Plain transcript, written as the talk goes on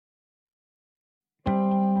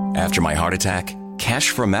After my heart attack,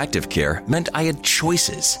 cash from Active Care meant I had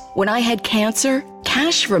choices. When I had cancer,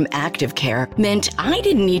 cash from Active Care meant I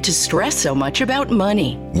didn't need to stress so much about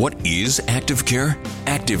money. What is Active Care?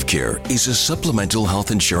 Active Care is a supplemental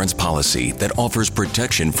health insurance policy that offers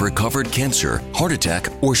protection for covered cancer, heart attack,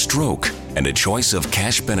 or stroke, and a choice of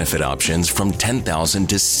cash benefit options from $10,000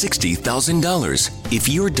 to $60,000. If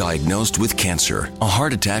you're diagnosed with cancer, a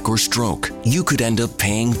heart attack, or stroke, you could end up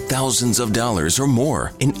paying thousands of dollars or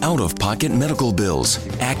more in out-of-pocket medical bills.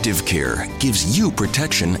 Active Care gives you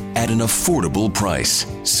protection at an affordable price.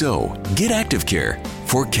 So, get Active Care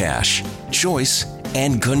for cash, choice,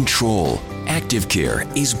 and control. Active Care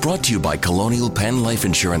is brought to you by Colonial Penn Life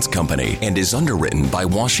Insurance Company and is underwritten by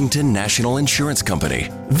Washington National Insurance Company.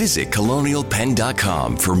 Visit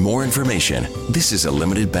colonialpenn.com for more information. This is a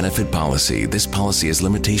limited benefit policy. This policy has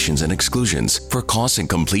limitations and exclusions. For costs and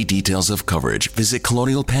complete details of coverage, visit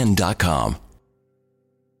colonialpenn.com.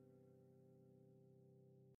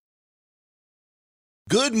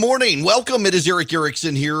 Good morning. Welcome. It is Eric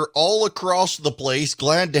Erickson here all across the place.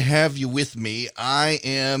 Glad to have you with me. I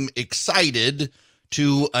am excited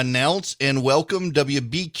to announce and welcome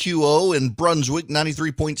WBQO in Brunswick,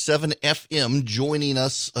 93.7 FM, joining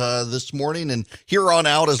us this morning and here on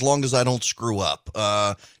out as long as I don't screw up.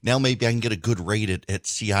 Now maybe I can get a good rate at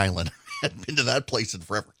Sea Island. I haven't been to that place in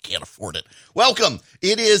forever. Can't afford it. Welcome.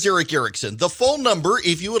 It is Eric Erickson. The phone number,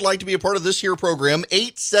 if you would like to be a part of this here program,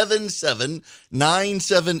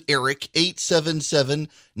 877-97-ERIC,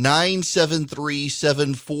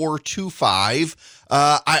 877-973-7425.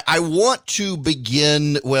 I want to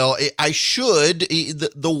begin, well, I should,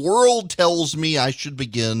 the world tells me I should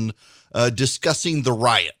begin discussing the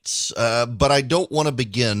riots, but I don't want to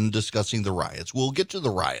begin discussing the riots. We'll get to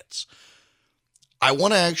the riots. I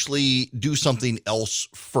want to actually do something else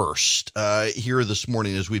first here this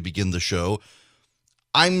morning as we begin the show.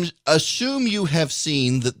 I assume you have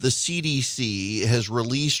seen that the CDC has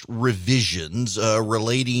released revisions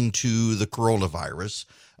relating to the coronavirus,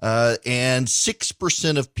 and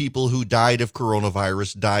 6% of people who died of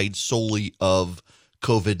coronavirus died solely of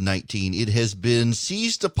COVID-19. It has been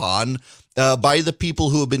seized upon by the people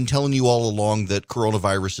who have been telling you all along that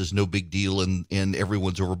coronavirus is no big deal and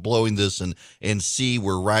everyone's overblowing this and see,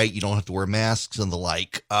 we're right. You don't have to wear masks and the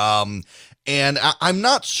like. And I'm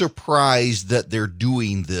not surprised that they're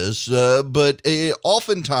doing this, but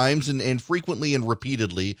oftentimes and frequently and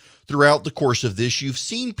repeatedly throughout the course of this, you've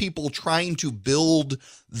seen people trying to build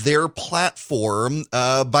their platform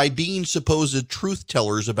by being supposed truth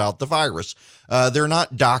tellers about the virus. They're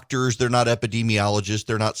not doctors. They're not epidemiologists.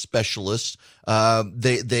 They're not specialists.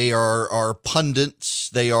 They are pundits.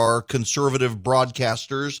 They are conservative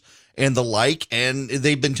broadcasters and the like, and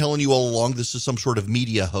they've been telling you all along this is some sort of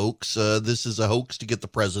media hoax. This is a hoax to get the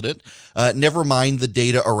president. Never mind the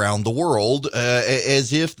data around the world,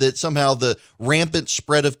 as if that somehow the rampant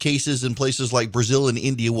spread of cases in places like Brazil and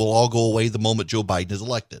India will all go away the moment Joe Biden is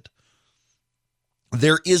elected.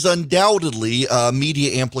 There is undoubtedly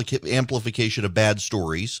media amplification of bad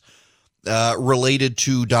stories related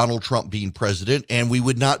to Donald Trump being president, and we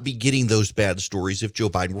would not be getting those bad stories if Joe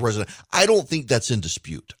Biden were president. I don't think that's in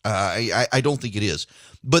dispute. I don't think it is.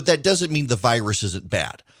 But that doesn't mean the virus isn't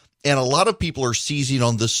bad. And a lot of people are seizing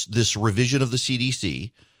on this revision of the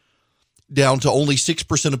CDC down to only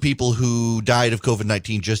 6% of people who died of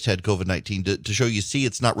COVID-19 just had COVID-19 to show you, see,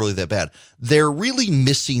 it's not really that bad. They're really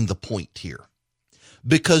missing the point here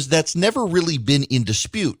because that's never really been in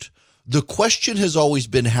dispute. The question has always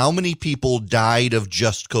been how many people died of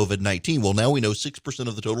just COVID-19. Well, now we know 6%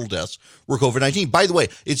 of the total deaths were COVID-19. By the way,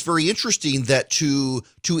 it's very interesting that to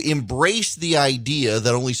embrace the idea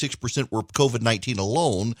that only 6% were COVID-19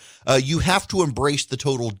 alone, you have to embrace the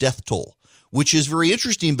total death toll, which is very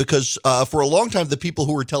interesting because for a long time, the people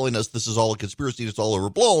who were telling us this is all a conspiracy, it's all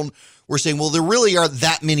overblown, were saying, well, there really aren't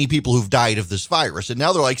that many people who've died of this virus. And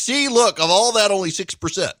now they're like, see, look, of all that, only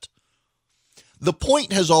 6%. The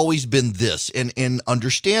point has always been this, and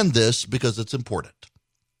understand this because it's important.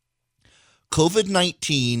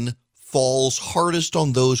 COVID-19 falls hardest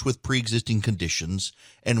on those with pre-existing conditions,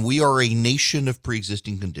 and we are a nation of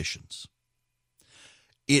pre-existing conditions.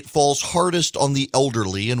 It falls hardest on the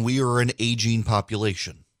elderly, and we are an aging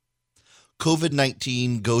population.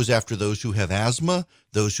 COVID-19 goes after those who have asthma,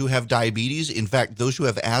 those who have diabetes. In fact, those who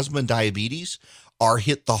have asthma and diabetes are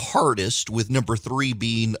hit the hardest, with number 3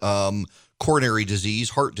 being coronary disease,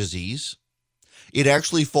 heart disease. It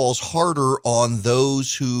actually falls harder on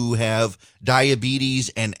those who have diabetes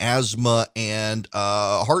and asthma and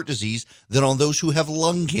heart disease than on those who have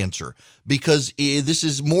lung cancer, because this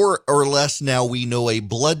is more or less, now we know, a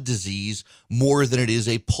blood disease more than it is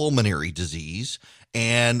a pulmonary disease,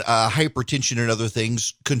 and hypertension and other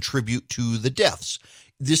things contribute to the deaths.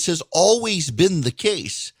 This has always been the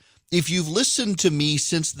case. If you've listened to me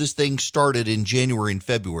since this thing started in January and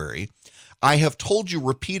February, I have told you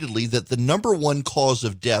repeatedly that the number one cause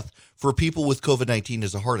of death for people with COVID-19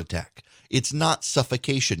 is a heart attack. It's not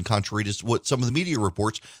suffocation, contrary to what some of the media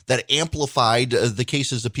reports that amplified the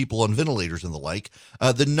cases of people on ventilators and the like.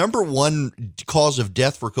 The number one cause of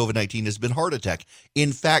death for COVID-19 has been heart attack.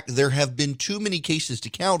 In fact, there have been too many cases to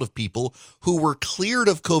count of people who were cleared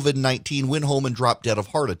of COVID-19, went home and dropped dead of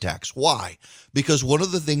heart attacks. Why? Because one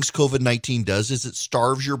of the things COVID-19 does is it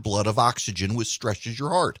starves your blood of oxygen, which stresses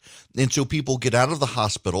your heart. And so people get out of the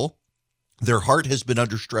hospital, their heart has been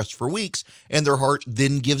under stress for weeks, and their heart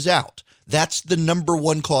then gives out. That's the number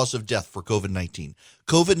one cause of death for COVID-19.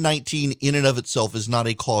 COVID-19 in and of itself is not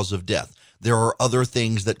a cause of death. There are other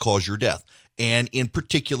things that cause your death. And in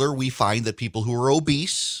particular, we find that people who are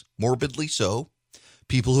obese, morbidly so,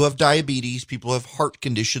 people who have diabetes, people who have heart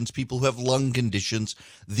conditions, people who have lung conditions,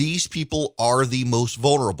 these people are the most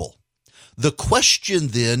vulnerable. The question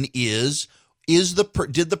then is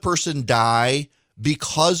did the person die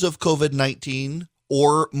because of COVID-19?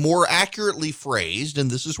 Or more accurately phrased, and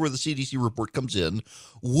this is where the CDC report comes in,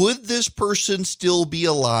 would this person still be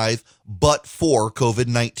alive but for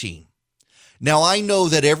COVID-19? Now, I know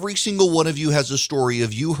that every single one of you has a story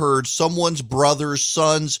of you heard someone's brother's,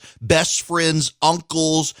 son's, best friend's,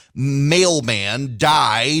 uncle's mailman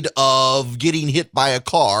died of getting hit by a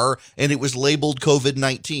car, and it was labeled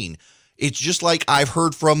COVID-19. It's just like I've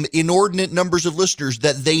heard from inordinate numbers of listeners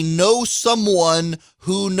that they know someone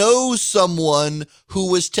who knows someone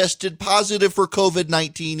who was tested positive for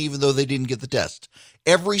COVID-19, even though they didn't get the test.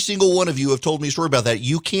 Every single one of you have told me a story about that.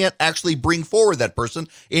 You can't actually bring forward that person.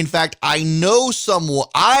 In fact, I know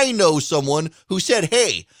someone who said,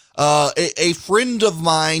 hey, a friend of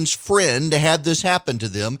mine's friend had this happen to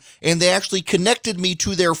them, and they actually connected me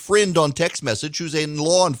to their friend on text message who's in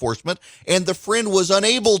law enforcement, and the friend was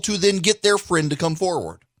unable to then get their friend to come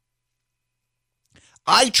forward.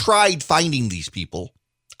 I tried finding these people.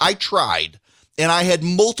 And I had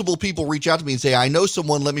multiple people reach out to me and say, I know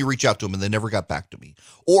someone, let me reach out to them, and they never got back to me.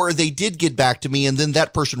 Or they did get back to me, and then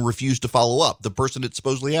that person refused to follow up. The person it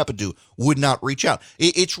supposedly happened to would not reach out.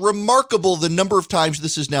 It's remarkable the number of times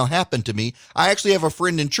this has now happened to me. I actually have a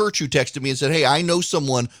friend in church who texted me and said, hey, I know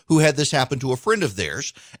someone who had this happen to a friend of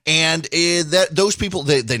theirs, and those people,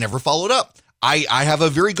 they never followed up. I have a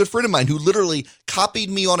very good friend of mine who literally copied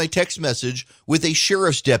me on a text message with a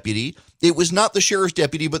sheriff's deputy. It was not the sheriff's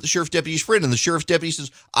deputy, but the sheriff's deputy's friend. And the sheriff's deputy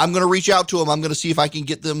says, I'm going to reach out to him. I'm going to see if I can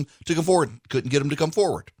get them to come forward. Couldn't get them to come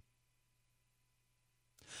forward.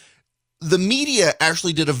 The media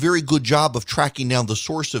actually did a very good job of tracking down the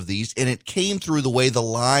source of these, and it came through the way the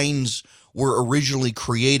lines were originally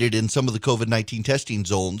created in some of the COVID-19 testing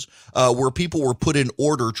zones, where people were put in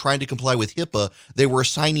order trying to comply with HIPAA. They were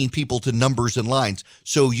assigning people to numbers and lines.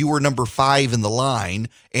 So you were number 5 in the line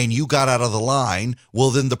and you got out of the line.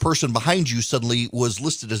 Well, then the person behind you suddenly was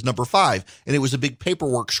listed as number 5, and it was a big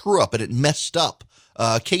paperwork screw up, and it messed up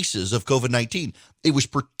cases of COVID-19. It was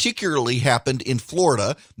particularly happened in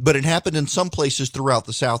Florida, but it happened in some places throughout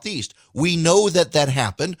the Southeast. We know that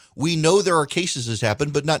happened. We know there are cases that's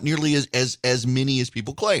happened, but not nearly as many as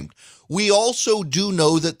people claimed. We also do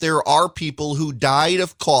know that there are people who died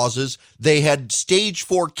of causes. They had stage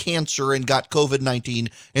 4 cancer and got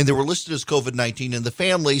COVID-19, and they were listed as COVID-19, and the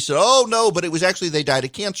family said, oh, no, but it was actually they died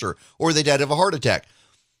of cancer or they died of a heart attack.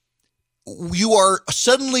 You are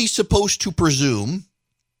suddenly supposed to presume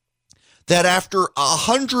that after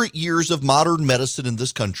 100 years of modern medicine in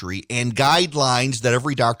this country and guidelines that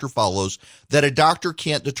every doctor follows, that a doctor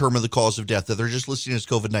can't determine the cause of death, that they're just listing as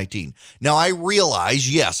COVID-19. Now, I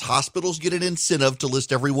realize, yes, hospitals get an incentive to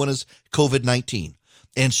list everyone as COVID-19.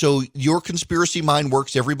 And so your conspiracy mind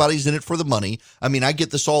works. Everybody's in it for the money. I mean, I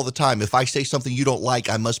get this all the time. If I say something you don't like,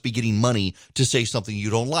 I must be getting money to say something you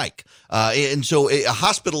don't like. And so a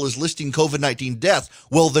hospital is listing COVID-19 death.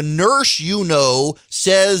 Well, the nurse,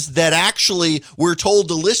 says that actually we're told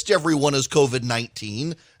to list everyone as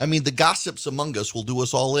COVID-19. I mean, the gossips among us will do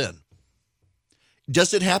us all in.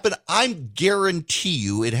 Does it happen? I guarantee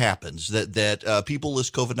you it happens that people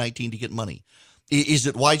list COVID-19 to get money. Is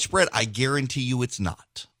it widespread? I guarantee you it's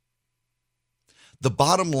not. The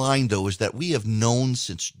bottom line, though, is that we have known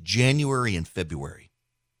since January and February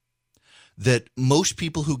that most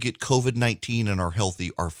people who get COVID-19 and are healthy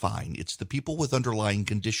are fine. It's the people with underlying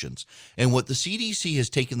conditions. And what the CDC has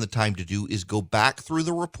taken the time to do is go back through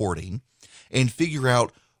the reporting and figure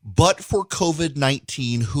out, but for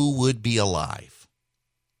COVID-19, who would be alive?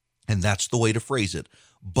 And that's the way to phrase it.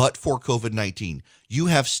 But for COVID-19, you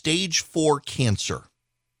have stage 4 cancer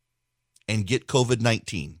and get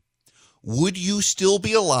COVID-19. Would you still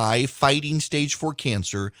be alive fighting stage 4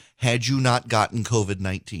 cancer had you not gotten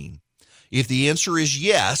COVID-19? If the answer is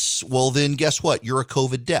yes, well, then guess what? You're a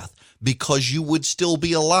COVID death because you would still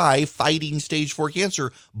be alive fighting stage 4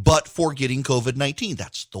 cancer, but for getting COVID-19.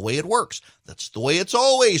 That's the way it works. That's the way it's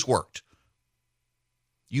always worked.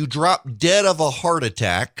 You drop dead of a heart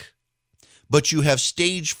attack, but you have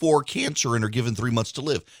stage 4 cancer and are given 3 months to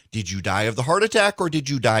live. Did you die of the heart attack or did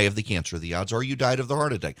you die of the cancer? The odds are you died of the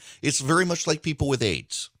heart attack. It's very much like people with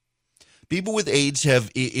AIDS. People with AIDS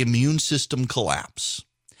have immune system collapse.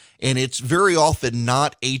 And it's very often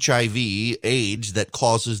not HIV, AIDS, that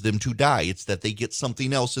causes them to die. It's that they get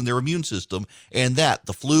something else in their immune system, and that,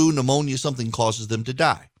 the flu, pneumonia, something causes them to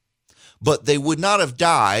die. But they would not have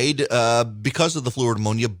died because of the flu or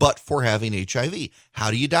pneumonia, but for having HIV.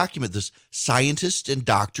 How do you document this? Scientists and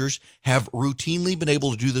doctors have routinely been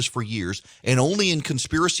able to do this for years, and only in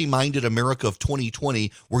conspiracy-minded America of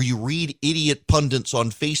 2020, where you read idiot pundits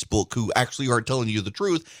on Facebook who actually aren't telling you the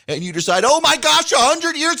truth, and you decide, oh my gosh,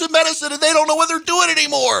 100 years of medicine, and they don't know what they're doing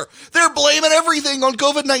anymore. They're blaming everything on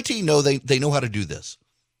COVID-19. No, they know how to do this.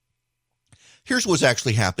 Here's what's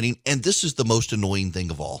actually happening, and this is the most annoying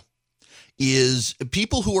thing of all. Is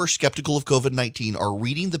people who are skeptical of COVID-19 are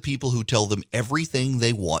reading the people who tell them everything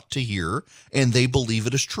they want to hear, and they believe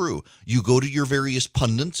it is true. You go to your various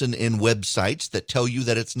pundits and websites that tell you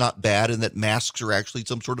that it's not bad and that masks are actually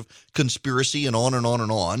some sort of conspiracy and on and on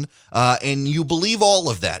and on, and you believe all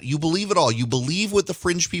of that. You believe it all. You believe what the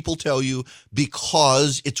fringe people tell you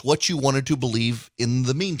because it's what you wanted to believe in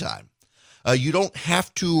the meantime. You don't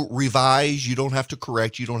have to revise. You don't have to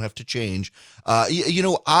correct. You don't have to change.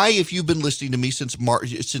 If you've been listening to me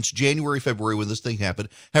since January, February, when this thing happened,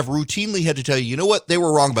 have routinely had to tell you, you know what? They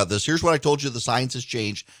were wrong about this. Here's what I told you. The science has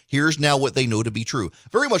changed. Here's now what they know to be true.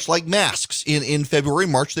 Very much like masks. In February,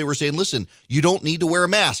 March, they were saying, listen, you don't need to wear a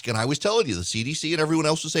mask. And I was telling you, the CDC and everyone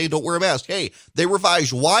else was saying, don't wear a mask. Hey, they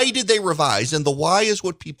revised. Why did they revise? And the why is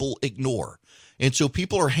what people ignore. And so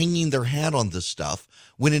people are hanging their hat on this stuff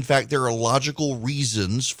when, in fact, there are logical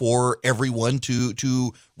reasons for everyone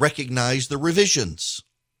to recognize the revisions.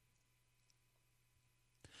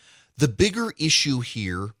 The bigger issue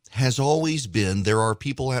here has always been there are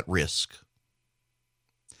people at risk,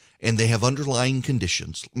 and they have underlying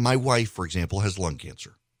conditions. My wife, for example, has lung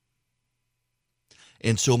cancer.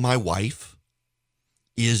 And so my wife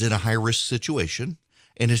is in a high-risk situation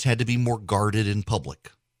and has had to be more guarded in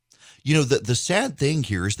public. You know, the sad thing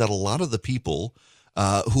here is that a lot of the people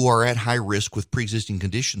who are at high risk with pre-existing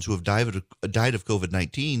conditions who have died of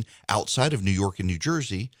COVID-19 outside of New York and New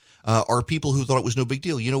Jersey are people who thought it was no big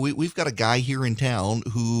deal. You know, we've got a guy here in town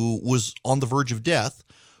who was on the verge of death,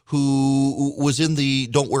 who was in the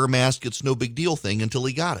don't wear a mask, it's no big deal thing until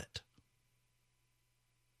he got it.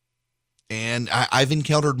 And I've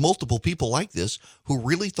encountered multiple people like this who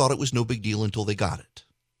really thought it was no big deal until they got it.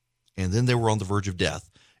 And then they were on the verge of death.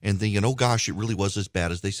 And thinking, oh gosh, it really was as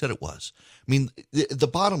bad as they said it was. I mean, the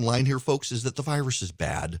bottom line here, folks, is that the virus is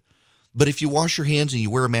bad. But if you wash your hands and you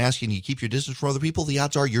wear a mask and you keep your distance from other people, the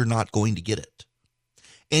odds are you're not going to get it.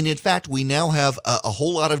 And in fact, we now have a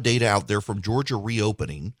whole lot of data out there from Georgia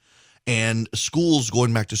reopening and schools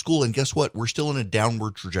going back to school. And guess what? We're still in a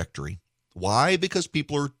downward trajectory. Why? Because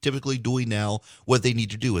people are typically doing now what they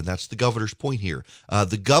need to do, and that's the governor's point here.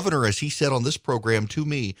 The governor, as he said on this program to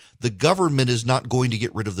me, the government is not going to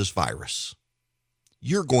get rid of this virus.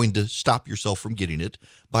 You're going to stop yourself from getting it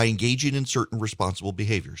by engaging in certain responsible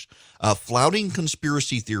behaviors. Flouting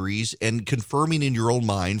conspiracy theories and confirming in your own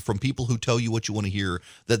mind from people who tell you what you want to hear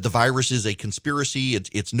that the virus is a conspiracy,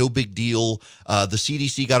 it's no big deal, the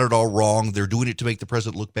CDC got it all wrong, they're doing it to make the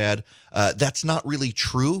president look bad. That's not really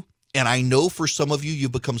true. And I know for some of you,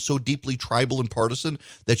 you've become so deeply tribal and partisan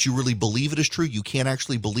that you really believe it is true. You can't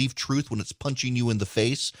actually believe truth when it's punching you in the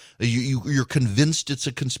face. You're convinced it's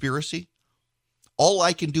a conspiracy. All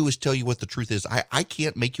I can do is tell you what the truth is. I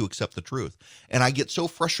can't make you accept the truth. And I get so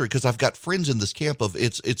frustrated because I've got friends in this camp of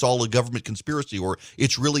it's all a government conspiracy, or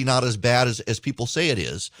it's really not as bad as people say it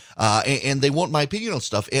is. And they want my opinion on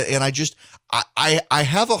stuff. And I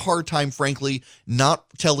have a hard time, frankly, not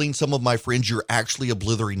telling some of my friends you're actually a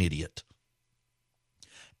blithering idiot.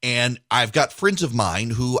 And I've got friends of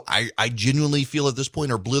mine who I genuinely feel at this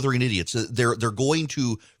point are blithering idiots. They're going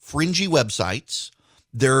to fringy websites.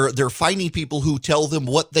 They're finding people who tell them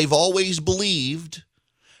what they've always believed.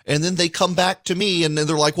 And then they come back to me and then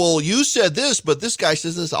they're like, well, you said this, but this guy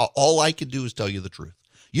says this. All I can do is tell you the truth.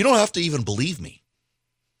 You don't have to even believe me.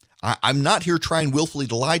 I'm not here trying willfully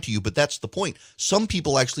to lie to you, but that's the point. Some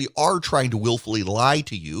people actually are trying to willfully lie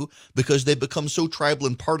to you because they've become so tribal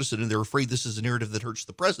and partisan and they're afraid this is a narrative that hurts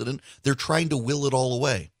the president. They're trying to will it all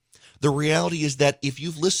away. The reality is that if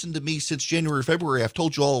you've listened to me since January, February, I've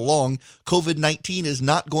told you all along, COVID-19 is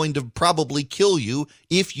not going to probably kill you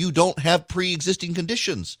if you don't have pre-existing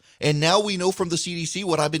conditions. And now we know from the CDC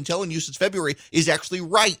what I've been telling you since February is actually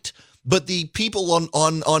right. But the people on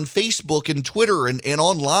Facebook and Twitter and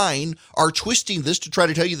online are twisting this to try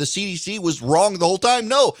to tell you the CDC was wrong the whole time.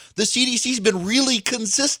 No, the CDC's been really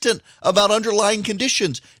consistent about underlying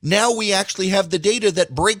conditions. Now we actually have the data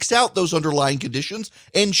that breaks out those underlying conditions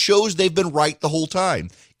and shows they've been right the whole time.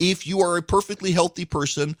 If you are a perfectly healthy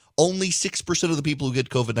person, only 6% of the people who get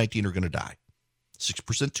COVID-19 are going to die.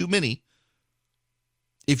 6% too many.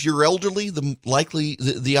 If you're elderly,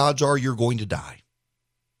 the odds are you're going to die.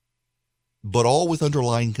 But all with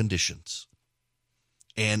underlying conditions.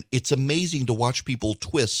 And it's amazing to watch people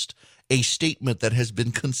twist a statement that has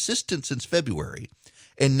been consistent since February.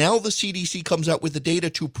 And now the CDC comes out with the data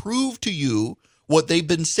to prove to you what they've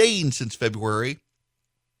been saying since February.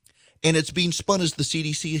 And it's being spun as the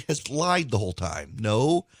CDC has lied the whole time.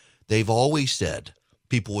 No, they've always said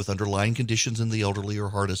people with underlying conditions and the elderly are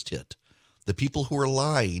hardest hit. The people who are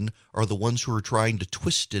lying are the ones who are trying to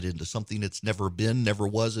twist it into something it's never been, never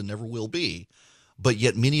was, and never will be. But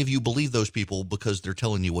yet many of you believe those people because they're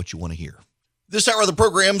telling you what you want to hear. This hour of the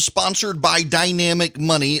program sponsored by Dynamic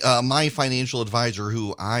Money, my financial advisor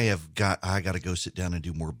who I got to go sit down and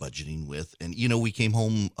do more budgeting with. And, you know, we came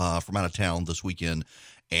home from out of town this weekend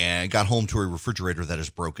and got home to a refrigerator that is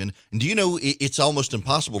broken. And do you know it's almost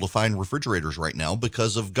impossible to find refrigerators right now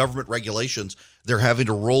because of government regulations. They're having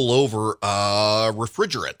to roll over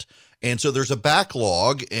refrigerant. And so there's a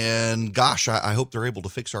backlog, and gosh, I hope they're able to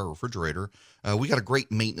fix our refrigerator. We got a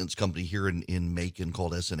great maintenance company here in Macon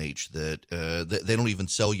called S&H that they don't even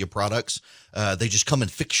sell you products. They just come and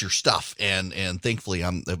fix your stuff. And thankfully,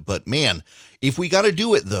 but man, if we got to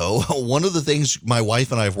do it though, one of the things my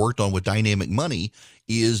wife and I have worked on with Dynamic Money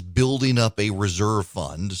is building up a reserve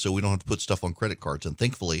fund so we don't have to put stuff on credit cards. And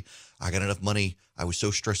thankfully, I got enough money. I was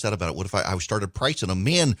so stressed out about it. What if I started pricing them?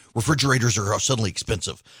 Man, refrigerators are suddenly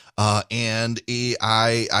expensive. And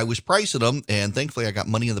I was pricing them, and thankfully I got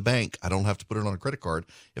money in the bank. I don't have to put it on a credit card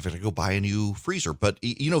if I go buy a new freezer. But,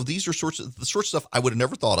 you know, these are the sorts of stuff I would have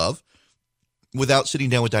never thought of without sitting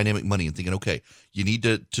down with Dynamic Money and thinking, okay, you need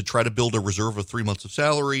to try to build a reserve of 3 months of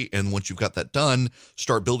salary. And once you've got that done,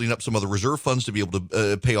 start building up some other reserve funds to be able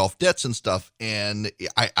to pay off debts and stuff. And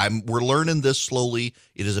we're learning this slowly.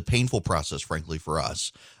 It is a painful process, frankly, for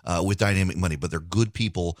us with Dynamic Money, but they're good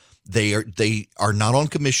people. They are not on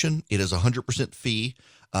commission. It is 100% fee.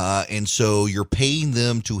 And so you're paying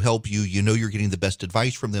them to help you. You know, you're getting the best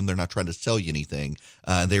advice from them. They're not trying to sell you anything.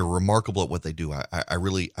 They're remarkable at what they do.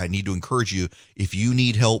 I need to encourage you. If you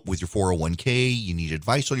need help with your 401k, you need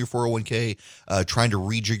advice on your 401k, trying to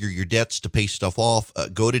rejigger your debts to pay stuff off,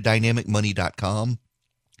 go to dynamicmoney.com.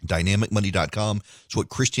 Dynamicmoney.com. It's what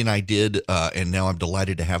Christy and I did. And now I'm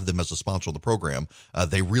delighted to have them as a sponsor of the program.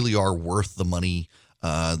 They really are worth the money.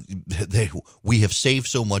 We have saved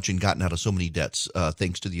so much and gotten out of so many debts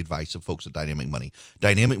thanks to the advice of folks at Dynamic Money.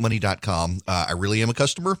 Dynamicmoney.com. I really am a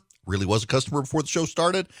customer, really was a customer before the show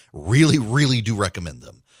started. Really, really do recommend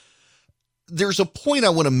them. There's a point I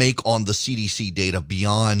want to make on the CDC data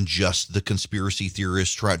beyond just the conspiracy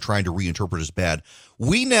theorists trying to reinterpret as bad.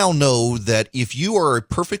 We now know that if you are a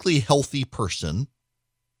perfectly healthy person,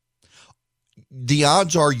 the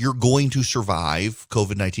odds are you're going to survive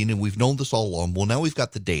COVID-19, and we've known this all along. Well, now we've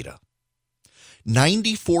got the data.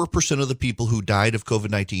 94% of the people who died of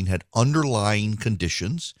COVID-19 had underlying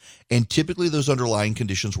conditions, and typically those underlying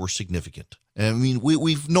conditions were significant. I mean,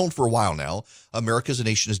 we've known for a while now, America as a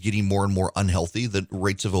nation is getting more and more unhealthy. The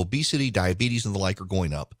rates of obesity, diabetes, and the like are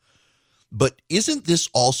going up. But isn't this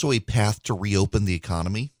also a path to reopen the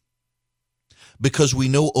economy? Because we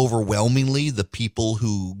know overwhelmingly the people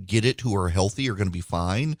who get it who are healthy are going to be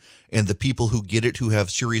fine, and the people who get it who have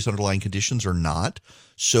serious underlying conditions are not.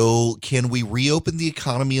 So can we reopen the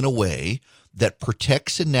economy in a way that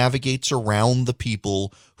protects and navigates around the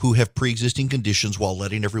people who have pre-existing conditions while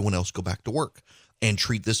letting everyone else go back to work, and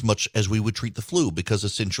treat this much as we would treat the flu? Because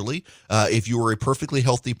essentially, if you are a perfectly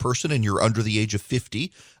healthy person and you're under the age of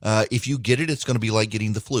 50, if you get it, it's going to be like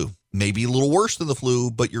getting the flu. Maybe a little worse than the flu,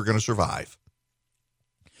 but you're going to survive.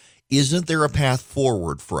 Isn't there a path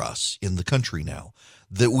forward for us in the country now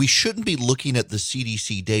that we shouldn't be looking at the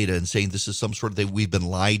CDC data and saying this is some sort of thing we've been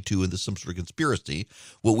lied to and this is some sort of conspiracy.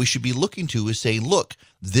 What we should be looking to is saying, look,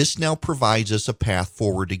 this now provides us a path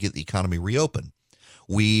forward to get the economy reopened.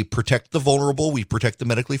 We protect the vulnerable. We protect the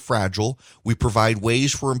medically fragile. We provide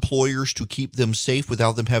ways for employers to keep them safe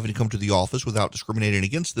without them having to come to the office, without discriminating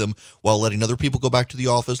against them, while letting other people go back to the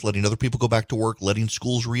office, letting other people go back to work, letting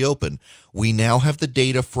schools reopen. We now have the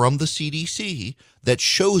data from the CDC that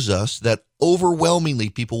shows us that overwhelmingly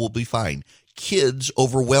people will be fine. Kids,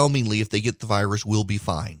 overwhelmingly, if they get the virus, will be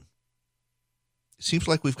fine. It seems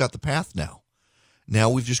like we've got the path now.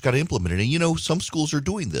 Now we've just got to implement it. And, you know, some schools are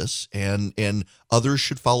doing this, and others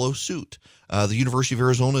should follow suit. The University of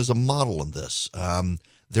Arizona is a model in this.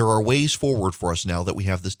 There are ways forward for us now that we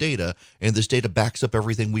have this data, and this data backs up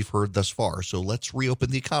everything we've heard thus far. So let's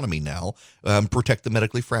reopen the economy now, protect the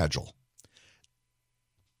medically fragile.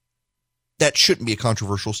 That shouldn't be a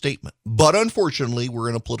controversial statement. But unfortunately, we're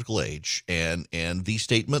in a political age, and these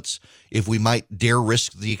statements, if we might dare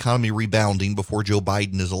risk the economy rebounding before Joe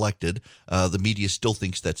Biden is elected, the media still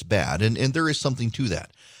thinks that's bad, and there is something to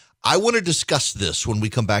that. I want to discuss this when we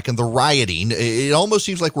come back. And the rioting, it almost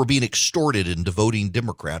seems like we're being extorted into voting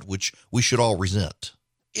Democrat, which we should all resent.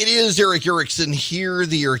 It is Eric Erickson here,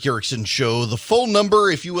 the Eric Erickson Show. The phone number,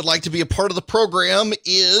 if you would like to be a part of the program,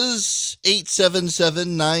 is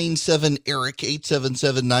 877-97-ERIC,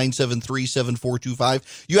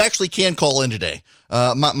 877-973-7425. You actually can call in today.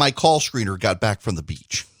 My call screener got back from the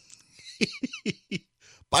beach.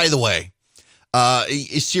 By the way, a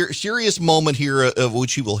serious moment here of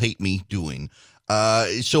which he will hate me doing.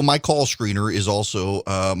 So my call screener is also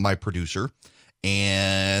my producer.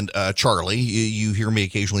 And Charlie, you hear me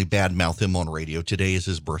occasionally badmouth him on radio. Today is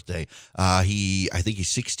his birthday. I think he's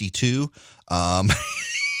 62.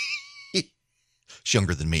 He's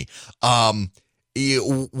younger than me.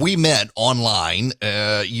 We met online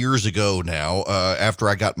years ago now after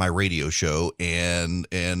I got my radio show, and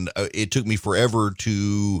it took me forever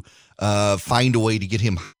to find a way to get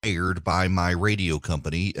him hired by my radio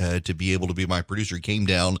company to be able to be my producer. He came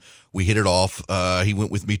down, we hit it off. He went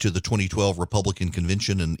with me to the 2012 Republican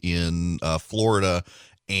convention in Florida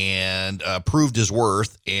and proved his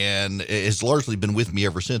worth, and has largely been with me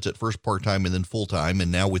ever since, at first part-time and then full-time,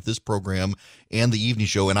 and now with this program and the evening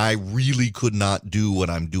show. And I really could not do what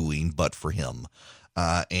I'm doing but for him.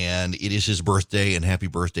 And it is his birthday, and happy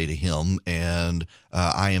birthday to him. And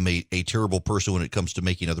I am a terrible person when it comes to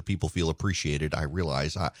making other people feel appreciated. I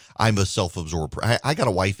realize I'm a self-absorbed. I got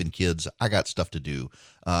a wife and kids. I got stuff to do,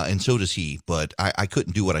 and so does he. But I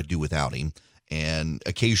couldn't do what I do without him, and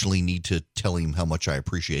occasionally need to tell him how much I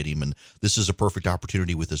appreciate him. And this is a perfect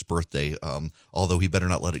opportunity with his birthday, although he better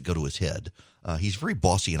not let it go to his head. He's very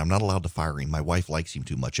bossy, and I'm not allowed to fire him. My wife likes him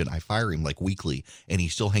too much, and I fire him like weekly, and he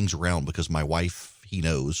still hangs around because my wife, he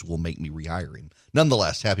knows, will make me rehire him.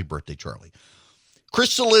 Nonetheless, happy birthday, Charlie.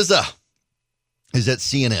 Chris Cillizza is at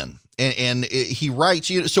CNN, and he writes,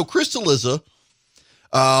 so Chris Cillizza,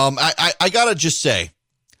 I got to just say,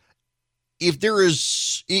 if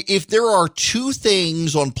there are two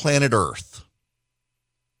things on planet Earth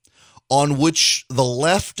on which the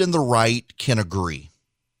left and the right can agree,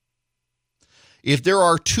 if there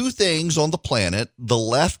are two things on the planet the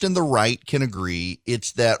left and the right can agree,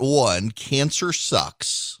 it's that, one, cancer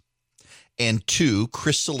sucks, and two,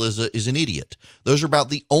 Chris Cillizza is an idiot. Those are about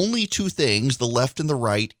the only two things the left and the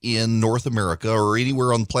right in North America or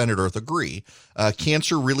anywhere on planet Earth agree.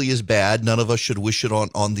 Cancer really is bad. None of us should wish it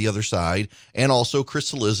on the other side. And also,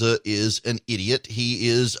 Chris Cillizza is an idiot. He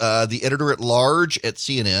is the editor-at-large at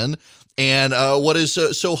CNN. And what is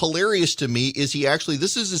so hilarious to me is he actually,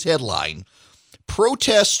 this is his headline,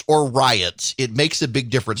 protests or riots, it makes a big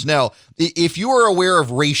difference. Now, if you are aware of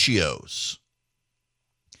ratios,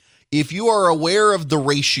 if you are aware of the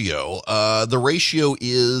ratio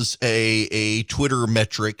is a Twitter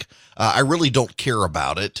metric. I really don't care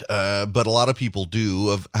about it, but a lot of people do,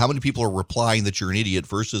 of how many people are replying that you're an idiot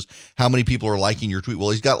versus how many people are liking your tweet. Well,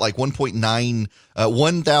 he's got like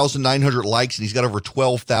 1,900 likes, and he's got over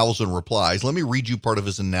 12,000 replies. Let me read you part of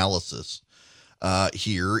his analysis.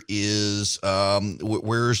 Here is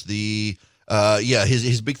where's the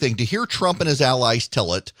his big thing. To hear Trump and his allies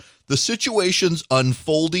tell it, the situation's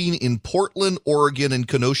unfolding in Portland, Oregon, and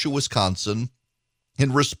Kenosha, Wisconsin,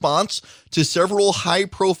 in response to several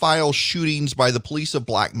high-profile shootings by the police of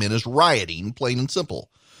black men, is rioting, plain and simple.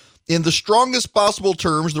 In the strongest possible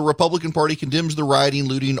terms, the Republican Party condemns the rioting,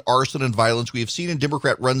 looting, arson, and violence we have seen in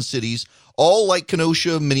Democrat-run cities, all like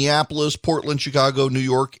Kenosha, Minneapolis, Portland, Chicago, New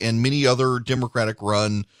York, and many other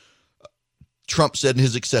Democratic-run. Trump said in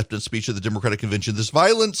his acceptance speech at the Democratic Convention, this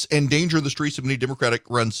violence and danger in the streets of many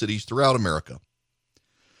Democratic-run cities throughout America.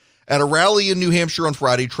 At a rally in New Hampshire on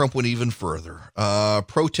Friday, Trump went even further.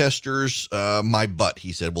 Protesters, my butt,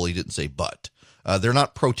 he said. Well, he didn't say but. They're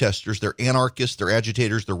not protesters. They're anarchists. They're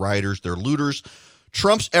agitators. They're rioters. They're looters.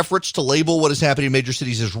 Trump's efforts to label what is happening in major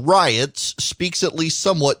cities as riots speaks at least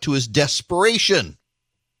somewhat to his desperation.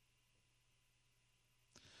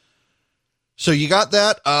 So you got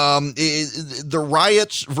that? The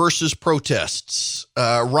riots versus protests.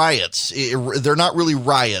 Riots. They're not really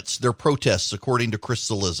riots. They're protests, according to Chris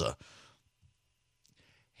Cillizza.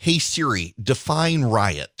 Hey, Siri, define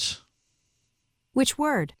riot. Which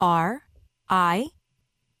word? R? I?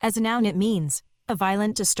 As a noun, it means a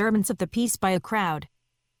violent disturbance of the peace by a crowd.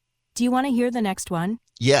 Do you want to hear the next one?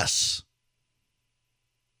 Yes.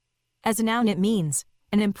 As a noun, it means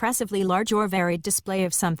an impressively large or varied display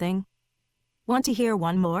of something. Want to hear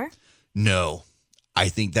one more? No, I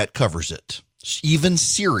think that covers it. Even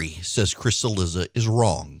Siri, says Chris Cillizza, is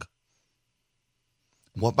wrong.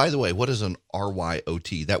 Well, by the way, what is an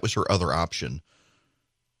RYOT? That was her other option.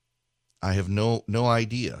 I have no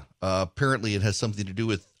idea. Apparently it has something to do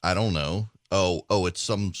with, I don't know. Oh, it's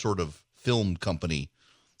some sort of film company.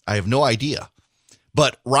 I have no idea.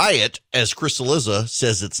 But riot, as Chris Cillizza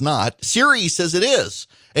says it's not, Siri says it is.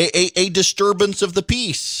 A disturbance of the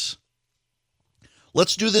peace.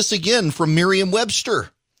 Let's do this again from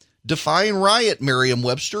Merriam-Webster. Define riot,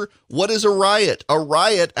 Merriam-Webster. What is a riot? A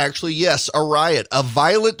riot, actually, yes, a riot. A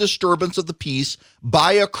violent disturbance of the peace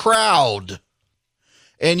by a crowd.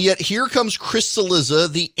 And yet here comes Chris Cillizza,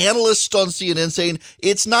 the analyst on CNN, saying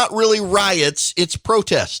it's not really riots, it's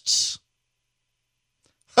protests.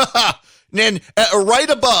 And right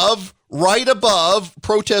above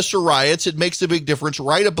protests or riots, it makes a big difference.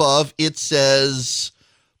 Right above, it says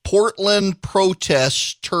Portland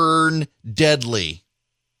protests turn deadly.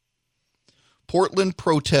 Portland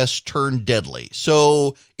protests turn deadly.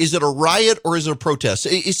 So is it a riot or is it a protest?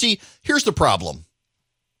 You see, here's the problem.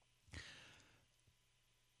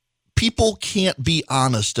 People can't be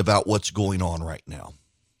honest about what's going on right now.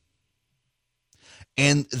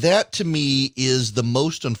 And that, to me, is the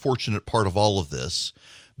most unfortunate part of all of this,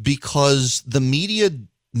 because the media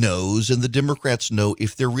knows and the Democrats know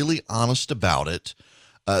if they're really honest about it,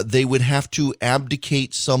 they would have to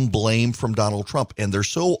abdicate some blame from Donald Trump. And they're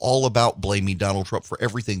so all about blaming Donald Trump for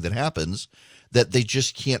everything that happens that they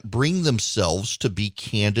just can't bring themselves to be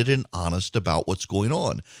candid and honest about what's going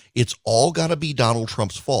on. It's all got to be Donald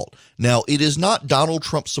Trump's fault. Now, it is not Donald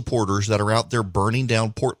Trump supporters that are out there burning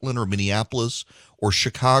down Portland or Minneapolis or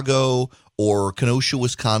Chicago or Kenosha,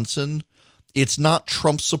 Wisconsin. It's not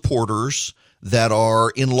Trump supporters that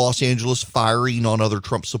are in Los Angeles firing on other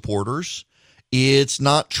Trump supporters. It's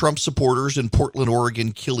not Trump supporters in Portland,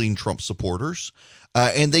 Oregon killing Trump supporters.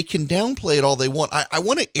 And they can downplay it all they want. I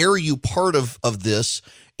want to air you part of this,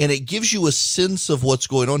 and it gives you a sense of what's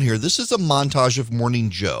going on here. This is a montage of Morning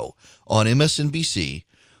Joe on MSNBC.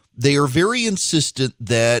 They are very insistent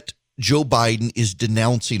that Joe Biden is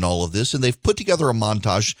denouncing all of this, and they've put together a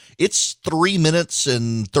montage. It's 3 minutes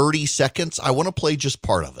and 30 seconds. I want to play just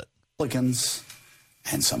part of it. Republicans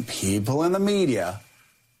and some people in the media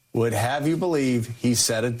would have you believe he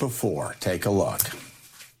said it before. Take a look.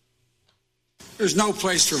 There's no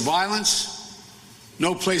place for violence,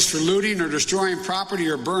 no place for looting or destroying property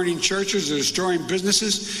or burning churches or destroying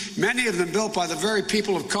businesses, many of them built by the very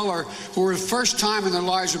people of color who for the first time in their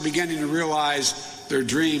lives are beginning to realize their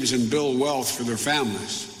dreams and build wealth for their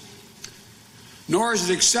families. Nor is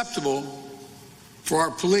it acceptable for our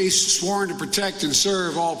police, sworn to protect and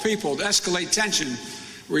serve all people, to escalate tension,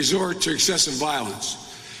 resort to excessive violence.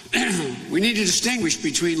 We need to distinguish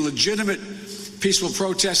between legitimate peaceful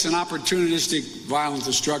protests and opportunistic violent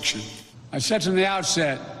destruction. I said from the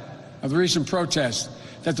outset of the recent protests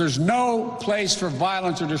that there's no place for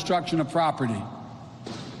violence or destruction of property.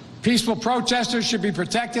 Peaceful protesters should be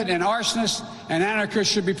protected, and arsonists and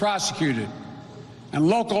anarchists should be prosecuted. And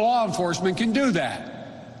local law enforcement can do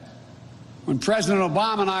that. When President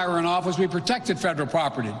Obama and I were in office, we protected federal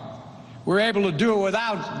property. We were able to do it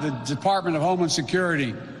without the Department of Homeland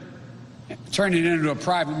Security turning it into a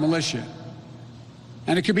private militia.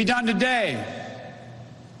 And it could be done today.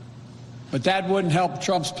 But that wouldn't help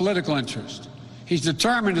Trump's political interest. He's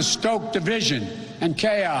determined to stoke division and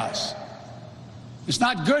chaos. It's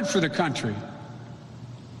not good for the country.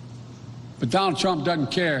 But Donald Trump doesn't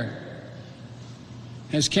care.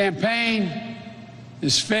 His campaign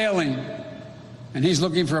is failing, and he's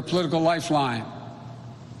looking for a political lifeline.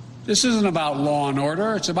 This isn't about law and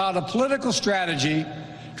order. It's about a political strategy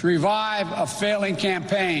to revive a failing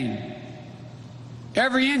campaign.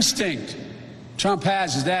 Every instinct Trump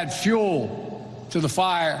has is to add fuel to the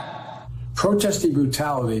fire. Protesting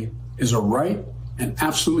brutality is a right and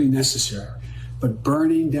absolutely necessary. But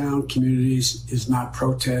burning down communities is not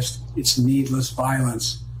protest. It's needless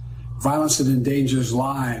violence. Violence that endangers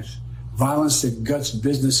lives. Violence that guts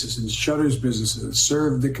businesses and shutters businesses that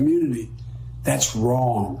serve the community. That's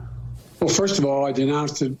wrong. Well, first of all, I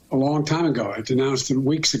denounced it a long time ago. I denounced it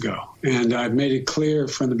weeks ago. And I've made it clear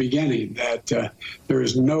from the beginning that there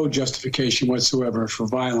is no justification whatsoever for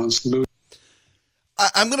violence.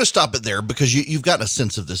 I'm going to stop it there because you've gotten a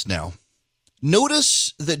sense of this now.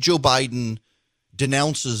 Notice that Joe Biden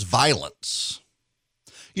denounces violence.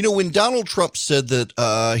 You know, when Donald Trump said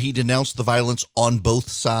that he denounced the violence on both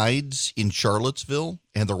sides in Charlottesville,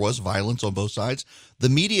 and there was violence on both sides, the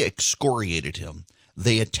media excoriated him.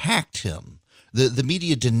 They attacked him. The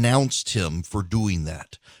media denounced him for doing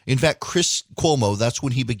that. In fact, Chris Cuomo, that's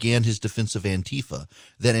when he began his defense of Antifa,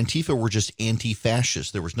 that Antifa were just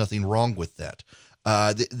anti-fascist. There was nothing wrong with that.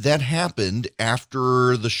 That happened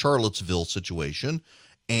after the Charlottesville situation,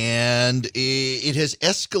 and it has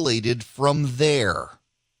escalated from there.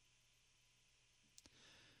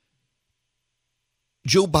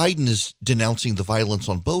 Joe Biden is denouncing the violence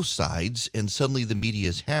on both sides, and suddenly the media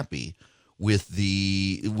is happy with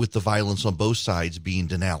the violence on both sides being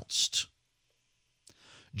denounced.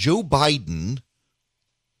 Joe Biden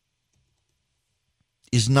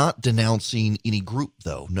is not denouncing any group,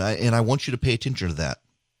 though, and I want you to pay attention to that.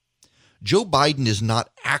 Joe Biden is not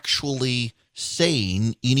actually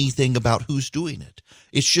saying anything about who's doing it.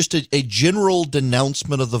 It's just a general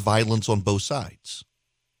denouncement of the violence on both sides.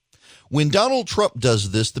 When Donald Trump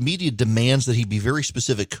does this, the media demands that he be very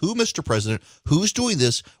specific. Who, Mr. President, who's doing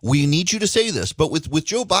this? We need you to say this. But with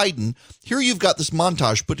Joe Biden, here you've got this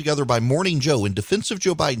montage put together by Morning Joe in defense of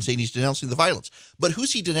Joe Biden saying he's denouncing the violence. But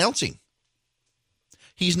who's he denouncing?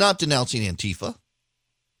 He's not denouncing Antifa.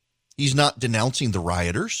 He's not denouncing the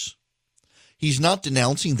rioters. He's not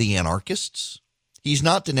denouncing the anarchists. He's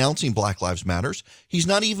not denouncing Black Lives Matters. He's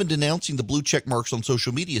not even denouncing the blue check marks on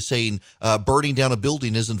social media saying burning down a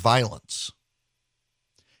building isn't violence.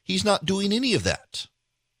 He's not doing any of that.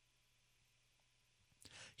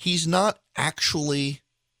 He's not actually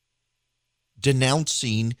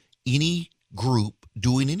denouncing any group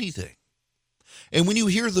doing anything. And when you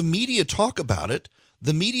hear the media talk about it,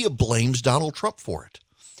 the media blames Donald Trump for it.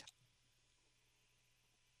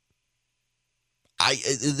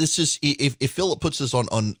 If Philip puts this on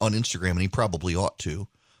Instagram, and he probably ought to,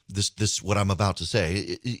 this what I'm about to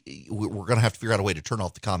say, we're going to have to figure out a way to turn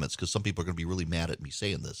off the comments because some people are going to be really mad at me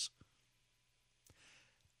saying this.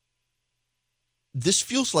 This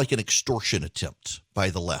feels like an extortion attempt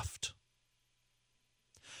by the left.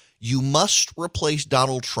 You must replace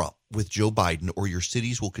Donald Trump with Joe Biden or your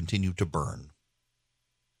cities will continue to burn.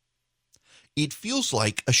 It feels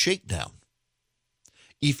like a shakedown.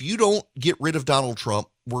 If you don't get rid of Donald Trump,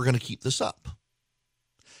 we're going to keep this up.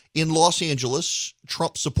 In Los Angeles,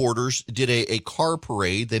 Trump supporters did a car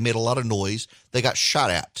parade. They made a lot of noise. They got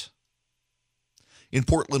shot at. In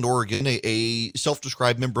Portland, Oregon, a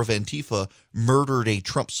self-described member of Antifa murdered a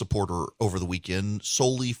Trump supporter over the weekend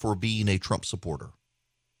solely for being a Trump supporter.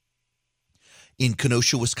 In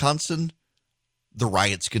Kenosha, Wisconsin, the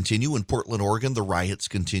riots continue. In Portland, Oregon, the riots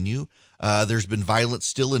continue. There's been violence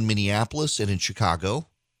still in Minneapolis and in Chicago.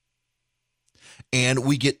 And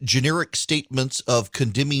we get generic statements of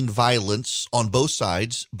condemning violence on both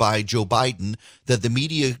sides by Joe Biden, that the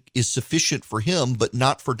media is sufficient for him, but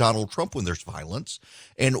not for Donald Trump when there's violence.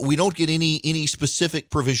 And we don't get any specific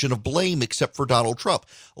provision of blame except for Donald Trump.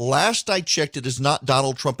 Last I checked, it is not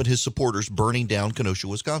Donald Trump and his supporters burning down Kenosha,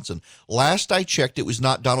 Wisconsin. Last I checked, it was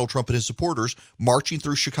not Donald Trump and his supporters marching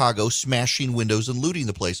through Chicago, smashing windows and looting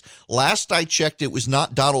the place. Last I checked, it was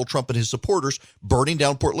not Donald Trump and his supporters burning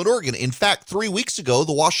down Portland, Oregon. In fact, 3 weeks ago,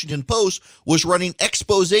 the Washington Post was running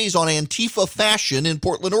exposés on Antifa fashion in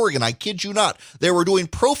Portland, Oregon. I kid you not. They were doing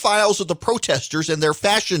profiles of the protesters and their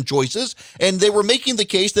fashion choices, and they were making the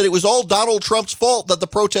case that it was all Donald Trump's fault that the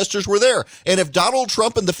protesters were there. And if Donald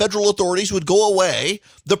Trump and the federal authorities would go away,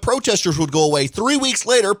 the protesters would go away. 3 weeks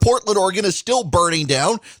later, Portland, Oregon is still burning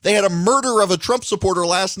down. They had a murder of a Trump supporter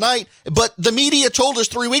last night, but the media told us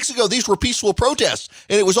 3 weeks ago these were peaceful protests,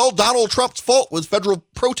 and it was all Donald Trump's fault with federal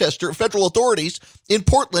authorities in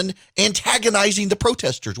Portland antagonizing the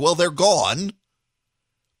protesters. Well, they're gone.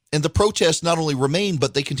 And the protests not only remain,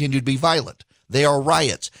 but they continue to be violent. They are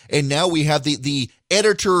riots. And now we have the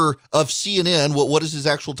editor of CNN, what is his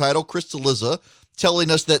actual title? Chris Cillizza,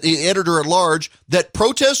 telling us that the editor at large, that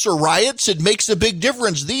protests or riots, it makes a big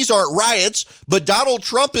difference. These aren't riots, but Donald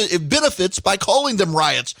Trump benefits by calling them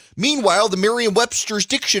riots. Meanwhile, the Merriam-Webster's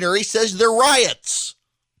dictionary says they're riots.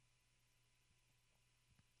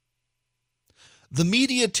 The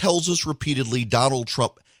media tells us repeatedly Donald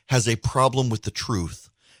Trump has a problem with the truth,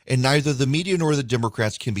 and neither the media nor the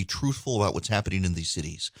Democrats can be truthful about what's happening in these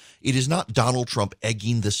cities. It is not Donald Trump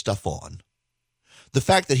egging this stuff on. The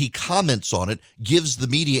fact that he comments on it gives the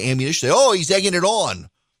media ammunition. Oh, he's egging it on.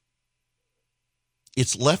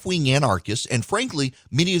 It's left-wing anarchists, and frankly,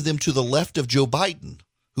 many of them to the left of Joe Biden,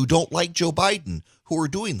 who don't like Joe Biden, who are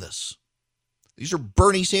doing this. These are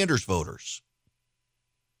Bernie Sanders voters.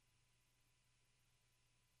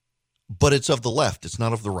 But it's of the left. It's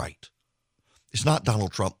not of the right. It's not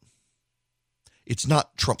Donald Trump. It's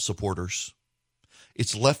not Trump supporters.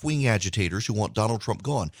 It's left-wing agitators who want Donald Trump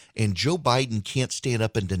gone. And Joe Biden can't stand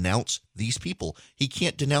up and denounce these people. He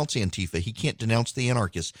can't denounce Antifa. He can't denounce the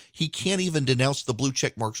anarchists. He can't even denounce the blue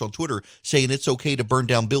check marks on Twitter saying it's okay to burn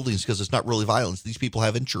down buildings because it's not really violence. These people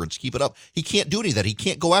have insurance. Keep it up. He can't do any of that. He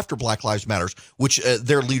can't go after Black Lives Matters, which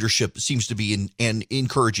their leadership seems to be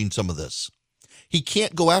encouraging some of this. He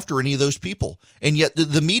can't go after any of those people. And yet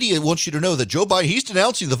the media wants you to know that Joe Biden, he's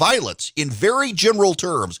denouncing the violence in very general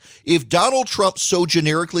terms. If Donald Trump so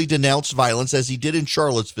generically denounced violence as he did in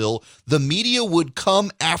Charlottesville, the media would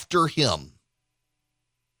come after him.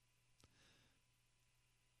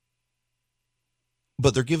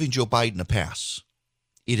 But they're giving Joe Biden a pass.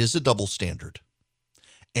 It is a double standard.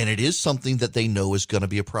 And it is something that they know is going to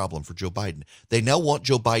be a problem for Joe Biden. They now want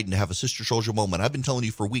Joe Biden to have a Sister Souljah moment. I've been telling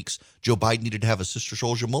you for weeks, Joe Biden needed to have a Sister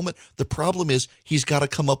Souljah moment. The problem is he's got to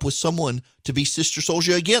come up with someone to be Sister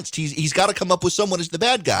Souljah against. He's got to come up with someone as the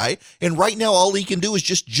bad guy. And right now, all he can do is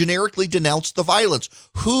just generically denounce the violence.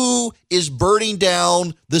 Who is burning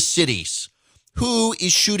down the cities? Who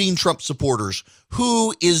is shooting Trump supporters?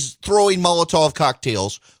 Who is throwing Molotov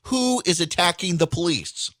cocktails? Who is attacking the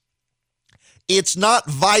police? It's not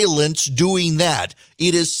violence doing that.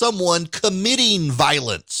 It is someone committing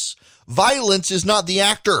violence. Violence is not the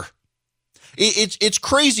actor. It's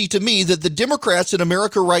crazy to me that the Democrats in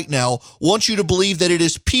America right now want you to believe that it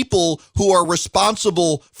is people who are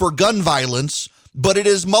responsible for gun violence, but it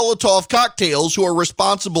is Molotov cocktails who are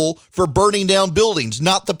responsible for burning down buildings,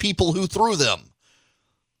 not the people who threw them.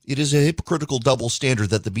 It is a hypocritical double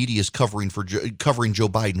standard that the media is covering Joe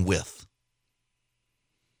Biden with.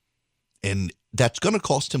 And that's going to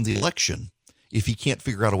cost him the election if he can't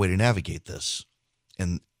figure out a way to navigate this.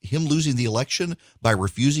 And him losing the election by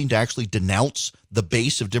refusing to actually denounce the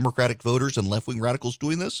base of Democratic voters and left-wing radicals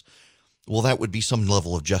doing this, well, that would be some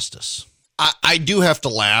level of justice. I do have to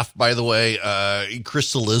laugh, by the way.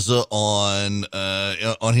 Chris Cillizza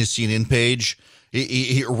on his CNN page,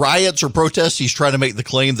 he riots or protests. He's trying to make the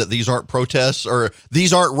claim that these aren't protests or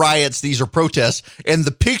these aren't riots. These are protests. And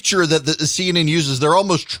the picture that the CNN uses, they're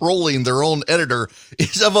almost trolling their own editor,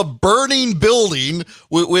 is of a burning building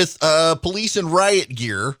with police and riot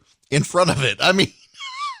gear in front of it. I mean,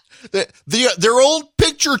 their own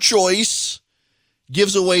picture choice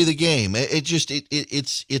gives away the game.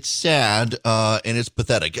 It's sad and it's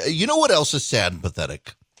pathetic. You know what else is sad and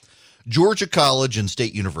pathetic? Georgia College and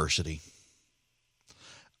State University.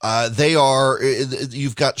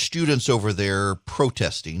 You've got students over there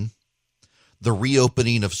protesting the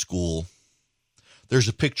reopening of school. There's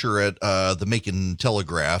a picture at the Macon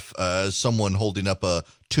Telegraph, someone holding up a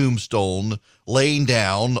tombstone, laying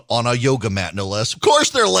down on a yoga mat, no less. Of course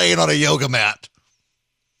they're laying on a yoga mat.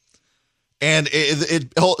 And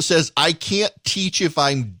it says, "I can't teach if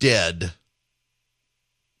I'm dead."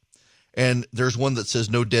 And there's one that says,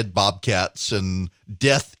 "No dead bobcats," and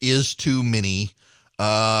 "Death is too many."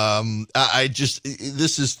 This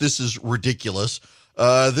is ridiculous.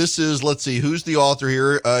 This is, let's see, who's the author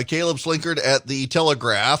here? Caleb Slinkard at the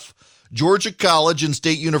Telegraph. Georgia College and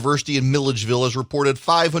State University in Milledgeville has reported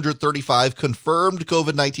 535 confirmed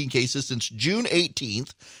COVID-19 cases since June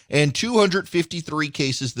 18th and 253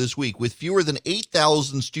 cases this week. With fewer than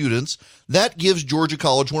 8,000 students, that gives Georgia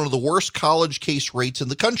College one of the worst college case rates in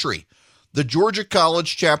the country. The Georgia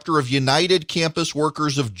College chapter of United Campus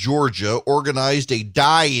Workers of Georgia organized a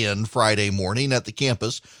die-in Friday morning at the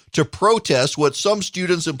campus to protest what some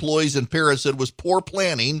students, employees, and parents said was poor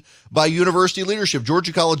planning by university leadership.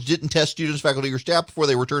 Georgia College didn't test students, faculty, or staff before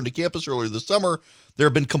they returned to campus earlier this summer. There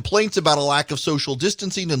have been complaints about a lack of social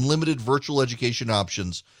distancing and limited virtual education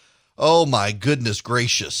options. Oh my goodness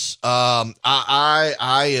gracious. Wow.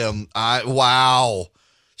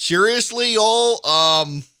 Seriously,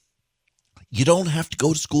 y'all? You don't have to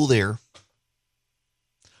go to school there.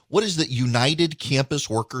 What is that? United Campus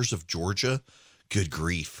Workers of Georgia? Good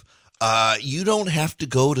grief. You don't have to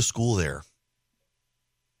go to school there.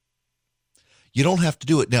 You don't have to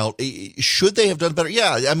do it. Now, should they have done better?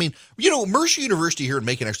 Yeah. I mean, Mercer University here in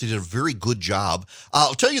Macon actually did a very good job.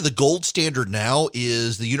 I'll tell you, the gold standard now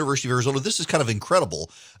is the University of Arizona. This is kind of incredible.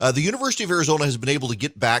 The University of Arizona has been able to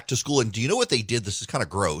get back to school. And do you know what they did? This is kind of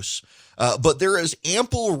gross. But there is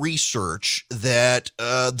ample research that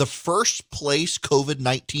the first place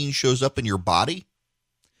COVID-19 shows up in your body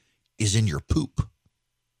is in your poop.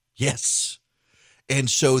 Yes. And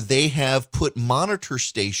so they have put monitor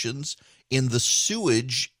stations in the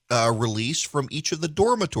sewage release from each of the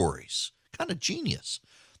dormitories. Kind of genius.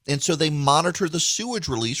 And so they monitor the sewage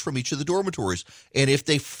release from each of the dormitories. And if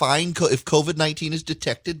they find if COVID-19 is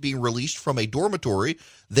detected being released from a dormitory,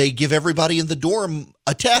 they give everybody in the dorm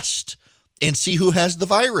a test and see who has the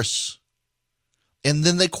virus. And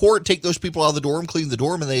then they take those people out of the dorm, clean the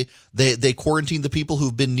dorm, and they quarantine the people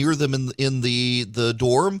who've been near them in the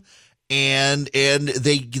dorm. And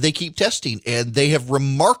they keep testing, and they have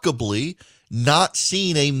remarkably not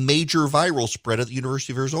seen a major viral spread at the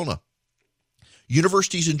University of Arizona.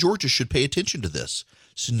 Universities in Georgia should pay attention to this.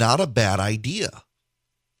 It's not a bad idea.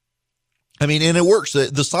 I mean, and it works.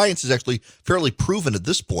 The science is actually fairly proven at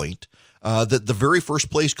this point that the very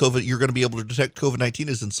first place you're going to be able to detect COVID-19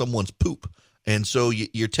 is in someone's poop. And so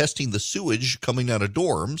you're testing the sewage coming out of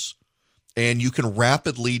dorms, and you can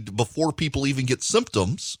rapidly, before people even get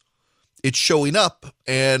symptoms, it's showing up,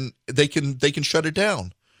 and they can shut it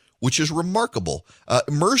down, which is remarkable.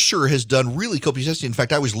 Mercer has done really copious testing. In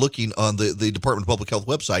fact, I was looking on the Department of Public Health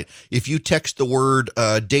website. If you text the word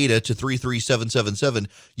data to 33777,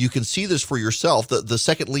 you can see this for yourself. The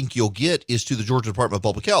second link you'll get is to the Georgia Department of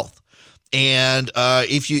Public Health. And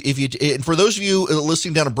and for those of you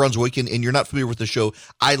listening down in Brunswick and you're not familiar with the show,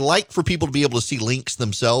 I like for people to be able to see links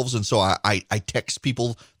themselves. And so I text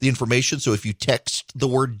people the information. So if you text the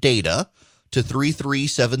word data to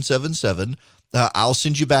 33777, I'll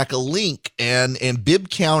send you back a link. And Bibb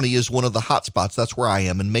County is one of the hot spots. That's where I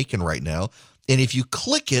am in Macon right now. And if you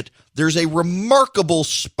click it, there's a remarkable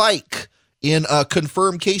spike in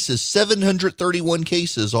confirmed cases, 731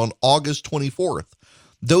 cases on August 24th.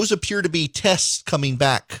 Those appear to be tests coming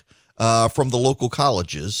back from the local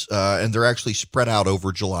colleges, and they're actually spread out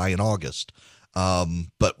over July and August.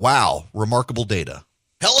 But wow, remarkable data.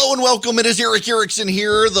 Hello and welcome. It is Eric Erickson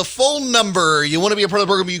here. The phone number you want to be a part of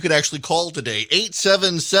the program, you can actually call today,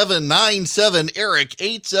 877-97-ERIC,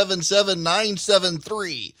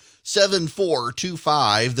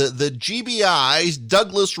 877-973-7425. The GBI's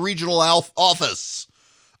Douglas Regional Office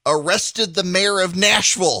arrested the mayor of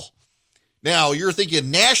Nashville. Now, you're thinking,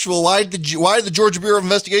 Nashville, why did the Georgia Bureau of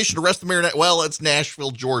Investigation arrest the mayor? Well, it's Nashville,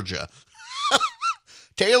 Georgia.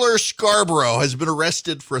 Taylor Scarborough has been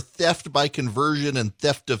arrested for theft by conversion and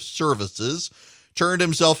theft of services. Turned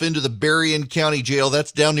himself into the Berrien County Jail.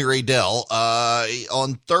 That's down near Adel.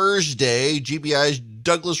 On Thursday, GBI's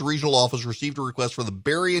Douglas Regional Office received a request from the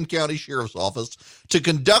Berrien County Sheriff's Office to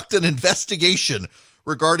conduct an investigation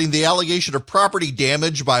regarding the allegation of property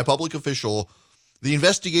damage by a public official. The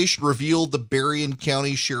investigation revealed the Berrien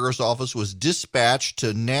County Sheriff's Office was dispatched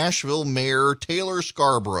to Nashville Mayor Taylor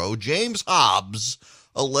Scarborough. James Hobbs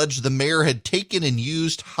alleged the mayor had taken and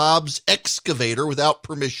used Hobbs' excavator without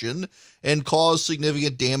permission and caused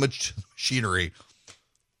significant damage to the machinery.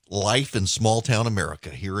 Life in small town America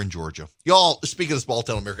here in Georgia. Y'all, speaking of small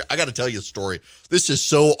town America, I got to tell you a story. This is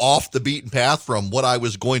so off the beaten path from what I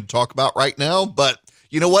was going to talk about right now, but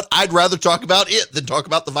you know what? I'd rather talk about it than talk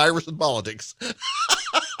about the virus and politics.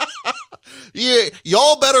 Yeah,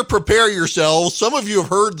 y'all better prepare yourselves. Some of you have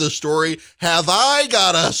heard this story. Have I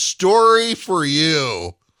got a story for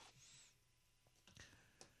you?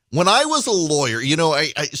 When I was a lawyer,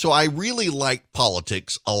 I really liked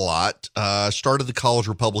politics a lot. Started the College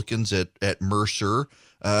Republicans at Mercer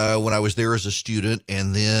when I was there as a student,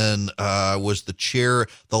 and then was the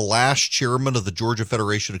last chairman of the Georgia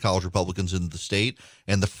Federation of College Republicans in the state,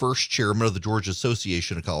 and the first chairman of the Georgia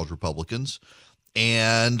Association of College Republicans.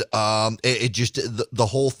 And the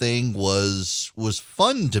whole thing was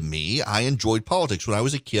fun to me. I enjoyed politics. When I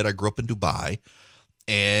was a kid, I grew up in Dubai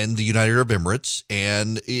and the United Arab Emirates,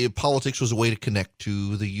 and politics was a way to connect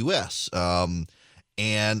to the U.S. And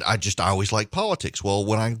I always liked politics. Well,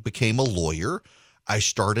 when I became a lawyer, I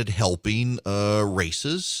started helping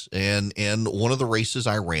races, and one of the races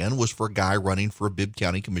I ran was for a guy running for a Bibb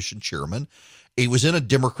County Commission chairman. He was in a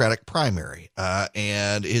Democratic primary,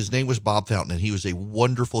 and his name was Bob Fountain, and he was a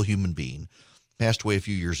wonderful human being. Passed away a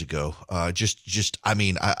few years ago. I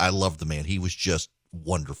love the man. He was just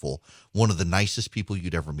wonderful. One of the nicest people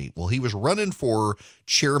you'd ever meet. Well, he was running for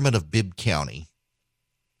chairman of Bibb County,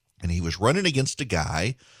 and he was running against a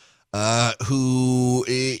guy who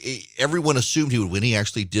everyone assumed he would win. He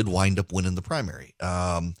actually did wind up winning the primary.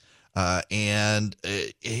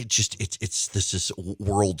 This is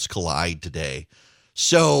worlds collide today.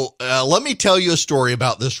 So let me tell you a story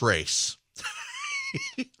about this race.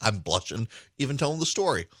 I'm blushing even telling the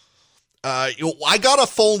story. I got a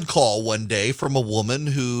phone call one day from a woman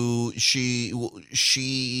who she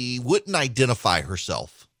wouldn't identify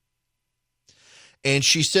herself. And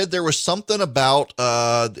she said there was something about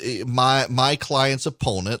my client's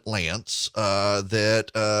opponent, Lance,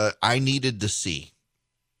 that I needed to see.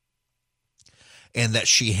 And that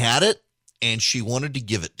she had it and she wanted to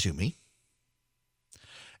give it to me.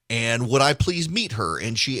 And would I please meet her?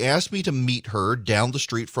 And she asked me to meet her down the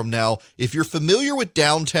street from now. If you're familiar with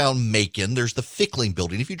downtown Macon, there's the Fickling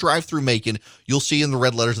building. If you drive through Macon, you'll see in the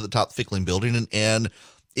red letters at the top, Fickling building. And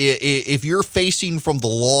if you're facing from the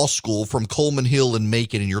law school from Coleman Hill in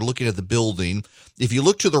Macon and you're looking at the building, if you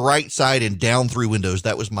look to the right side and down 3 windows,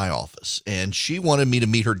 that was my office. And she wanted me to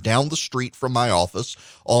meet her down the street from my office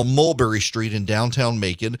on Mulberry Street in downtown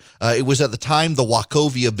Macon. It was at the time the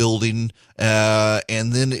Wachovia building,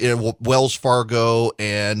 and then Wells Fargo,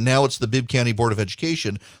 and now it's the Bibb County Board of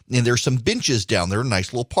Education. And there's some benches down there, a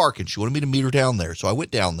nice little park, and she wanted me to meet her down there. So I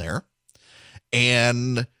went down there,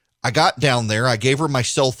 and I got down there. I gave her my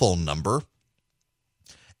cell phone number,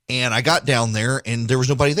 and I got down there, and there was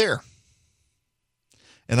nobody there.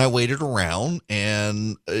 And I waited around,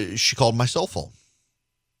 and she called my cell phone.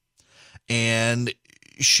 And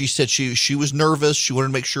she said she was nervous. She wanted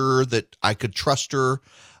to make sure that I could trust her.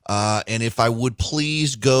 And if I would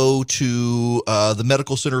please go to the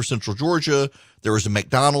Medical Center of Central Georgia, there was a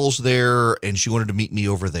McDonald's there, and she wanted to meet me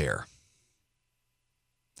over there.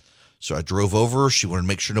 So I drove over. She wanted to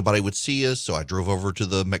make sure nobody would see us. So I drove over to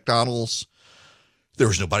the McDonald's. There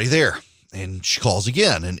was nobody there. And she calls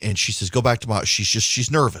again. And she says, go back to my, she's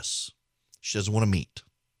nervous. She doesn't want to meet.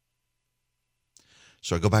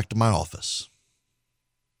 So I go back to my office.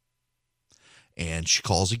 And she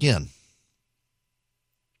calls again.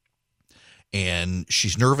 And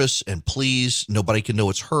she's nervous and please, nobody can know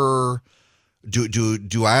it's her.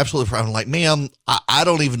 Do I absolutely, I'm like, ma'am, I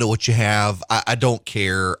don't even know what you have. I don't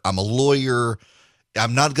care. I'm a lawyer.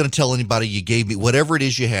 I'm not going to tell anybody you gave me whatever it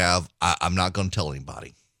is you have. I'm not going to tell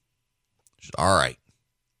anybody. She said, all right.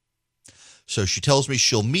 So she tells me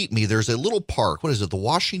she'll meet me. There's a little park. What is it? The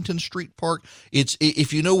Washington Street Park. It's,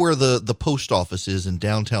 if you know where the post office is in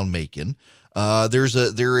downtown Macon, there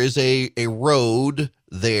is a road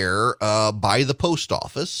there, by the post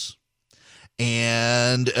office.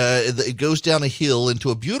 And it goes down a hill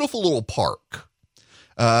into a beautiful little park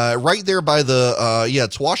right there by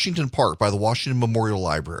it's Washington Park by the Washington Memorial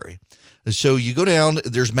Library. And so you go down,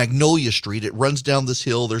 there's Magnolia Street. It runs down this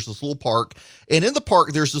hill. There's this little park. And in the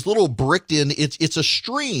park, there's this little bricked in, it's a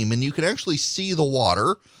stream, and you can actually see the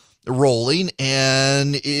water rolling.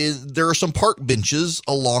 And there are some park benches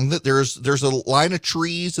along that. There's a line of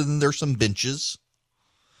trees, and there's some benches.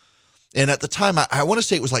 And at the time, I want to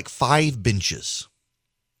say it was like 5 benches.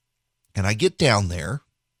 And I get down there,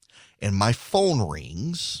 and my phone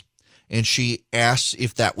rings, and she asks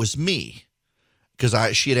if that was me.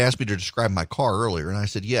 Because she had asked me to describe my car earlier, and I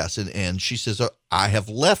said yes. And she says, I have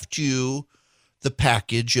left you the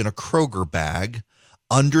package in a Kroger bag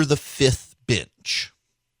under the 5th bench.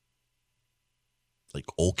 Like,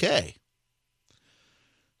 okay.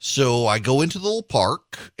 So I go into the little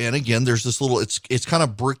park, and again, there's this little, it's kind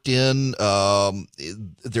of bricked in.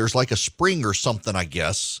 There's like a spring or something, I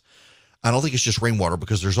guess. I don't think it's just rainwater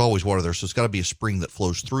because there's always water there. So it's got to be a spring that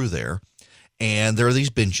flows through there. And there are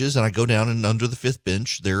these benches, and I go down, and under the 5th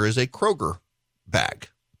bench, there is a Kroger bag.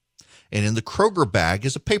 And in the Kroger bag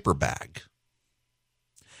is a paper bag.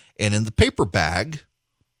 And in the paper bag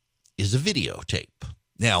is a videotape.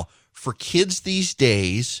 Now, for kids these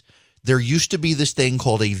days, there used to be this thing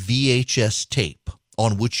called a VHS tape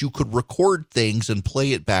on which you could record things and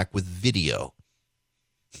play it back with video.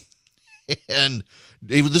 And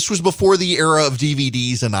this was before the era of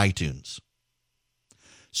DVDs and iTunes.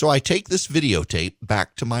 So I take this videotape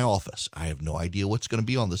back to my office. I have no idea what's going to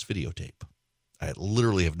be on this videotape. I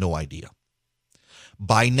literally have no idea.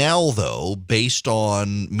 By now, though, based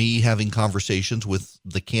on me having conversations with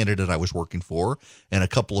the candidate I was working for and a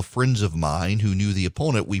couple of friends of mine who knew the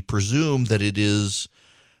opponent, we presume that it is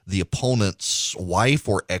the opponent's wife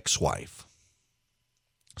or ex-wife.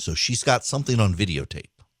 So she's got something on videotape.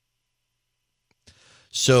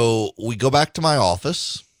 So we go back to my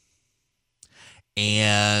office,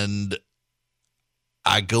 and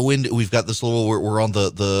I go in. We've got this little, we're on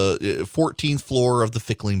the 14th floor of the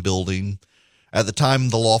Fickling building. At the time,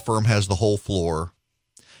 the law firm has the whole floor.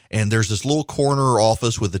 And there's this little corner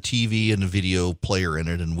office with a TV and a video player in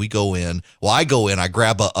it. And we go in. Well, I go in. I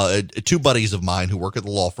grab two buddies of mine who work at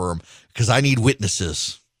the law firm because I need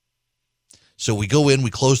witnesses. So we go in,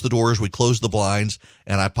 we close the doors, we close the blinds,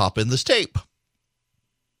 and I pop in this tape.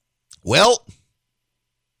 Well,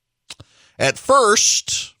 at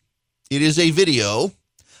first, it is a video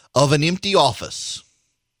of an empty office.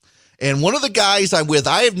 And one of the guys I'm with,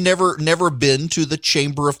 I have never been to the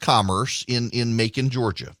Chamber of Commerce in Macon,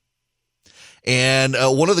 Georgia. And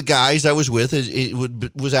one of the guys I was with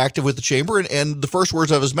was active with the chamber, and the first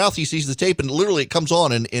words out of his mouth, he sees the tape, and literally it comes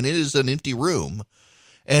on, and it is an empty room.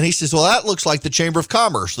 And he says, well, that looks like the Chamber of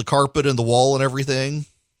Commerce, the carpet and the wall and everything.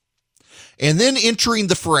 And then entering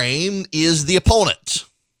the frame is the opponent.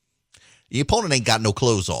 The opponent ain't got no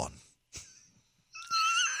clothes on.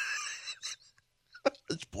 At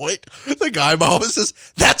this point, the guy in my office says,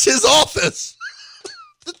 that's his office.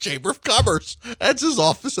 The Chamber of Commerce. That's his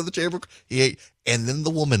office in the Chamber. And then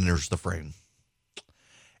the woman enters the frame.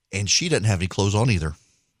 And she doesn't have any clothes on either.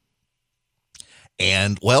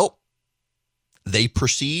 And, well, they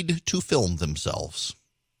proceed to film themselves.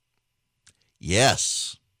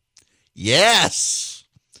 Yes.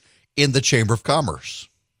 In the Chamber of Commerce.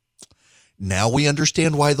 Now we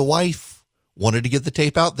understand why the wife wanted to get the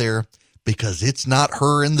tape out there, because it's not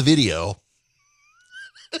her in the video.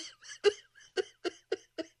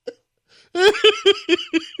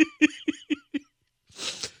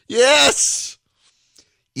 Yes.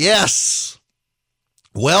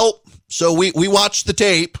 Well, so we watched the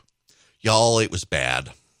tape. Y'all, it was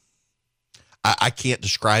bad. I can't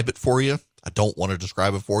describe it for you. I don't want to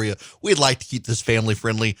describe it for you. We'd like to keep this family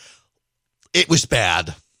friendly. It was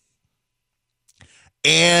bad.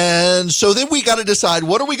 And so then we got to decide,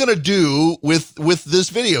 what are we going to do with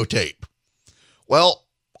this videotape? Well,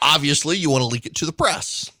 obviously you want to leak it to the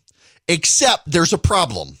press. Except there's a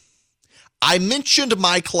problem. I mentioned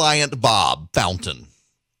my client, Bob Fountain.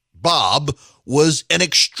 Bob was an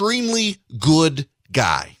extremely good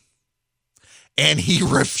guy. And he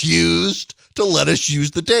refused to let us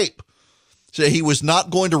use the tape. So he was not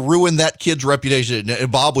going to ruin that kid's reputation.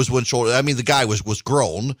 And Bob was the guy was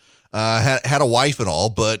grown, had a wife and all,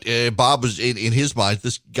 but Bob was, in his mind,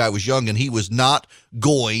 this guy was young, and he was not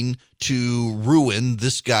going to ruin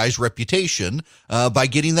this guy's reputation by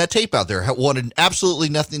getting that tape out there. Wanted absolutely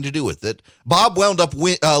nothing to do with it. Bob wound up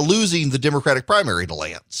losing the Democratic primary to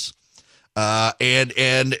Lance. And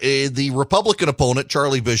the Republican opponent,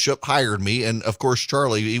 Charlie Bishop, hired me. And of course,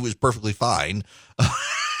 Charlie, he was perfectly fine.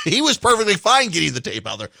 He was perfectly fine getting the tape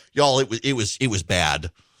out there. Y'all, it was bad.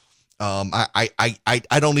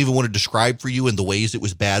 I don't even want to describe for you in the ways it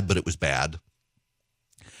was bad, but it was bad.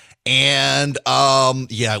 And,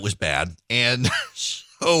 it was bad. And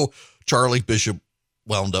so Charlie Bishop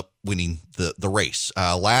wound up winning the race.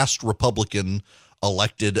 Last Republican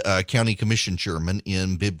elected county commission chairman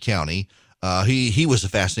in Bibb County. He was a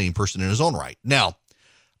fascinating person in his own right. Now,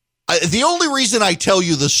 the only reason I tell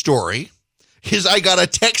you the story is I got a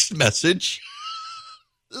text message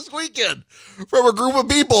this weekend from a group of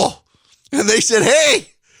people. And they said,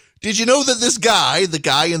 hey, did you know that this guy, the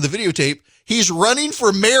guy in the videotape, he's running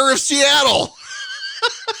for mayor of Seattle?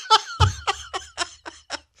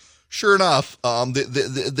 Sure enough,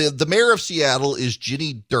 the mayor of Seattle is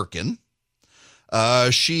Jenny Durkin.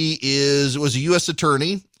 She was a U.S.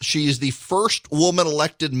 attorney. She is the first woman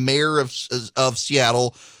elected mayor of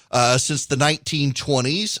Seattle since the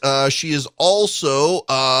 1920s. She is also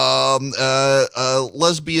a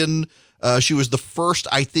lesbian. She was the first,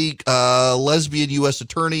 I think, lesbian U.S.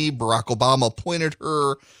 attorney. Barack Obama appointed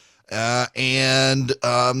her. And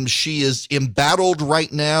she is embattled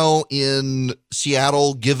right now in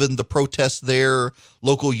Seattle, given the protests there.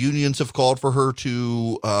 Local unions have called for her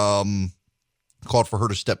to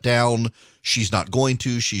step down. She's not going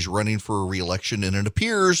to. She's running for a re-election, and it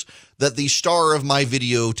appears that the star of my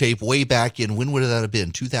videotape way back in, when would that have been?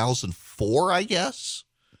 2004, I guess,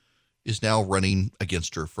 is now running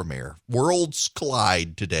against her for mayor. Worlds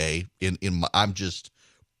collide today. I'm just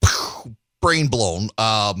brain blown.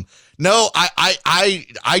 No,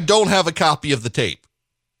 I don't have a copy of the tape.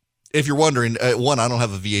 If you're wondering, one, I don't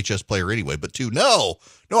have a VHS player anyway, but two, no,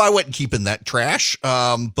 I wasn't keeping that trash.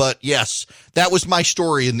 But yes, that was my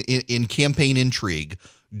story in campaign intrigue.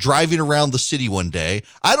 Driving around the city one day.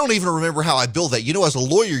 I don't even remember how I billed that. You know, as a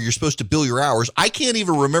lawyer, you're supposed to bill your hours. I can't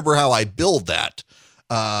even remember how I billed that.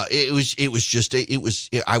 I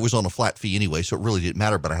was on a flat fee anyway, so it really didn't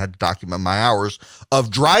matter, but I had to document my hours of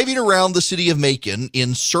driving around the city of Macon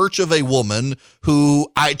in search of a woman who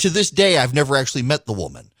to this day, I've never actually met the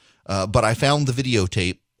woman. But I found the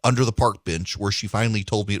videotape under the park bench where she finally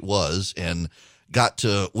told me it was, and got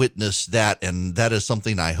to witness that, and that is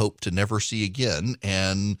something I hope to never see again,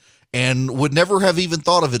 and would never have even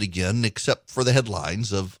thought of it again, except for the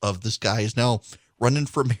headlines of this guy is now running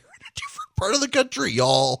for mayor in a different part of the country,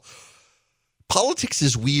 y'all. Politics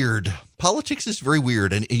is weird. Politics is very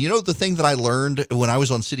weird. And you know, the thing that I learned when I was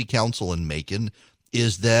on city council in Macon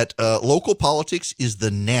is that local politics is the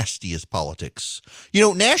nastiest politics. You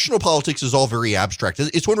know, national politics is all very abstract.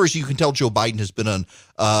 It's one reason you can tell Joe Biden has been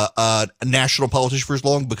a national politician for as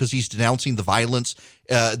long, because he's denouncing the violence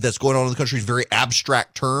that's going on in the country in very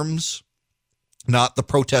abstract terms, not the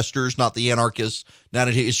protesters, not the anarchists.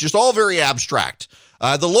 It's just all very abstract.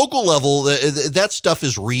 The local level, that stuff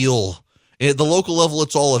is real. At the local level,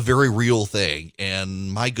 it's all a very real thing.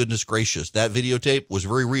 And my goodness gracious, that videotape was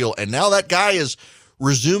very real. And now that guy is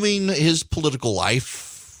resuming his political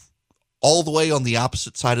life all the way on the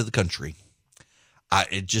opposite side of the country.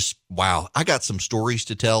 Wow. I got some stories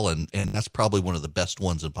to tell, and that's probably one of the best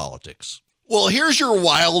ones in politics. Well, here's your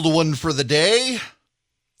wild one for the day.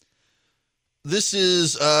 This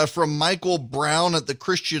is from Michael Brown at the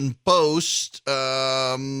Christian Post.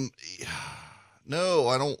 No,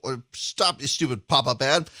 I don't. Stop this stupid pop-up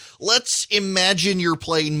ad. Let's imagine you're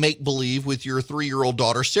playing make-believe with your 3-year-old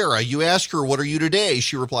daughter, Sarah. You ask her, what are you today?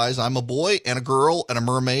 She replies, I'm a boy and a girl and a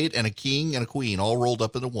mermaid and a king and a queen, all rolled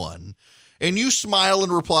up into one. And you smile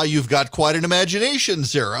and reply, you've got quite an imagination,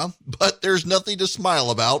 Sarah. But there's nothing to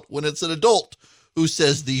smile about when it's an adult who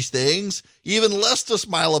says these things. Even less to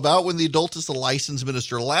smile about when the adult is the licensed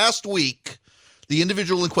minister. Last week, the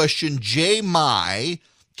individual in question, Jay Mai,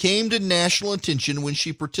 came to national attention when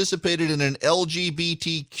she participated in an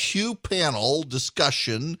LGBTQ panel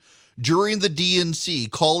discussion during the DNC,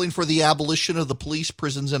 calling for the abolition of the police,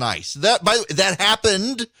 prisons, and ICE. That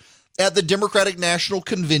happened at the Democratic National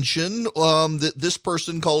Convention. This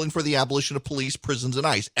person calling for the abolition of police, prisons, and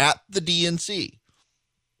ICE at the DNC.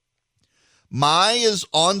 Mai is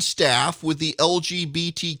on staff with the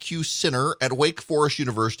LGBTQ Center at Wake Forest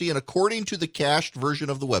University, and according to the cached version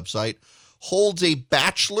of the website, holds a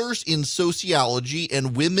bachelor's in sociology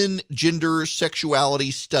and women, gender, sexuality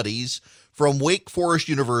studies from Wake Forest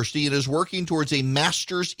University, and is working towards a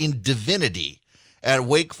master's in divinity at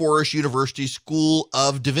Wake Forest University School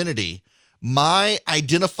of Divinity. Mai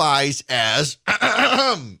identifies as,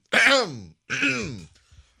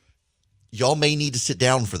 y'all may need to sit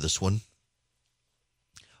down for this one.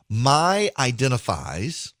 Mai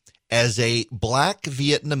identifies as a Black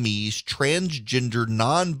Vietnamese transgender,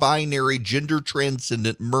 non-binary, gender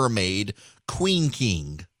transcendent mermaid, Queen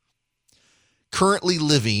King, currently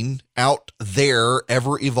living out their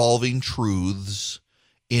ever-evolving truths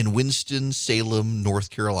in Winston-Salem, North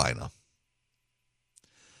Carolina.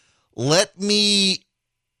 Let me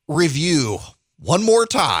review one more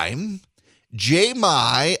time. J.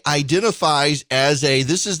 Mai identifies as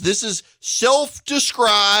this is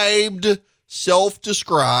self-described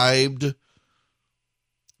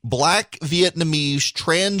Black Vietnamese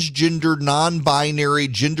transgender non-binary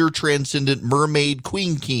gender transcendent mermaid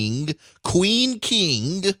Queen King,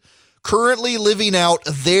 currently living out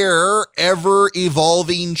their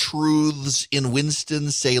ever-evolving truths in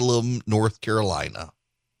Winston-Salem, North Carolina.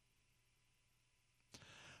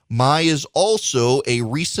 Mai is also a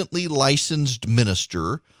recently licensed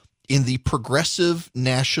minister in the Progressive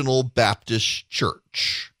National Baptist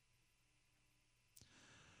Church.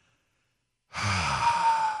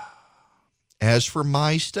 As for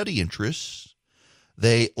my study interests,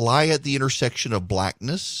 they lie at the intersection of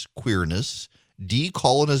blackness, queerness,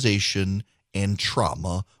 decolonization, and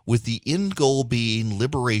trauma, with the end goal being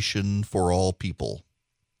liberation for all people.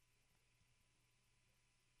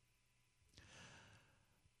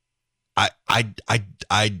 I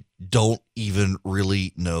don't even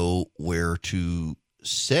really know where to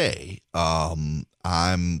say.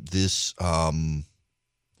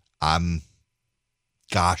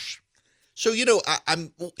 Gosh. So,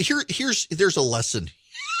 there's a lesson.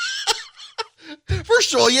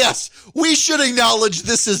 First of all, yes, we should acknowledge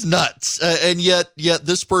this is nuts. And yet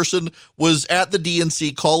this person was at the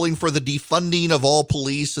DNC calling for the defunding of all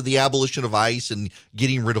police and the abolition of ICE and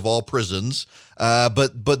getting rid of all prisons.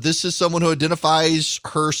 But this is someone who identifies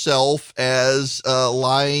herself as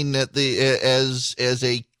lying at as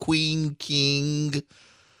a Queen King,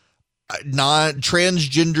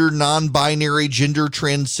 transgender, non-binary, gender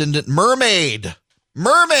transcendent mermaid.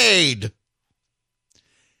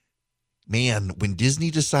 Man, when Disney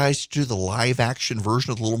decides to do the live action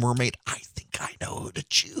version of The Little Mermaid, I think I know who to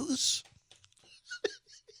choose.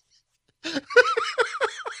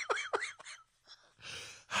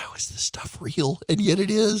 How is this stuff real? And yet it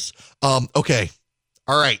is. Okay.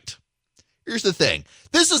 All right. Here's the thing.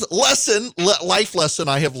 This is life lesson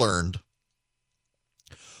I have learned.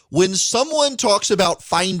 When someone talks about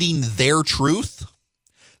finding their truth,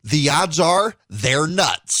 the odds are they're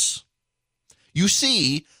nuts. You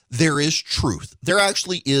see, there is truth. There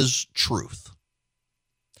actually is truth.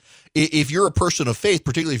 If you're a person of faith,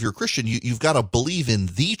 particularly if you're a Christian, you've got to believe in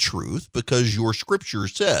the truth because your scripture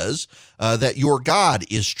says that your God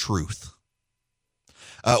is truth.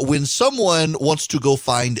 When someone wants to go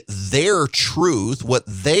find their truth, what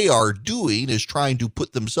they are doing is trying to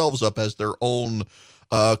put themselves up as their own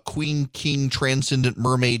queen, king, transcendent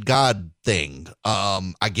mermaid god thing,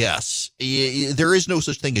 I guess. There is no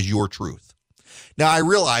such thing as your truth. Now, I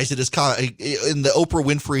realize it is in the Oprah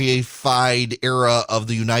Winfrey-fied era of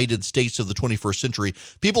the United States of the 21st century,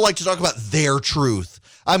 people like to talk about their truth.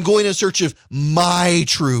 I'm going in search of my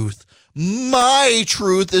truth. My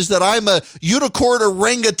truth is that I'm a unicorn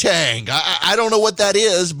orangutan. I don't know what that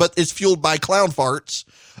is, but it's fueled by clown farts.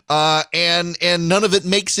 And none of it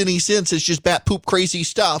makes any sense. It's just bat poop crazy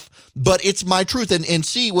stuff, but it's my truth. And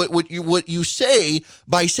see what you say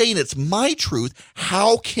by saying it's my truth.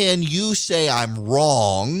 How can you say I'm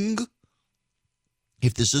wrong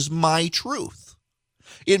if this is my truth?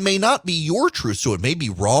 It may not be your truth, so it may be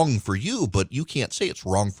wrong for you, but you can't say it's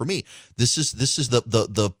wrong for me. This is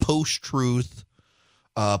the post-truth,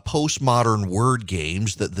 postmodern word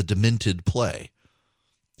games that the demented play.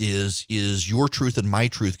 Is your truth and my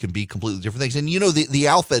truth can be completely different things. And you know, the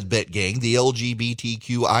alphabet gang, the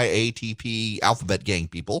LGBTQIATP alphabet gang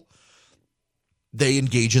people, they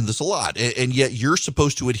engage in this a lot. And yet you're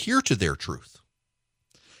supposed to adhere to their truth.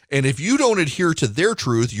 And if you don't adhere to their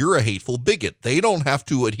truth, you're a hateful bigot. They don't have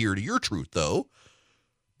to adhere to your truth, though,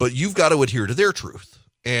 but you've got to adhere to their truth.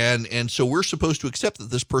 And so we're supposed to accept that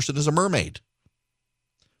this person is a mermaid,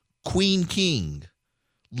 queen, king,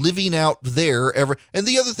 living out there ever. And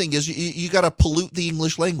the other thing is you got to pollute the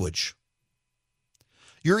English language.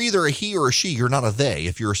 You're either a he or a she. You're not a they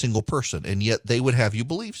if you're a single person, and yet they would have you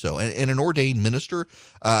believe so. And an ordained minister,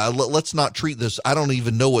 let's not treat this. I don't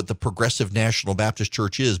even know what the Progressive National Baptist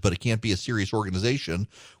Church is, but it can't be a serious organization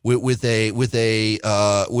with a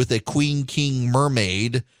queen, king,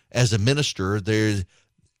 mermaid as a minister.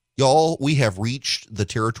 Y'all, we have reached the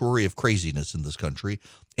territory of craziness in this country,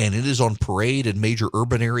 and it is on parade in major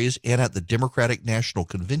urban areas and at the Democratic National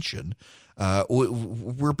Convention.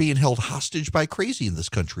 We're being held hostage by crazy in this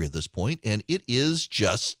country at this point, and it is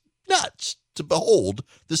just nuts to behold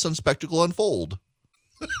this spectacle unfold.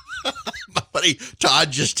 My buddy Todd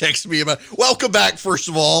just texted me about, welcome back, first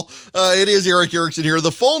of all. It is Eric Erickson here.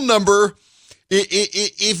 The phone number,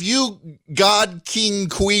 if you God, King,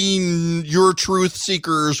 Queen, your truth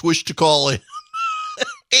seekers wish to call it,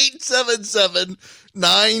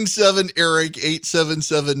 877-97-ERIC,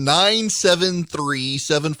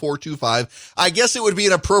 877-973-7425. I guess it would be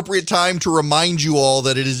an appropriate time to remind you all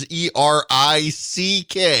that it is ERICK.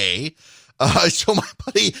 So my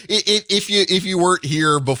buddy, if you weren't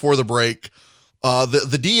here before the break,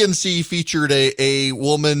 the DNC featured a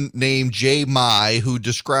woman named Jae Mai who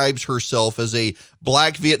describes herself as a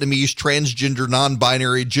Black Vietnamese transgender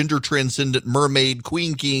non-binary gender transcendent mermaid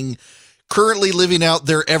queen king currently living out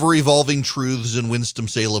their ever-evolving truths in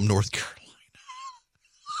Winston-Salem, North Carolina.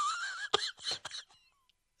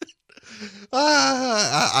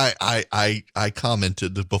 I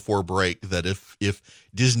commented before break that if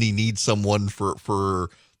Disney needs someone for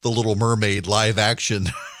the Little Mermaid live action,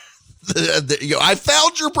 I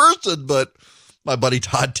found your person, but my buddy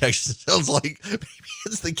Todd texted, sounds like maybe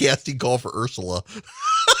it's the casting call for Ursula.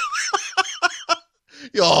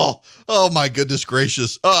 Y'all, oh my goodness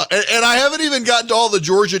gracious. And I haven't even gotten to all the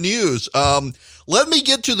Georgia news. Let me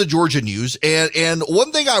get to the Georgia news. And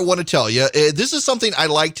one thing I want to tell you, this is something I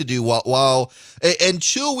like to do while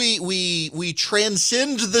until we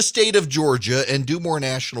transcend the state of Georgia and do more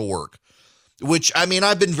national work, which, I mean,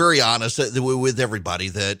 I've been very honest with everybody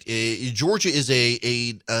that Georgia is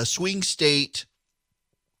a swing state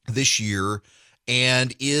this year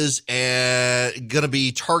and is going to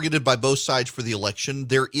be targeted by both sides for the election.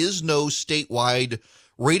 There is no statewide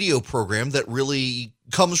radio program that really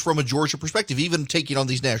comes from a Georgia perspective, even taking on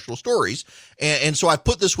these national stories. And so I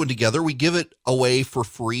put this one together. We give it away for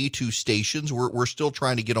free to stations. We're still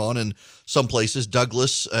trying to get on in some places,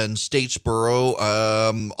 Douglas and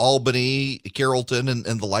Statesboro, Albany, Carrollton, and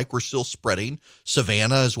the like. We're still spreading,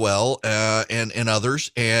 Savannah as well, and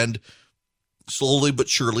others. And slowly but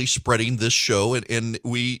surely spreading this show, and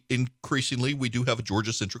we increasingly do have a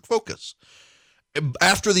Georgia-centric focus.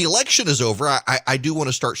 after the election is over, I do want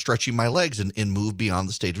to start stretching my legs and move beyond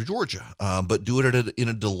the state of Georgia, but do it in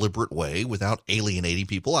a deliberate way without alienating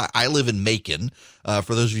people. I live in Macon.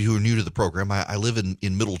 For those of you who are new to the program, I live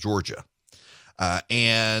in middle Georgia.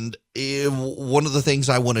 And one of the things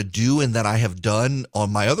I want to do and that I have done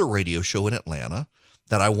on my other radio show in Atlanta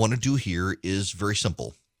that I want to do here is very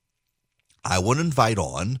simple. I want to invite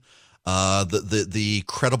on the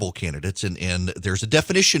credible candidates, and there's a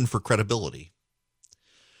definition for credibility.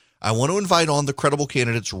 I want to invite on the credible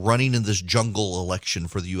candidates running in this jungle election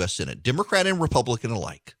for the U.S. Senate, Democrat and Republican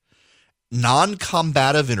alike.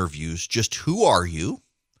 Non-combative interviews, just who are you?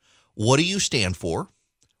 What do you stand for?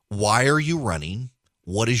 Why are you running?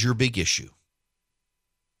 What is your big issue?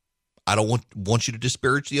 I don't want you to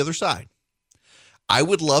disparage the other side. I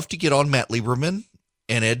would love to get on Matt Lieberman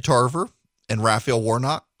and Ed Tarver and Raphael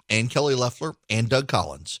Warnock and Kelly Loeffler and Doug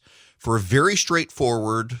Collins for a very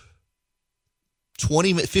straightforward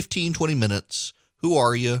 15, 20 minutes. Who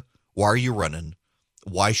are you? Why are you running?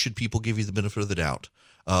 Why should people give you the benefit of the doubt?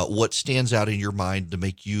 What stands out in your mind to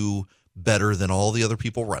make you better than all the other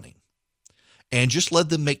people running? And just let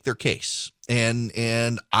them make their case. And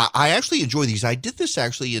I actually enjoy these. I did this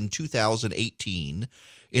actually in 2018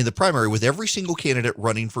 in the primary with every single candidate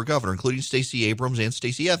running for governor, including Stacey Abrams and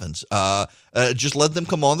Stacey Evans. Just let them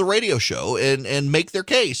come on the radio show and make their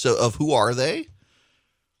case of who are they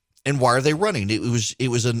and why are they running. It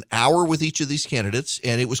was an hour with each of these candidates,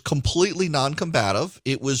 and it was completely non-combative.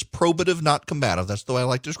 It was probative, not combative. That's the way I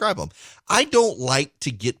like to describe them. I don't like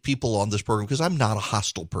to get people on this program because I'm not a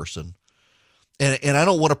hostile person. And I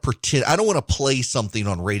don't want to pretend, I don't want to play something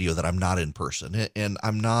on radio that I'm not in person. And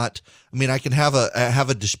I'm not, I mean, I can have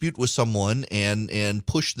a dispute with someone and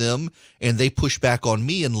push them, and they push back on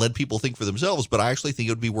me and let people think for themselves. But I actually think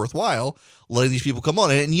it would be worthwhile letting these people come on.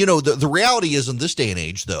 And, you know, the reality is in this day and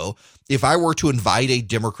age, though, if I were to invite a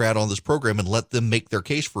Democrat on this program and let them make their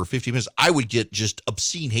case for 50 minutes, I would get just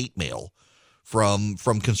obscene hate mail from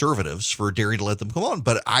conservatives for daring to let them come on.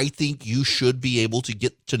 But I think you should be able to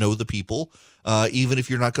get to know the people, even if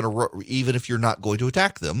you're not going to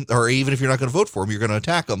attack them, or even if you're not going to vote for them, you're going to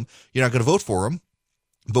attack them. You're not going to vote for them.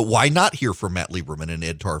 But why not hear from Matt Lieberman and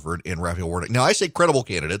Ed Tarver and Raphael Warnock? Now, I say credible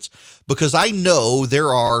candidates because I know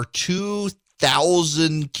there are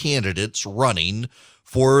 2,000 candidates running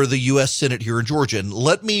for the U.S. Senate here in Georgia. And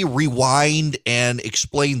let me rewind and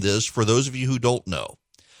explain this for those of you who don't know.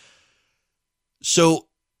 So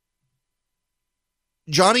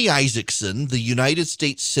Johnny Isakson, the United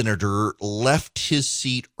States Senator, left his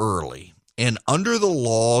seat early. And under the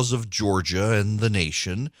laws of Georgia and the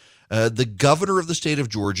nation, the governor of the state of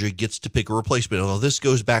Georgia gets to pick a replacement. Although this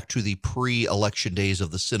goes back to the pre-election days of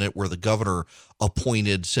the Senate, where the governor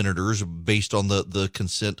appointed senators based on the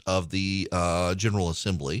consent of the General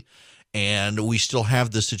Assembly. And we still have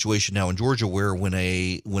this situation now in Georgia where when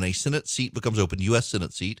a Senate seat becomes open, U.S.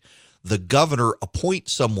 Senate seat, the governor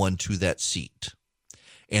appoints someone to that seat.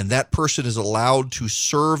 And that person is allowed to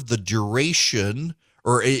serve the duration,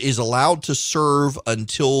 or is allowed to serve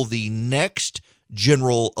until the next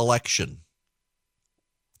general election.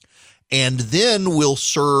 And then will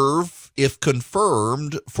serve, if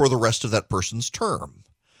confirmed, for the rest of that person's term.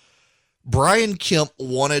 Brian Kemp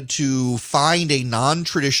wanted to find a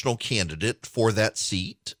non-traditional candidate for that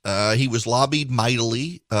seat. He was lobbied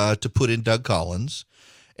mightily to put in Doug Collins,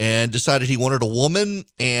 and decided he wanted a woman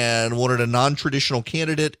and wanted a non-traditional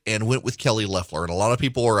candidate and went with Kelly Loeffler. And a lot of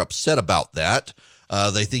people are upset about that.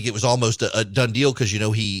 They think it was almost a done deal because, you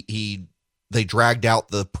know, they dragged out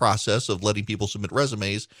the process of letting people submit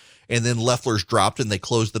resumes, and then Loeffler's dropped and they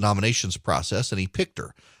closed the nominations process and he picked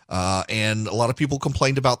her. And a lot of people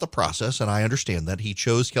complained about the process, and I understand that. He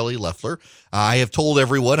chose Kelly Loeffler. I have told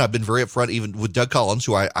everyone, I've been very upfront, even with Doug Collins,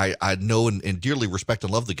 who I know and dearly respect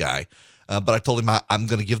and love the guy. But I told him I'm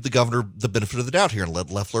going to give the governor the benefit of the doubt here and let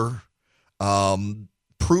Loeffler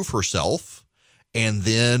prove herself. And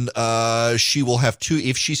then she will have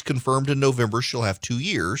if she's confirmed in November, she'll have 2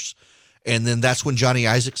 years. And then that's when Johnny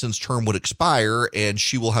Isakson's term would expire, and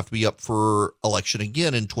she will have to be up for election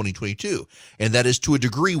again in 2022. And that is to a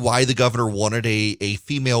degree why the governor wanted a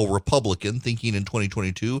female Republican, thinking in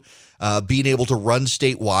 2022, being able to run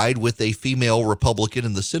statewide with a female Republican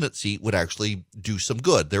in the Senate seat would actually do some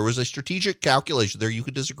good. There was a strategic calculation there you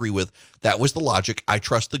could disagree with. That was the logic. I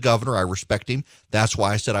trust the governor. I respect him. That's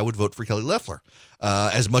why I said I would vote for Kelly Loeffler.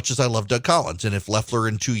 As much as I love Doug Collins. And if Loeffler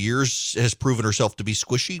in 2 years has proven herself to be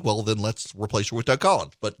squishy, well, then let's replace her with Doug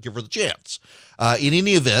Collins, but give her the chance. In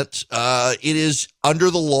any event, it is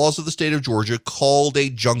under the laws of the state of Georgia called a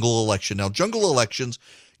jungle election. Now, jungle elections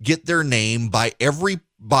get their name by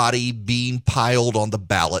everybody being piled on the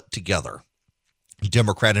ballot together.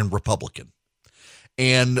 Democrat and Republican.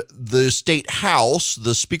 And the state house,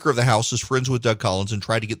 the Speaker of the House, is friends with Doug Collins and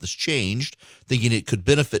tried to get this changed, thinking it could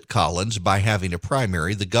benefit Collins by having a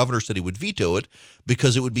primary. The governor said he would veto it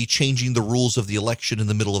because it would be changing the rules of the election in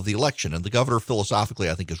the middle of the election. And the governor, philosophically,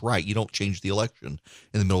 I think is right. You don't change the election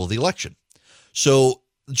in the middle of the election. So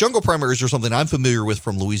jungle primaries are something I'm familiar with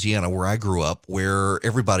from Louisiana, where I grew up, where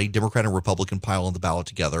everybody, Democrat and Republican, pile on the ballot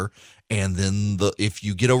together. And then if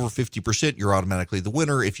you get over 50%, you're automatically the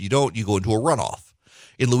winner. If you don't, you go into a runoff.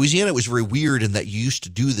 In Louisiana, it was very weird in that you used to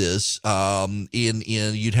do this.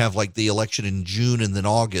 You'd have like the election in June and then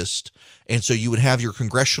August. And so you would have your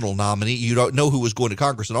congressional nominee. You don't know who was going to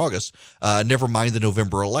Congress in August, never mind the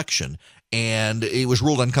November election. And it was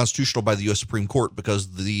ruled unconstitutional by the U.S. Supreme Court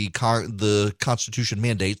because the Constitution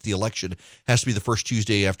mandates the election has to be the first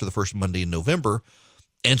Tuesday after the first Monday in November.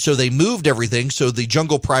 And so they moved everything. So the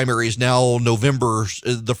jungle primary is now November,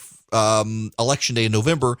 election day in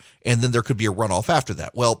November, and then there could be a runoff after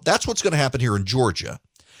that. Well, that's what's going to happen here in Georgia,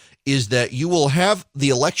 is that you will have the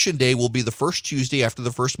election day will be the first Tuesday after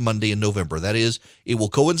the first Monday in November. That is, it will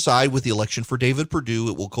coincide with the election for David Perdue.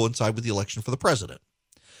 It will coincide with the election for the president.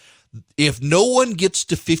 If no one gets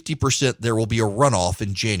to 50%, there will be a runoff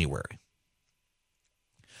in January.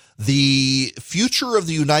 The future of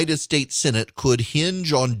the United States Senate could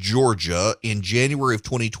hinge on Georgia in January of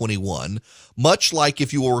 2021, much like,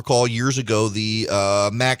 if you will recall, years ago, the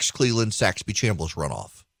Max Cleland-Saxby Chambliss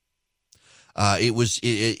runoff. It was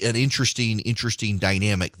an interesting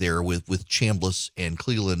dynamic there with Chambliss and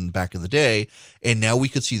Cleland back in the day, and now we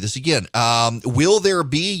could see this again. Will there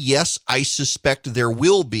be? Yes, I suspect there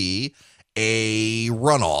will be a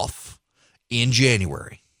runoff in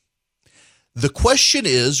January. The question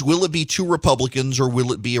is, will it be two Republicans or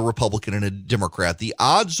will it be a Republican and a Democrat? The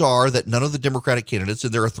odds are that none of the Democratic candidates,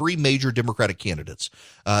 and there are three major Democratic candidates.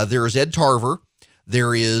 There is Ed Tarver.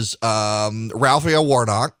 There is Raphael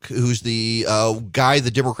Warnock, who's the guy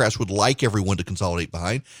the Democrats would like everyone to consolidate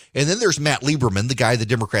behind. And then there's Matt Lieberman, the guy the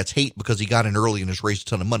Democrats hate because he got in early and has raised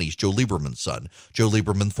a ton of money. He's Joe Lieberman's son. Joe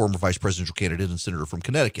Lieberman, former vice presidential candidate and senator from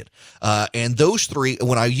Connecticut. And those three,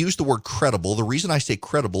 when I use the word credible, the reason I say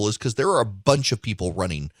credible is because there are a bunch of people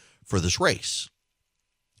running for this race.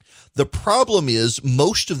 The problem is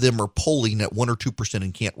most of them are polling at 1 or 2%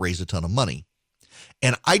 and can't raise a ton of money.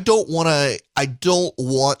 And I don't want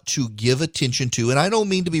to give attention to, and I don't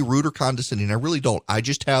mean to be rude or condescending. I really don't. I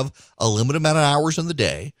just have a limited amount of hours in the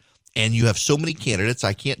day, and you have so many candidates,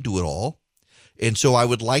 I can't do it all. And so I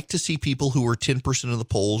would like to see people who are 10% of the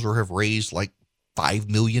polls or have raised like $5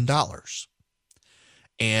 million.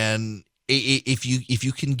 And if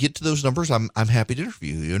you can get to those numbers, I'm happy to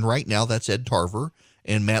interview you. And right now that's Ed Tarver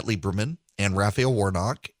and Matt Lieberman and Raphael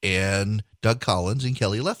Warnock and Doug Collins and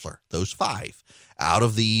Kelly Loeffler, those five, out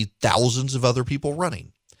of the thousands of other people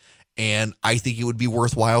running. And I think it would be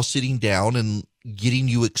worthwhile sitting down and getting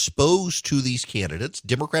you exposed to these candidates,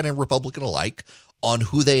 Democrat and Republican alike, on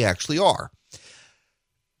who they actually are.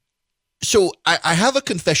 So I have a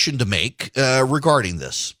confession to make regarding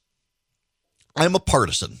this. I'm a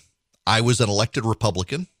partisan. I was an elected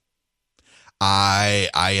Republican. I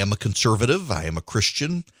am a conservative. I am a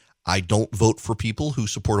Christian. I don't vote for people who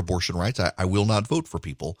support abortion rights. I will not vote for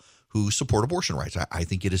people who support abortion rights. I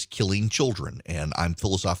think it is killing children, and I'm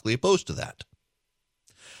philosophically opposed to that.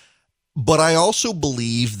 But I also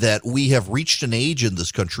believe that we have reached an age in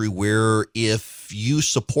this country where if you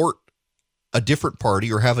support a different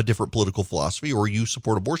party or have a different political philosophy or you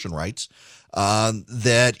support abortion rights,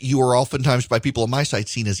 that you are oftentimes by people on my side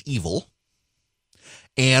seen as evil.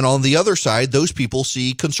 And on the other side, those people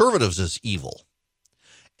see conservatives as evil.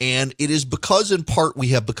 And it is because, in part, we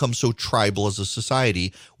have become so tribal as a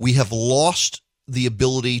society, we have lost the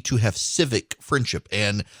ability to have civic friendship.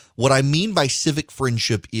 And what I mean by civic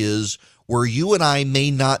friendship is where you and I may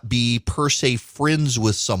not be per se friends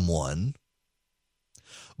with someone,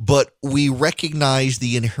 but we recognize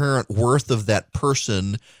the inherent worth of that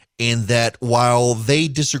person, and that while they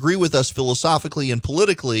disagree with us philosophically and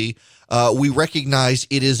politically, we recognize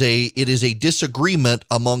it is a disagreement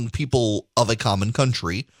among people of a common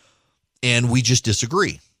country, and we just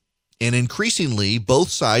disagree. And increasingly, both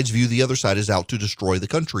sides view the other side as out to destroy the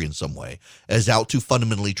country in some way, as out to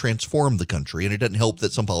fundamentally transform the country. And it doesn't help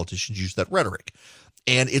that some politicians use that rhetoric.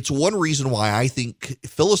 And it's one reason why I think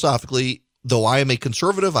philosophically, though I am a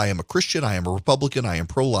conservative, I am a Christian, I am a Republican, I am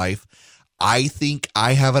pro-life, I think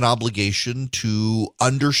I have an obligation to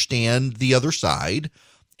understand the other side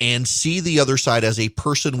and see the other side as a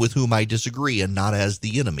person with whom I disagree and not as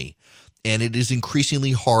the enemy. And it is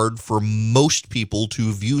increasingly hard for most people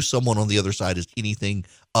to view someone on the other side as anything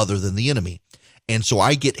other than the enemy. And so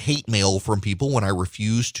I get hate mail from people when I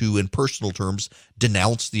refuse to, in personal terms,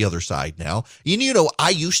 denounce the other side now. I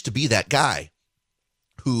used to be that guy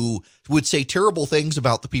who would say terrible things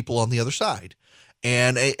about the people on the other side.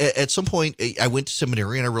 And at some point, I went to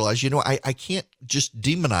seminary and I realized, I can't just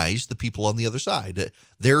demonize the people on the other side.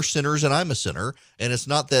 They're sinners and I'm a sinner. And it's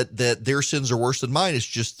not that their sins are worse than mine. It's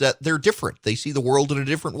just that they're different. They see the world in a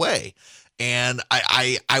different way. And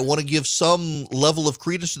I want to give some level of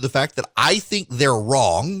credence to the fact that I think they're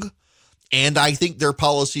wrong and I think their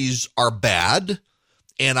policies are bad.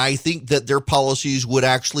 And I think that their policies would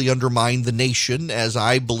actually undermine the nation as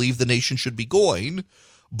I believe the nation should be going.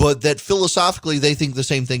 But that philosophically, they think the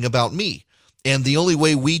same thing about me. And the only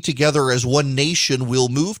way we together as one nation will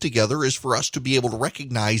move together is for us to be able to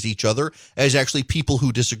recognize each other as actually people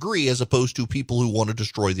who disagree as opposed to people who want to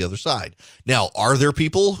destroy the other side. Now, are there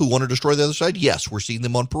people who want to destroy the other side? Yes, we're seeing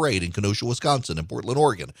them on parade in Kenosha, Wisconsin, and Portland,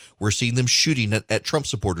 Oregon. We're seeing them shooting at Trump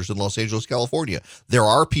supporters in Los Angeles, California. There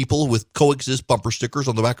are people with coexist bumper stickers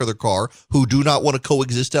on the back of their car who do not want to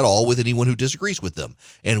coexist at all with anyone who disagrees with them.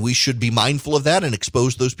 And we should be mindful of that and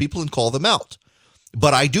expose those people and call them out.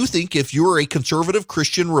 But I do think if you're a conservative,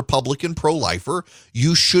 Christian, Republican, pro-lifer,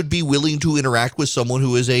 you should be willing to interact with someone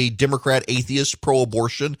who is a Democrat, atheist,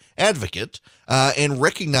 pro-abortion advocate and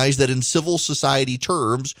recognize that in civil society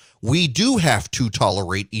terms, we do have to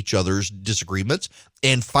tolerate each other's disagreements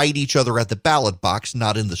and fight each other at the ballot box,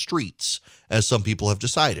 not in the streets, as some people have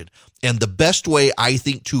decided. And the best way, I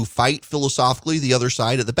think, to fight philosophically the other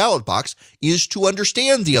side at the ballot box is to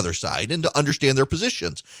understand the other side and to understand their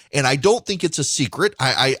positions. And I don't think it's a secret.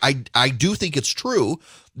 I do think it's true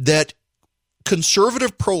that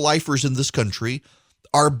conservative pro-lifers in this country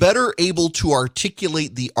are better able to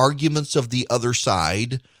articulate the arguments of the other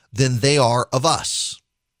side than they are of us.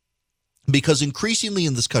 Because increasingly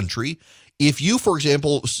in this country, if you, for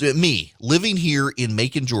example, me, living here in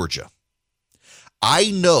Macon, Georgia,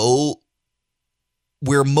 I know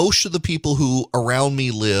where most of the people who around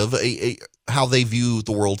me live, how they view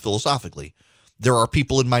the world philosophically. There are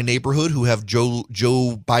people in my neighborhood who have Joe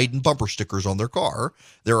Biden bumper stickers on their car.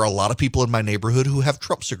 There are a lot of people in my neighborhood who have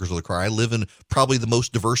Trump stickers on their car. I live in probably the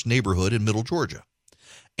most diverse neighborhood in Middle Georgia.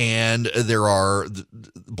 And there are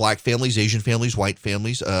black families, Asian families, white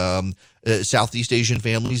families, Southeast Asian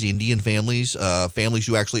families, Indian families, families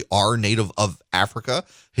who actually are native of Africa,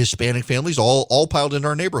 Hispanic families, all piled in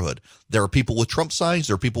our neighborhood. There are people with Trump signs.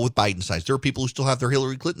 There are people with Biden signs. There are people who still have their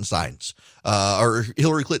Hillary Clinton signs or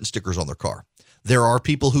Hillary Clinton stickers on their car. There are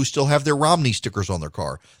people who still have their Romney stickers on their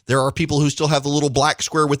car. There are people who still have the little black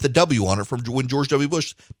square with the W on it from when George W.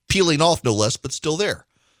 Bush, peeling off no less, but still there.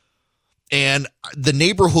 And the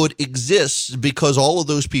neighborhood exists because all of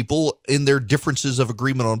those people, in their differences of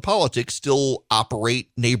agreement on politics, still operate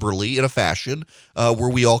neighborly in a fashion where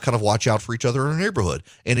we all kind of watch out for each other in our neighborhood.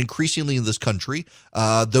 And increasingly in this country,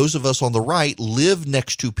 those of us on the right live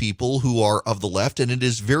next to people who are of the left. And it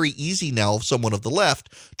is very easy now, someone of the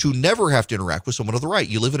left, to never have to interact with someone of the right.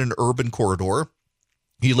 You live in an urban corridor.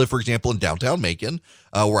 You live, for example, in downtown Macon,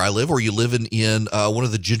 where I live, or you live in one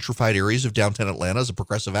of the gentrified areas of downtown Atlanta as a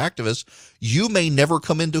progressive activist. You may never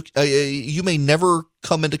come into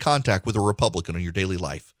contact with a Republican in your daily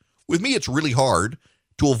life. With me, it's really hard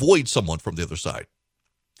to avoid someone from the other side.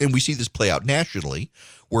 And we see this play out nationally,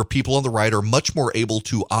 where people on the right are much more able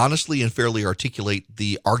to honestly and fairly articulate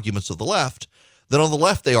the arguments of the left than on the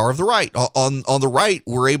left they are of the right. On the right,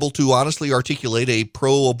 we're able to honestly articulate a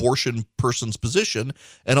pro-abortion person's position,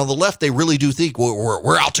 and on the left, they really do think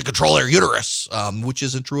we're out to control their uterus, which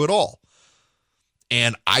isn't true at all.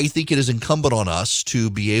 And I think it is incumbent on us to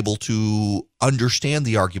be able to understand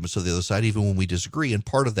the arguments of the other side, even when we disagree. And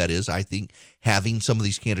part of that is, I think, having some of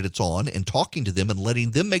these candidates on and talking to them and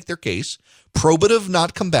letting them make their case, probative,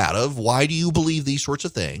 not combative. Why do you believe these sorts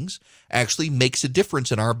of things? Actually makes a difference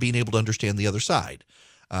in our being able to understand the other side,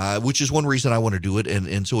 which is one reason I want to do it.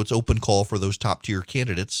 And so it's open call for those top tier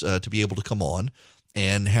candidates to be able to come on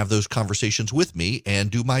and have those conversations with me and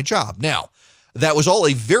do my job. Now, that was all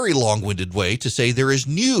a very long-winded way to say there is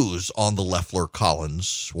news on the Loeffler,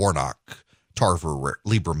 Collins, Warnock, Tarver,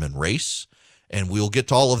 Lieberman race, and we'll get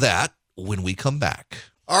to all of that when we come back.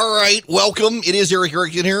 All right, welcome. It is Eric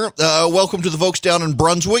Erickson here. Welcome to the folks down in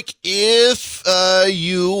Brunswick. If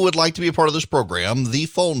you would like to be a part of this program, the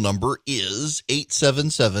phone number is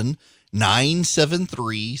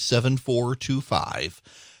 877-973-7425.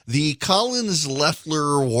 The Collins,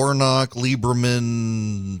 Loeffler, Warnock,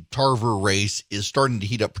 Lieberman, Tarver race is starting to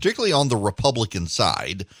heat up, particularly on the Republican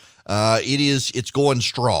side. It's going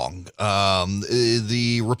strong.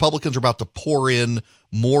 The Republicans are about to pour in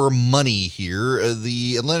more money here.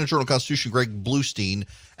 The Atlanta Journal-Constitution, Greg Bluestein,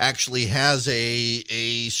 actually has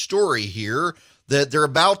a story here that they're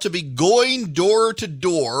about to be going door to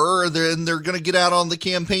door. Then they're going to get out on the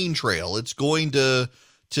campaign trail. It's going to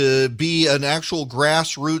be an actual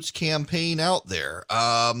grassroots campaign out there.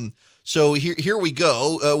 So here we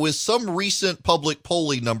go. With some recent public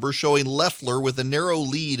polling numbers showing Loeffler with a narrow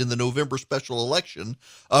lead in the November special election,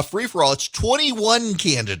 free-for-all, it's 21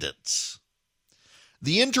 candidates.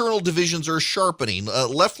 The internal divisions are sharpening.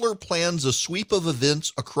 Loeffler plans a sweep of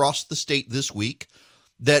events across the state this week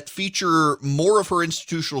that feature more of her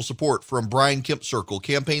institutional support from Brian Kemp's circle.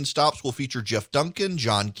 Campaign stops will feature Jeff Duncan,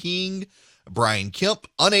 John King, Brian Kemp.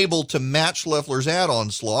 Unable to match Loeffler's ad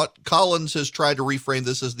onslaught, Collins has tried to reframe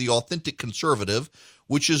this as the authentic conservative,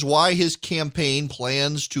 which is why his campaign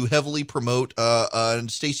plans to heavily promote a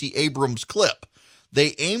Stacey Abrams clip.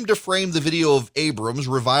 They aim to frame the video of Abrams,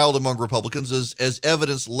 reviled among Republicans, as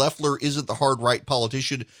evidence Loeffler isn't the hard-right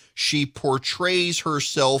politician she portrays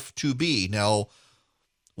herself to be. Now,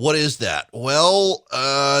 what is that? Well,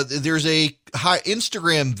 there's a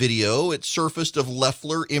Instagram video. It surfaced of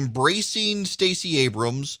Loeffler embracing Stacey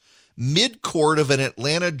Abrams mid-court of an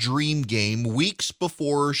Atlanta Dream game weeks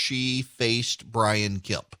before she faced Brian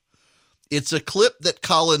Kemp. It's a clip that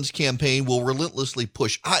Collins' campaign will relentlessly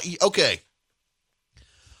push. Okay.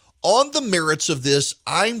 On the merits of this,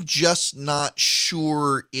 I'm just not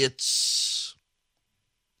sure it's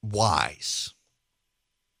wise.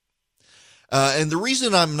 And the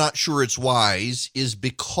reason I'm not sure it's wise is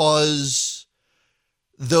because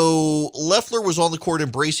though Loeffler was on the court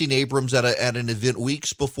embracing Abrams at an event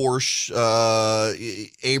weeks before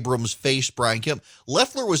Abrams faced Brian Kemp,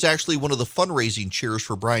 Loeffler was actually one of the fundraising chairs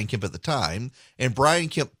for Brian Kemp at the time, and Brian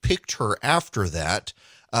Kemp picked her after that.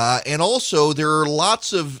 And also, there are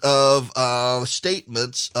lots of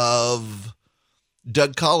statements of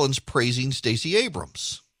Doug Collins praising Stacey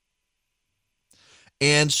Abrams.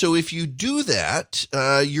 And so if you do that,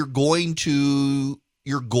 you're going to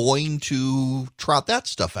trot that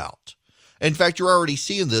stuff out. In fact, you're already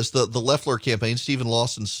seeing this. The Loeffler campaign, Stephen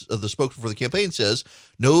Lawson, the spokesman for the campaign, says,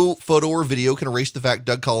 no photo or video can erase the fact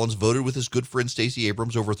Doug Collins voted with his good friend Stacey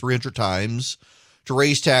Abrams over 300 times to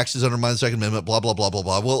raise taxes, undermine the Second Amendment, blah, blah, blah, blah,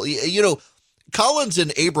 blah. Well, you know, Collins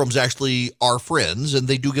and Abrams actually are friends, and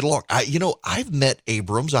they do get along. I've met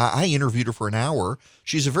Abrams. I interviewed her for an hour.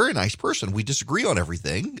 She's a very nice person. We disagree on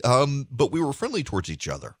everything, but we were friendly towards each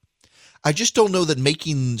other. I just don't know that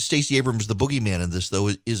making Stacey Abrams the boogeyman in this,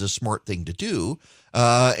 though, is a smart thing to do,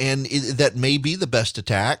 and that may be the best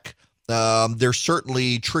attack. They're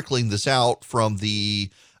certainly trickling this out from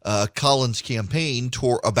the Collins campaign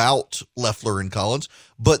about Loeffler and Collins,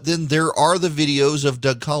 but then there are the videos of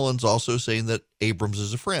Doug Collins also saying that Abrams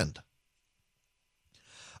is a friend.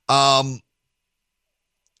 My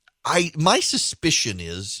suspicion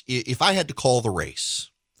is, if I had to call the race,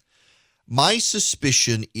 my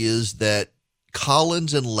suspicion is that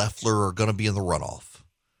Collins and Loeffler are going to be in the runoff.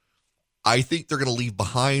 I think they're going to leave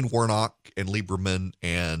behind Warnock and Lieberman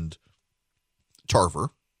and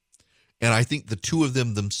Tarver. And I think the two of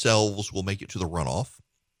them themselves will make it to the runoff.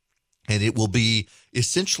 And it will be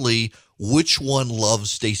essentially which one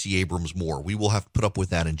loves Stacey Abrams more. We will have to put up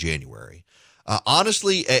with that in January.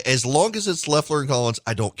 Honestly, as long as it's Loeffler and Collins,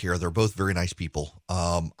 I don't care. They're both very nice people.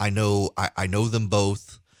 I know them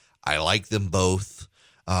both. I like them both.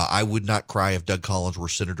 I would not cry if Doug Collins were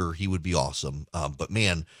senator. He would be awesome. But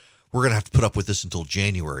man, we're going to have to put up with this until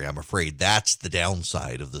January, I'm afraid. That's the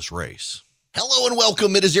downside of this race. Hello and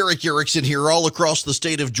welcome. It is Eric Erickson here all across the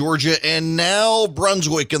state of Georgia and now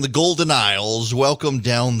Brunswick and the Golden Isles. Welcome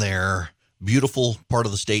down there. Beautiful part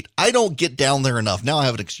of the state. I don't get down there enough. Now I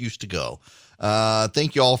have an excuse to go.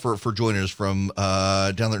 Thank you all for joining us from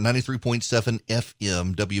down there, 93.7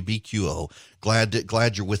 FM WBQO.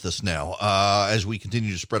 Glad you're with us now as we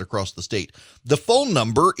continue to spread across the state. The phone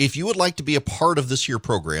number, if you would like to be a part of this here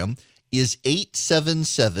program, is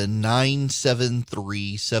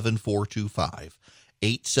 877-973-7425.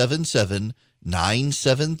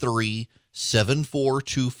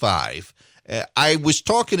 877-973-7425. I was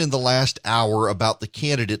talking in the last hour about the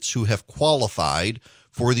candidates who have qualified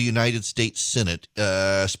for the United States Senate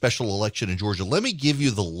special election in Georgia. Let me give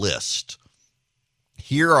you the list.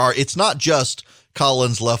 It's not just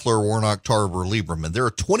Collins, Loeffler, Warnock, Tarver, Lieberman. There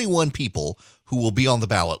are 21 people who will be on the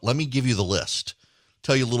ballot. Let me give you the list.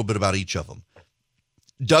 Tell you a little bit about each of them.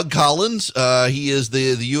 Doug Collins, he is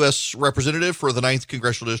the U.S. representative for the 9th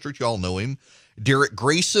Congressional District. You all know him. Derek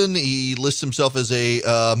Grayson, he lists himself as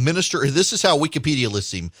a minister. This is how Wikipedia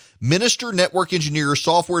lists him. Minister, network engineer,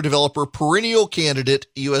 software developer, perennial candidate,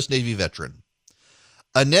 U.S. Navy veteran.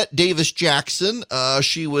 Annette Davis Jackson,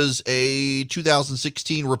 she was a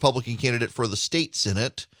 2016 Republican candidate for the state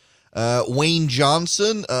Senate. Wayne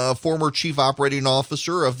Johnson, former chief operating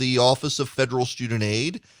officer of the Office of Federal Student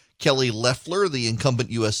Aid. Kelly Loeffler, the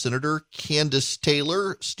incumbent U.S. Senator. Candace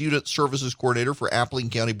Taylor, Student Services Coordinator for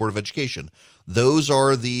Appling County Board of Education. Those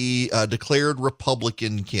are the declared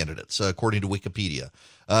Republican candidates, according to Wikipedia.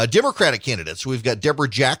 Democratic candidates, we've got Deborah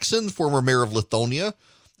Jackson, former mayor of Lithonia.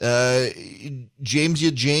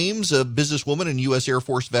 Jamesia James, a businesswoman and U.S. Air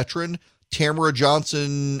Force veteran. Tamara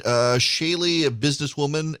Johnson Shaley, a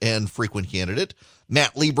businesswoman and frequent candidate.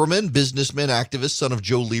 Matt Lieberman, businessman, activist, son of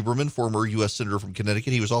Joe Lieberman, former U.S. Senator from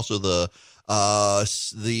Connecticut. He was also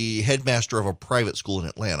the headmaster of a private school in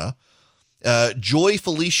Atlanta. Joy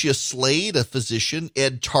Felicia Slade, a physician.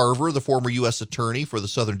 Ed Tarver, the former U.S. attorney for the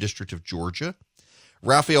Southern District of Georgia.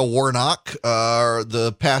 Raphael Warnock,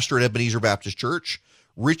 the pastor at Ebenezer Baptist Church.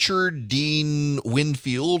 Richard Dean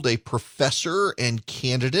Winfield, a professor and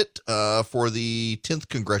candidate for the 10th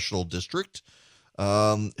Congressional District.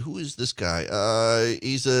 Who is this guy?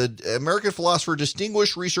 He's an American philosopher,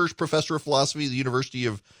 distinguished research professor of philosophy at the University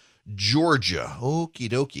of Georgia. Okie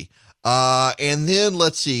dokie. And then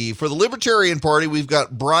let's see. For the Libertarian Party, we've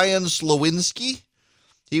got Brian Slowinski.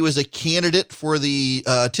 He was a candidate for the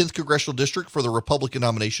 10th Congressional District for the Republican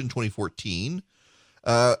nomination 2014.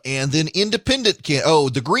 And then independent,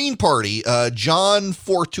 the Green Party, John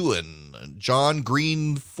Fortune, John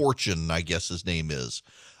Green Fortune, I guess his name is.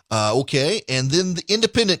 Okay. And then the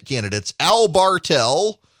independent candidates, Al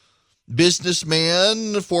Bartel,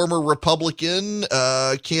 businessman, former Republican,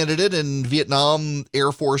 candidate and Vietnam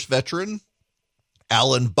Air Force veteran.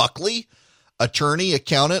 Alan Buckley, attorney,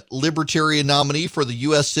 accountant, Libertarian nominee for the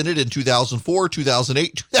U.S. Senate in 2004,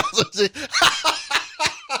 2008, 2006.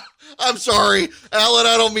 I'm sorry, Alan,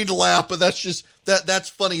 I don't mean to laugh, but that's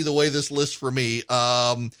funny the way this lists for me.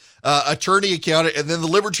 Attorney, accountant, and then the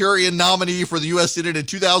Libertarian nominee for the U.S. Senate in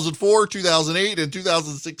 2004, 2008, and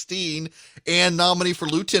 2016, and nominee for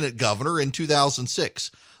lieutenant governor in 2006.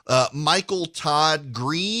 Michael Todd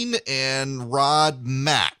Green and Rod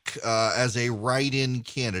Mack as a write-in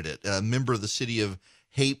candidate, a member of the city of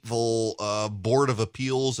Hapeville Board of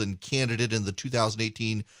Appeals and candidate in the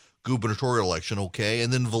 2018 gubernatorial election. Okay.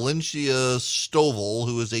 And then Valencia Stovall,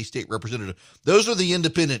 who is a state representative. Those are the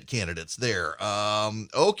independent candidates there.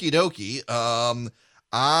 Okie dokie.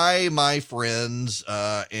 I, my friends,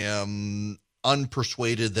 am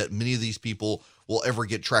unpersuaded that many of these people will ever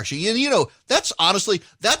get traction. And, that's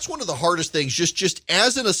one of the hardest things, just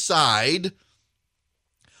as an aside,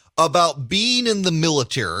 about being in the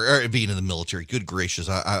military. Good gracious.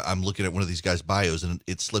 I'm looking at one of these guys' bios and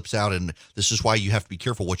it slips out. And this is why you have to be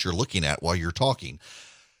careful what you're looking at while you're talking.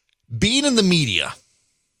 Being in the media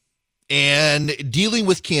and dealing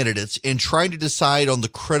with candidates and trying to decide on the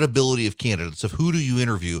credibility of candidates, of who do you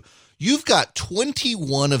interview. You've got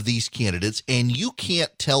 21 of these candidates and you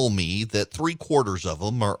can't tell me that 3/4 of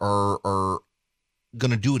them are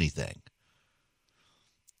going to do anything.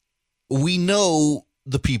 We know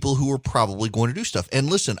the people who are probably going to do stuff. And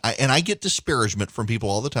listen, I get disparagement from people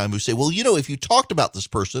all the time who say, well, if you talked about this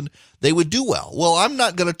person, they would do well. Well, I'm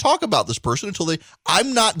not going to talk about this person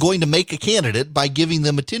I'm not going to make a candidate by giving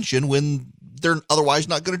them attention when they're otherwise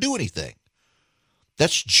not going to do anything.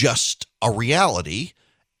 That's just a reality.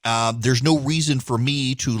 There's no reason for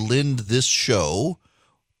me to lend this show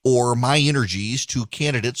or my energies to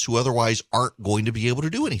candidates who otherwise aren't going to be able to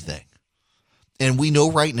do anything. And we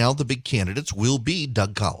know right now the big candidates will be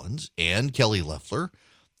Doug Collins and Kelly Loeffler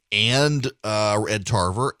and Ed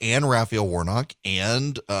Tarver and Raphael Warnock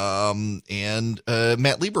and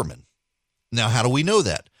Matt Lieberman. Now, how do we know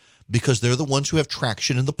that? Because they're the ones who have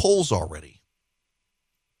traction in the polls already.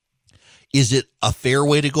 Is it a fair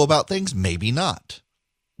way to go about things? Maybe not.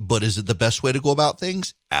 But is it the best way to go about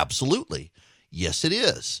things? Absolutely. Yes, it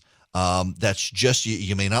is. That's just,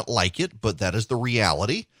 you may not like it, but that is the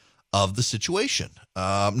reality of the situation.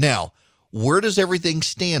 Now, where does everything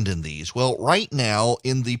stand in these? Well, right now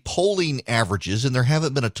in the polling averages, and there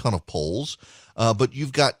haven't been a ton of polls, but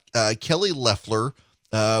you've got Kelly Loeffler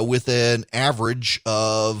with an average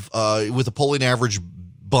of with a polling average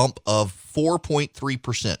bump of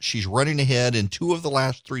 4.3%. She's running ahead in 2 of the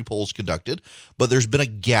last 3 polls conducted, but there's been a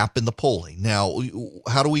gap in the polling. Now,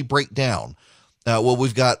 how do we break down? Well,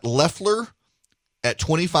 we've got Loeffler at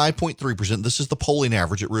 25.3%. This is the polling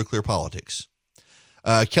average at Real Clear Politics.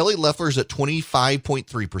 Kelly Loeffler is at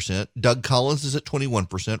 25.3%. Doug Collins is at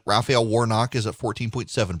 21%. Raphael Warnock is at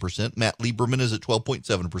 14.7%. Matt Lieberman is at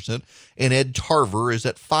 12.7%. And Ed Tarver is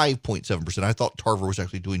at 5.7%. I thought Tarver was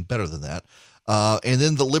actually doing better than that. And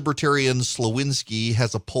then the Libertarian Slowinski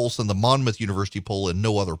has a pulse in the Monmouth University poll and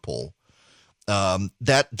no other poll.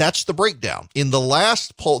 That's the breakdown. In the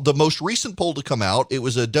last poll, the most recent poll to come out, it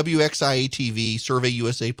was a WXIA TV Survey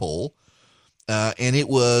USA poll. And it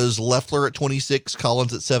was Loeffler at 26,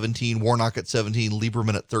 Collins at 17, Warnock at 17,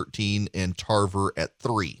 Lieberman at 13, and Tarver at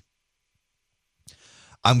 3.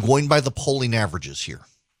 I'm going by the polling averages here.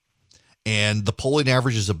 And the polling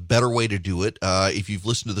average is a better way to do it. If you've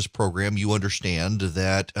listened to this program, you understand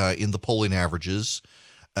that in the polling averages,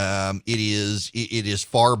 it is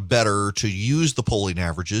far better to use the polling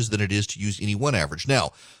averages than it is to use any one average.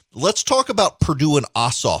 Now, let's talk about Perdue and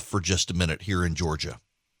Ossoff for just a minute here in Georgia.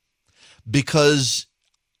 Because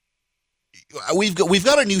we've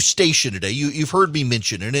got a new station today. You've heard me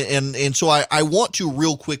mention it, and so I want to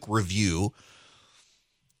real quick review,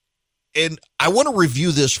 and I want to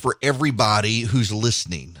review this for everybody who's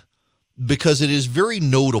listening because it is very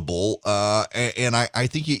notable, and I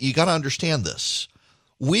think you got to understand this.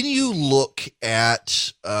 When you look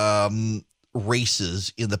at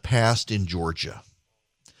races in the past in Georgia,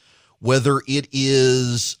 whether it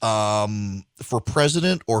is for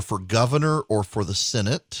president or for governor or for the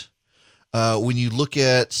Senate, when you look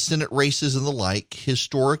at Senate races and the like,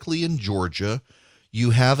 historically in Georgia, you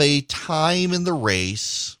have a time in the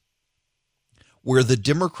race where the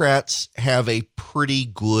Democrats have a pretty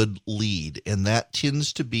good lead, and that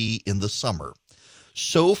tends to be in the summer.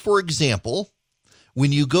 So, for example,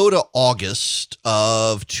 when you go to August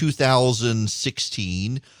of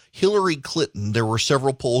 2016, Hillary Clinton, there were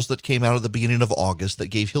several polls that came out at the beginning of August that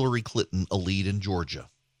gave Hillary Clinton a lead in Georgia.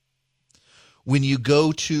 When you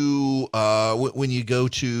go to the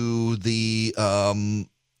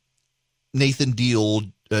Nathan Deal,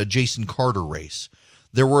 Jason Carter race,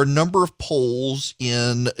 there were a number of polls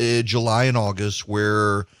in July and August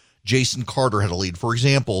where Jason Carter had a lead. For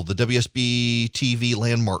example, the WSB TV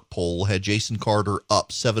landmark poll had Jason Carter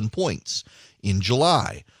up 7 points in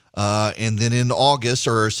July. And then in August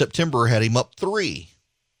or September had him up 3.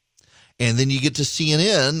 And then you get to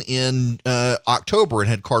CNN in October and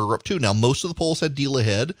had Carter up 2. Now, most of the polls had Deal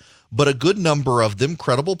ahead, but a good number of them,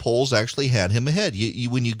 credible polls, actually had him ahead.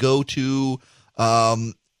 When you go to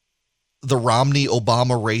the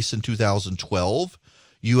Romney-Obama race in 2012,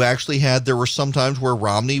 you actually had, there were some times where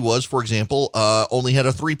Romney was, for example, only had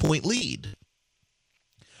a 3-point lead.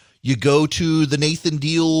 You go to the Nathan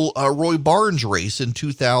Deal, Roy Barnes race in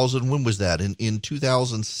 2000. When was that? In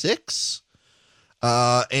 2006?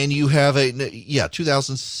 And you have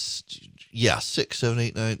 2000, 6, 7,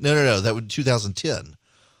 8, 9. No. That was 2010.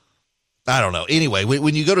 I don't know. Anyway,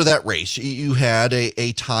 when you go to that race, you had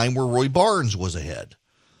a time where Roy Barnes was ahead.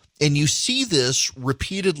 And you see this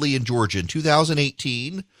repeatedly in Georgia. In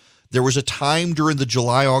 2018, there was a time during the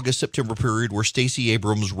July, August, September period where Stacey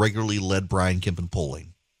Abrams regularly led Brian Kemp in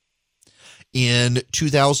polling. In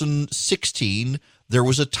 2016, there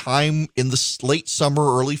was a time in the late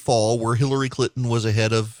summer, early fall where Hillary Clinton was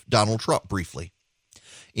ahead of Donald Trump briefly.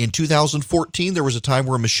 In 2014, there was a time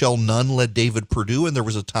where Michelle Nunn led David Perdue, and there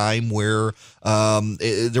was a time where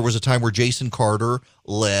Jason Carter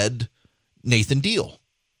led Nathan Deal.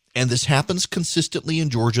 And this happens consistently in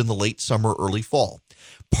Georgia in the late summer, early fall.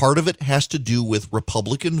 Part of it has to do with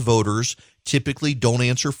Republican voters typically don't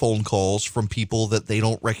answer phone calls from people that they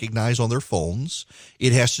don't recognize on their phones.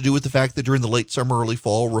 It has to do with the fact that during the late summer, early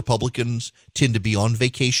fall, Republicans tend to be on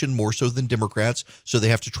vacation more so than Democrats, so they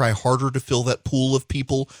have to try harder to fill that pool of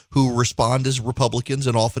people who respond as Republicans,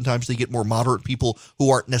 and oftentimes they get more moderate people who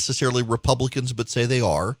aren't necessarily Republicans but say they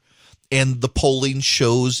are. And the polling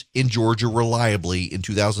shows in Georgia reliably in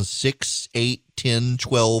 2006, 8, 10,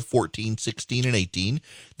 12, 14, 16, and 18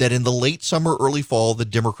 that in the late summer, early fall, the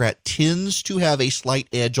Democrat tends to have a slight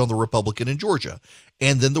edge on the Republican in Georgia.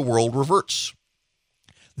 And then the world reverts.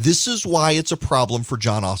 This is why it's a problem for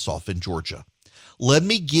Jon Ossoff in Georgia. Let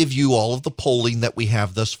me give you all of the polling that we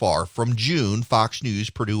have thus far. From June, Fox News,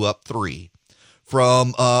 Perdue up 3.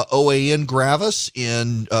 From OAN Gravis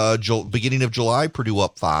in beginning of July, Perdue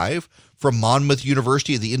up 5. From Monmouth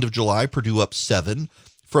University at the end of July, Perdue up 7.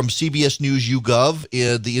 From CBS News YouGov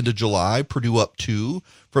at the end of July, Perdue up 2.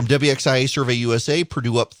 From WXIA Survey USA,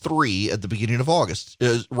 Perdue up 3 at the beginning of August.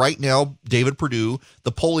 Right now, David Perdue,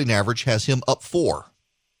 the polling average has him up 4.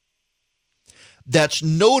 That's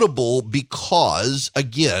notable because,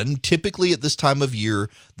 again, typically at this time of year,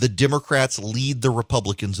 the Democrats lead the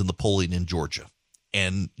Republicans in the polling in Georgia,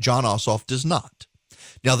 and Jon Ossoff does not.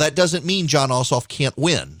 Now, that doesn't mean Jon Ossoff can't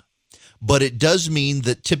win, but it does mean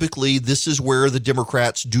that typically this is where the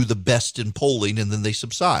Democrats do the best in polling and then they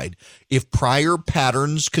subside. If prior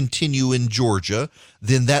patterns continue in Georgia,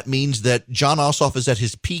 then that means that Jon Ossoff is at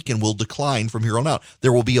his peak and will decline from here on out.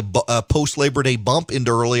 There will be a post-Labor Day bump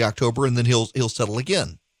into early October, and then he'll settle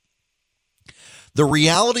again. The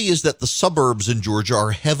reality is that the suburbs in Georgia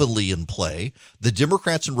are heavily in play. The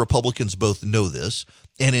Democrats and Republicans both know this.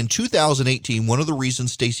 And in 2018, one of the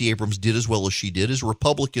reasons Stacey Abrams did as well as she did is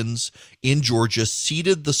Republicans in Georgia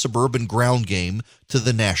ceded the suburban ground game to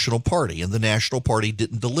the National Party, and the National Party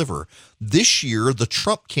didn't deliver. This year, the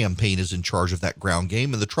Trump campaign is in charge of that ground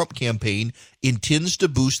game, and the Trump campaign intends to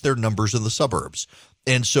boost their numbers in the suburbs.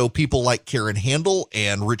 And so people like Karen Handel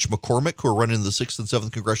and Rich McCormick, who are running the 6th and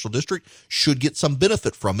 7th Congressional District, should get some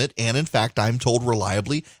benefit from it. And in fact, I'm told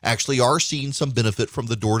reliably, actually are seeing some benefit from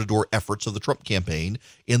the door-to-door efforts of the Trump campaign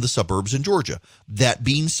in the suburbs in Georgia. That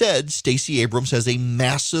being said, Stacey Abrams has a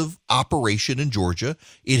massive operation in Georgia.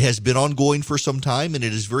 It has been ongoing for some time, and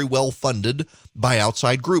it is very well funded by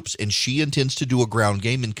outside groups. And she intends to do a ground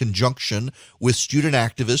game in conjunction with student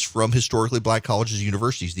activists from historically black colleges and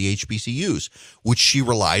universities, the HBCUs, which she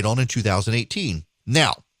relied on in 2018.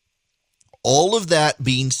 Now, all of that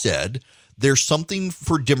being said, there's something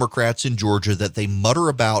for Democrats in Georgia that they mutter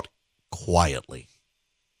about quietly.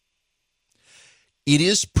 It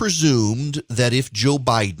is presumed that if Joe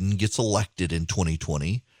Biden gets elected in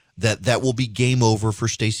 2020, that will be game over for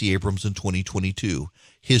Stacey Abrams in 2022.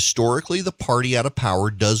 Historically, the party out of power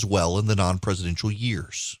does well in the non-presidential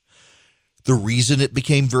years. The reason it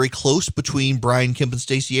became very close between Brian Kemp and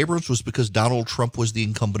Stacey Abrams was because Donald Trump was the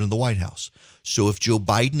incumbent in the White House. So if Joe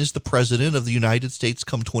Biden is the president of the United States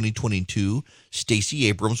come 2022, Stacey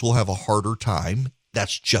Abrams will have a harder time.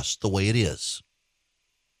 That's just the way it is.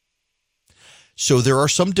 So there are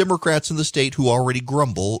some Democrats in the state who already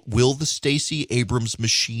grumble, will the Stacey Abrams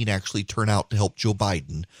machine actually turn out to help Joe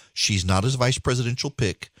Biden? She's not his vice presidential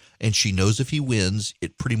pick, and she knows if he wins,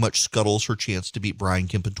 it pretty much scuttles her chance to beat Brian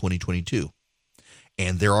Kemp in 2022.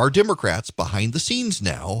 And there are Democrats behind the scenes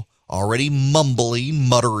now already mumbling,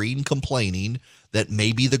 muttering, complaining that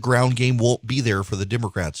maybe the ground game won't be there for the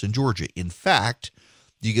Democrats in Georgia. In fact,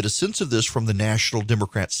 you get a sense of this from the national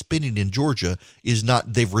Democrat spending in Georgia is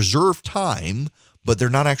not, they've reserved time, but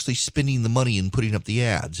they're not actually spending the money and putting up the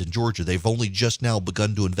ads in Georgia. They've only just now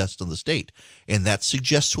begun to invest in the state. And that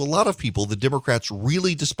suggests to a lot of people the Democrats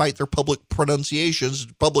really, despite their public pronunciations,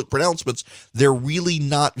 public pronouncements, they're really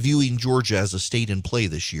not viewing Georgia as a state in play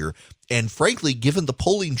this year. And frankly, given the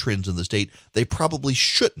polling trends in the state, they probably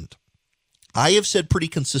shouldn't. I have said pretty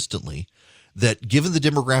consistently that given the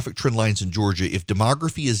demographic trend lines in Georgia, if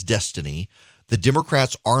demography is destiny, the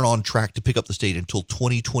Democrats aren't on track to pick up the state until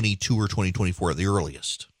 2022 or 2024 at the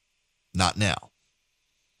earliest. Not now.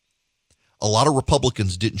 A lot of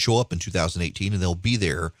Republicans didn't show up in 2018, and they'll be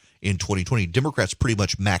there in 2020. Democrats pretty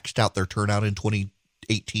much maxed out their turnout in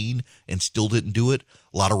 2018 and still didn't do it.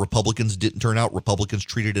 A lot of Republicans didn't turn out. Republicans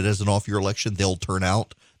treated it as an off-year election. They'll turn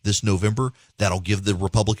out this November. That'll give the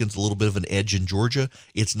Republicans a little bit of an edge in Georgia.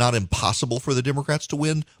 It's not impossible for the Democrats to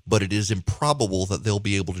win, but it is improbable that they'll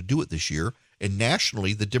be able to do it this year. And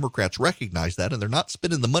nationally, the Democrats recognize that, and they're not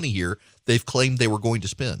spending the money here they've claimed they were going to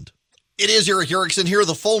spend. It is Eric Erickson here.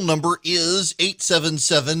 The phone number is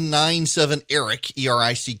 877-97-ERIC,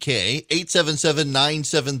 E-R-I-C-K,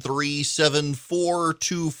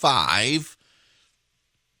 877-973-7425.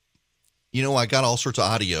 You know, I got all sorts of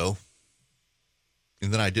audio,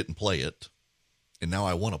 and then I didn't play it, and now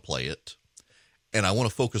I want to play it. And I want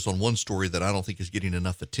to focus on one story that I don't think is getting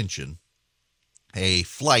enough attention. A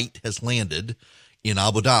flight has landed in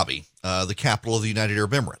Abu Dhabi, the capital of the United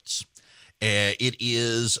Arab Emirates. It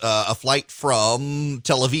is a flight from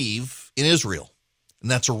Tel Aviv in Israel,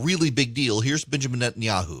 and that's a really big deal. Here's Benjamin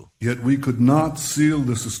Netanyahu. Yet we could not seal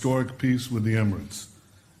this historic peace with the Emirates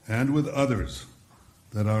and with others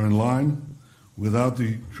that are in line without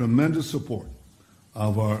the tremendous support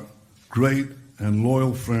of our great and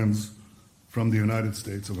loyal friends from the United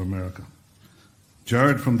States of America.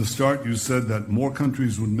 Jared, from the start, you said that more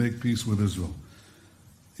countries would make peace with Israel.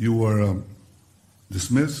 You were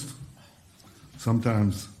dismissed,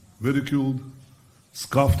 sometimes ridiculed,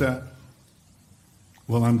 scoffed at.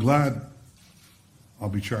 Well, I'm glad, I'll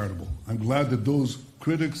be charitable, I'm glad that those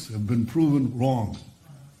critics have been proven wrong,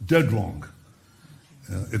 dead wrong.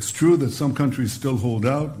 It's true that some countries still hold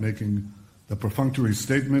out, making the perfunctory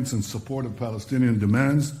statements in support of Palestinian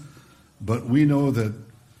demands, but we know that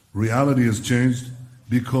reality has changed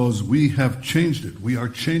because we have changed it. We are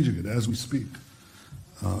changing it as we speak.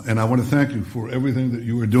 And I want to thank you for everything that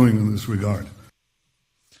you are doing in this regard.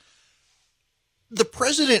 The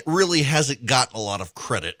president really hasn't gotten a lot of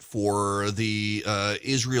credit for the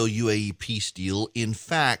Israel-UAE peace deal. In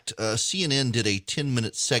fact, CNN did a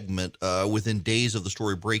 10-minute segment within days of the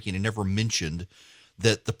story breaking and never mentioned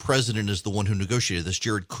that the president is the one who negotiated this.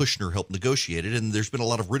 Jared Kushner helped negotiate it, and there's been a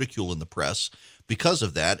lot of ridicule in the press because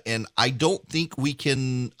of that. And I don't think we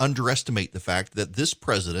can underestimate the fact that this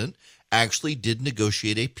president actually did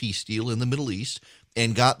negotiate a peace deal in the Middle East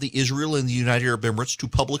and got the Israel and the United Arab Emirates to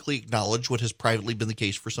publicly acknowledge what has privately been the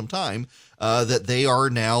case for some time, that they are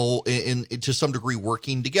now, to some degree,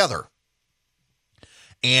 working together.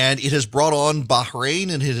 And it has brought on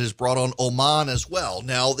Bahrain and it has brought on Oman as well.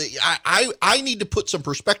 Now, I need to put some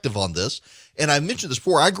perspective on this, and I mentioned this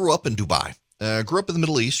before. I grew up in Dubai, grew up in the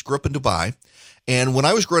Middle East, grew up in Dubai, and when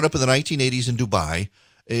I was growing up in the 1980s in Dubai,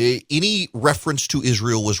 any reference to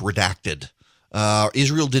Israel was redacted.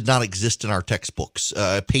 Israel did not exist in our textbooks.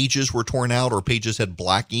 Pages were torn out, or pages had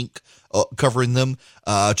black ink covering them,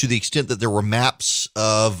 to the extent that there were maps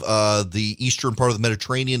of the eastern part of the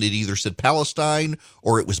Mediterranean. It either said Palestine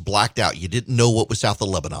or it was blacked out. You didn't know what was south of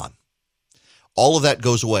Lebanon. All of that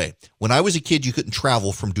goes away. When I was a kid, you couldn't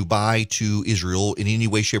travel from Dubai to Israel in any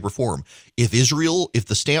way, shape, or form. If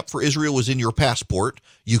the stamp for Israel was in your passport,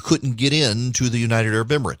 you couldn't get into the United Arab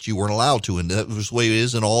Emirates. You weren't allowed to, and that was the way it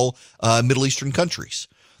is in all Middle Eastern countries.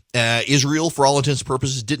 Israel, for all intents and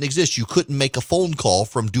purposes, didn't exist. You couldn't make a phone call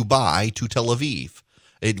from Dubai to Tel Aviv.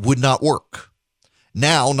 It would not work.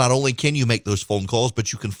 Now, not only can you make those phone calls,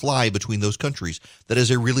 but you can fly between those countries. That is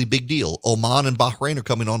a really big deal. Oman and Bahrain are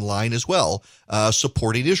coming online as well,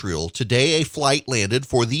 supporting Israel. Today, a flight landed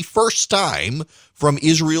for the first time from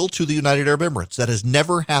Israel to the United Arab Emirates. That has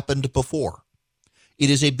never happened before. It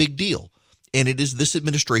is a big deal, and it is this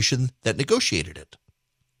administration that negotiated it.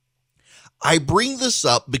 I bring this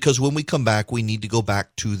up because when we come back, we need to go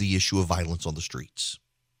back to the issue of violence on the streets.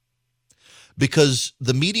 Because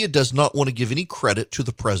the media does not want to give any credit to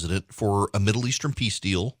the president for a Middle Eastern peace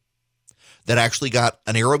deal that actually got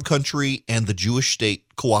an Arab country and the Jewish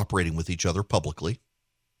state cooperating with each other publicly.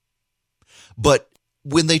 But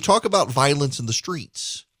when they talk about violence in the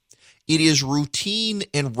streets, it is routine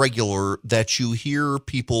and regular that you hear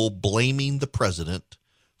people blaming the president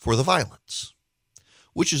for the violence,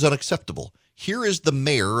 which is unacceptable. Here is the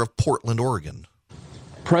mayor of Portland, Oregon.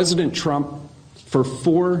 President Trump, for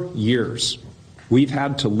 4 years, we've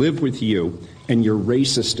had to live with you and your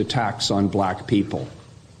racist attacks on black people.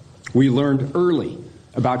 We learned early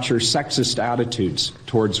about your sexist attitudes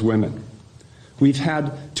towards women. We've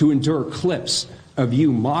had to endure clips of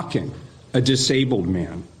you mocking a disabled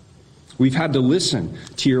man. We've had to listen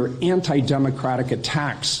to your anti-democratic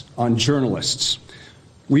attacks on journalists.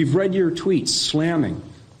 We've read your tweets slamming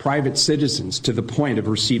private citizens to the point of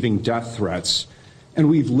receiving death threats. And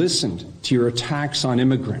we've listened to your attacks on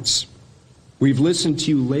immigrants. We've listened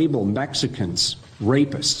to you label Mexicans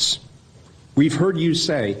rapists. We've heard you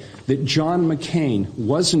say that John McCain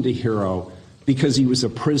wasn't a hero because he was a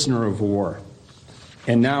prisoner of war.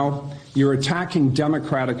 And now you're attacking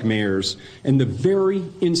Democratic mayors and the very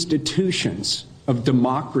institutions of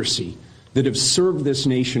democracy that have served this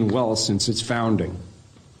nation well since its founding.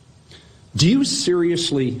 Do you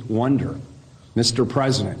seriously wonder, Mr.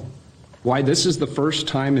 President, why this is the first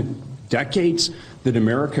time in decades that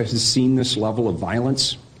America has seen this level of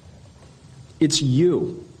violence? It's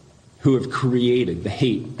you who have created the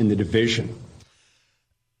hate and the division.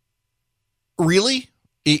 Really?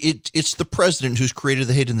 It's the president who's created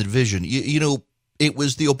the hate and the division. You know, it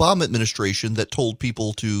was the Obama administration that told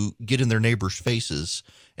people to get in their neighbors' faces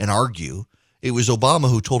and argue. It was Obama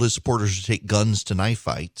who told his supporters to take guns to knife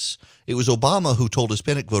fights. It was Obama who told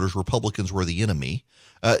Hispanic voters Republicans were the enemy.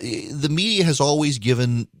 The media has always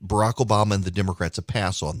given Barack Obama and the Democrats a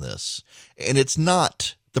pass on this. And it's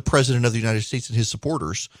not the president of the United States and his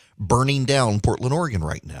supporters burning down Portland, Oregon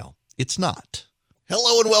right now. It's not.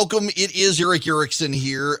 Hello and welcome. It is Eric Erickson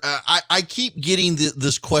here. I keep getting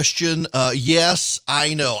this question. Yes,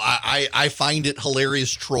 I know. I find it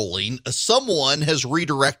hilarious trolling. Someone has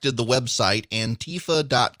redirected the website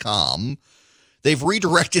Antifa.com. They've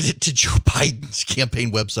redirected it to Joe Biden's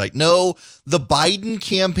campaign website. No, the Biden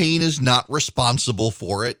campaign is not responsible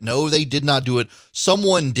for it. No, they did not do it.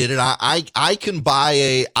 Someone did it. I can buy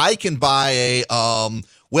a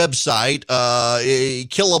website,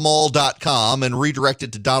 killemall.com, and redirect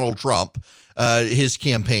it to Donald Trump, his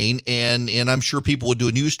campaign, and I'm sure people would do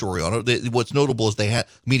a news story on it. What's notable is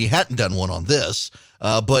media hadn't done one on this,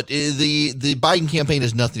 but the Biden campaign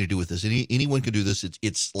has nothing to do with this. Anyone can do this.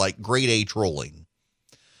 It's like grade A trolling,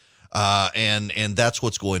 and that's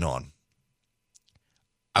what's going on.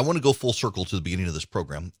 I want to go full circle to the beginning of this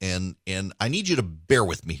program, and I need you to bear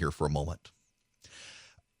with me here for a moment.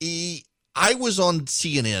 I was on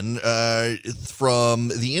CNN from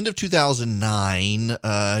the end of 2009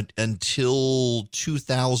 until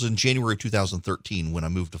January 2013 when I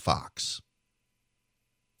moved to Fox.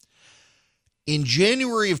 In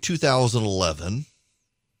January of 2011,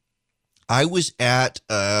 I was at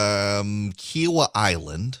Kiowa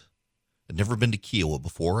Island. I'd never been to Kiowa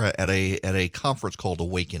before, at a conference called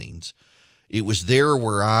Awakenings. It was there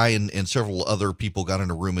where I and several other people got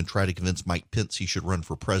in a room and tried to convince Mike Pence he should run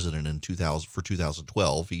for president in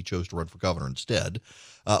 2012. He chose to run for governor instead.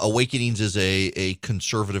 Awakenings is a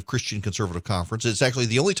Christian conservative conference. It's actually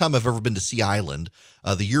the only time I've ever been to Sea Island.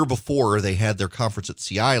 The year before, they had their conference at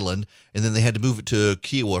Sea Island, and then they had to move it to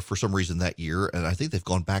Kiowa for some reason that year, and I think they've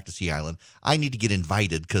gone back to Sea Island. I need to get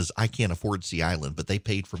invited because I can't afford Sea Island, but they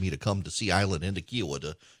paid for me to come to Sea Island and to Kiowa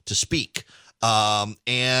to speak.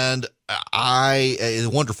 And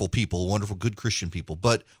wonderful people, wonderful, good Christian people.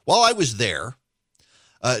 But while I was there,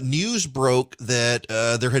 news broke that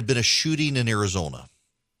there had been a shooting in Arizona,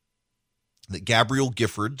 that Gabrielle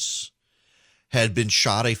Giffords had been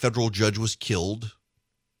shot. A federal judge was killed.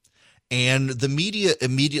 And the media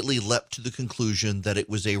immediately leapt to the conclusion that it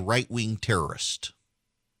was a right-wing terrorist.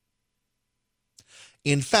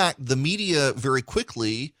 In fact, the media very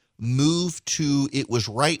quickly moved to it was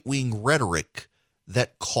right-wing rhetoric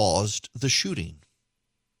that caused the shooting.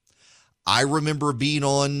 I remember being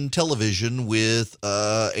on television with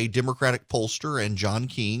a Democratic pollster and John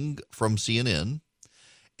King from CNN,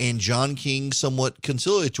 and John King somewhat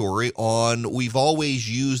conciliatory on we've always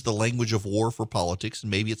used the language of war for politics and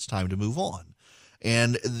maybe it's time to move on.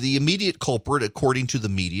 And the immediate culprit, according to the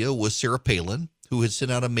media, was Sarah Palin, who had sent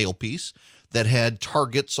out a mail piece that had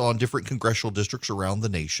targets on different congressional districts around the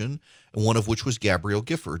nation, and one of which was Gabrielle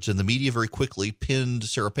Giffords. And the media very quickly pinned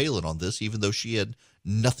Sarah Palin on this, even though she had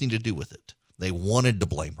nothing to do with it. They wanted to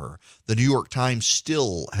blame her. The New York Times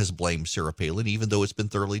still has blamed Sarah Palin, even though it's been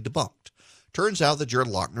thoroughly debunked. Turns out that Jared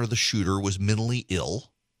Lochner, the shooter, was mentally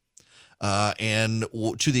ill. And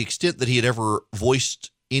to the extent that he had ever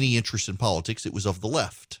voiced any interest in politics, it was of the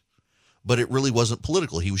left. But it really wasn't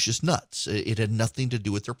political. He was just nuts. It had nothing to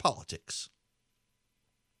do with their politics.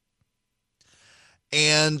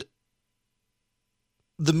 And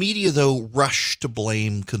the media, though, rushed to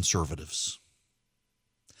blame conservatives.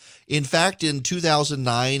 In fact, in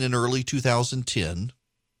 2009 and early 2010,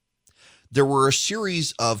 there were a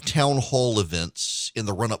series of town hall events in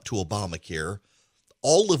the run-up to Obamacare,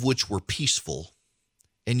 all of which were peaceful.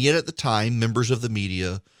 And yet at the time, members of the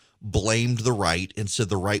media blamed the right and said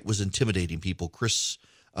the right was intimidating people. Chris,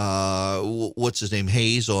 what's his name,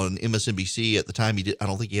 Hayes on MSNBC at the time, I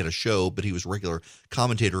don't think he had a show, but he was a regular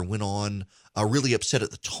commentator and went on really upset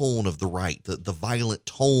at the tone of the right, the violent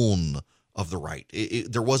tone of the right.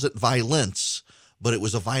 There wasn't violence, but it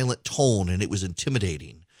was a violent tone, and it was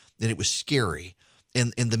intimidating, and it was scary.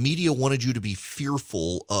 And the media wanted you to be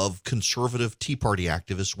fearful of conservative Tea Party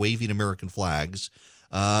activists waving American flags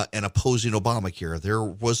and opposing Obamacare. There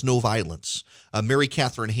was no violence. Mary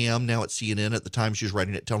Catherine Ham, now at CNN, at the time she was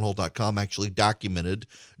writing at townhall.com, actually documented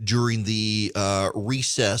during the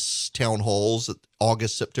recess town halls at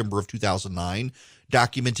August, September of 2009,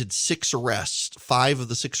 documented 6 arrests. 5 of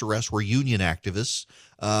the 6 arrests were union activists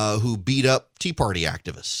who beat up Tea Party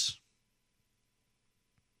activists.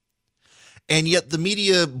 And yet the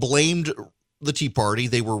media blamed the Tea Party.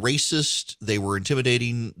 They were racist, they were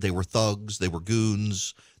intimidating, they were thugs, they were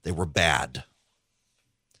goons, they were bad.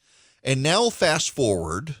 And now fast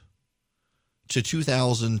forward to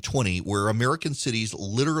 2020, where American cities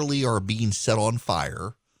literally are being set on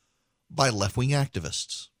fire by left-wing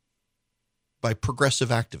activists, by progressive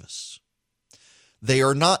activists. They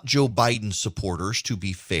are not Joe Biden supporters, to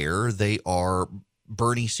be fair. They are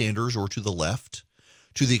Bernie Sanders or to the left.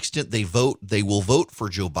 To the extent they vote, they will vote for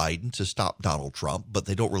Joe Biden to stop Donald Trump, but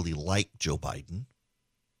they don't really like Joe Biden.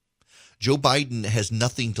 Joe Biden has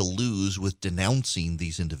nothing to lose with denouncing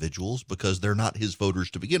these individuals because they're not his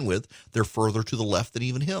voters to begin with. They're further to the left than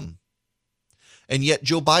even him. And yet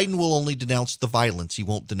Joe Biden will only denounce the violence. He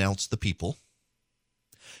won't denounce the people.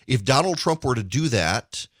 If Donald Trump were to do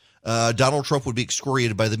that, Donald Trump would be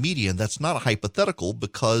excoriated by the media. And that's not a hypothetical,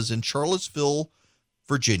 because in Charlottesville,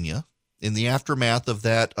 Virginia, in the aftermath of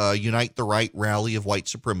that Unite the Right rally of white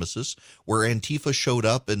supremacists, where Antifa showed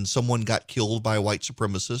up and someone got killed by a white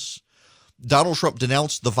supremacist, Donald Trump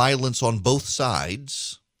denounced the violence on both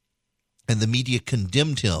sides, and the media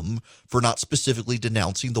condemned him for not specifically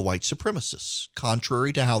denouncing the white supremacists,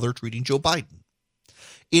 contrary to how they're treating Joe Biden.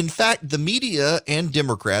 In fact, the media and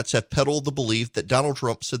Democrats have peddled the belief that Donald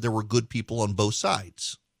Trump said there were good people on both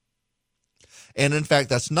sides. And in fact,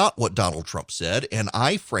 that's not what Donald Trump said. And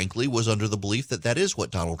I, frankly, was under the belief that that is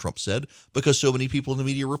what Donald Trump said because so many people in the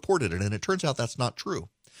media reported it. And it turns out that's not true.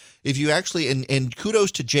 If you actually, and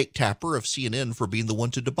kudos to Jake Tapper of CNN for being the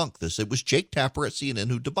one to debunk this. It was Jake Tapper at CNN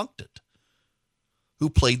who debunked it, who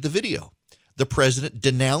played the video. The president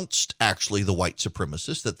denounced actually the white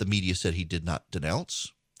supremacists that the media said he did not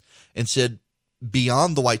denounce, and said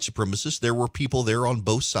beyond the white supremacists, there were people there on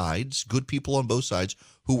both sides, good people on both sides,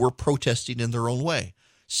 who were protesting in their own way,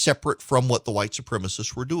 separate from what the white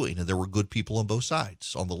supremacists were doing. And there were good people on both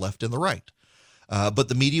sides, on the left and the right. But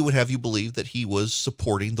the media would have you believe that he was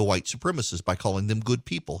supporting the white supremacists by calling them good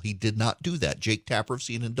people. He did not do that. Jake Tapper of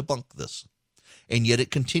CNN debunked this. And yet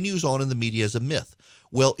it continues on in the media as a myth.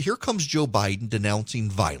 Well, here comes Joe Biden denouncing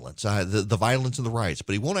violence, the violence and the riots,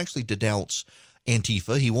 but he won't actually denounce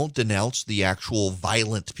Antifa. He won't denounce the actual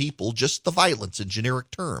violent people, just the violence in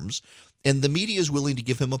generic terms. And the media is willing to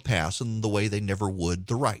give him a pass in the way they never would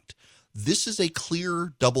the right. This is a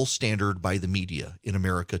clear double standard by the media in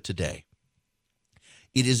America today.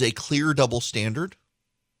 It is a clear double standard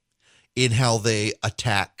in how they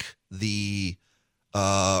attack the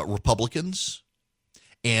Republicans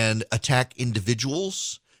and attack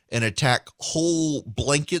individuals and attack whole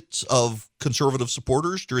blankets of conservative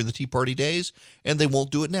supporters during the Tea Party days, and they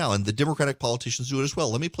won't do it now. And the Democratic politicians do it as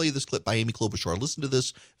well. Let me play you this clip by Amy Klobuchar. Listen to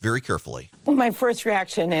this very carefully. Well, my first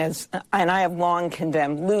reaction is, and I have long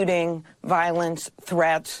condemned looting, violence,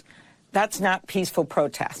 threats. That's not peaceful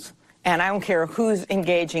protest. And I don't care who's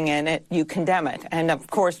engaging in it, you condemn it. And of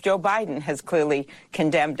course, Joe Biden has clearly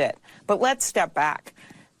condemned it. But let's step back.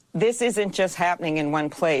 This isn't just happening in one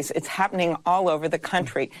place. It's happening all over the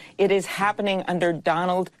country. It is happening under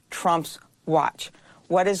Donald Trump's watch.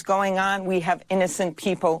 What is going on? We have innocent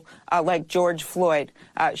people like George Floyd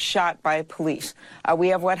shot by police. We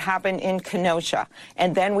have what happened in Kenosha.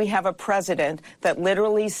 And then we have a president that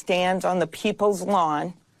literally stands on the people's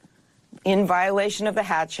lawn in violation of the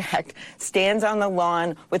Hatch Act, stands on the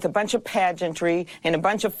lawn with a bunch of pageantry and a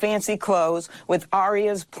bunch of fancy clothes with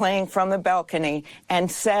arias playing from the balcony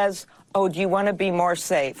and says, oh, do you want to be more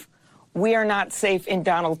safe? We are not safe in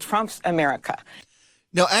Donald Trump's America.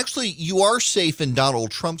 Now, actually, you are safe in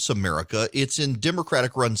Donald Trump's America. It's in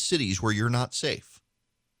Democratic-run cities where you're not safe.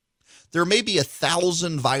 There may be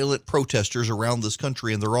 1,000 violent protesters around this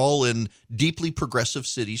country, and they're all in deeply progressive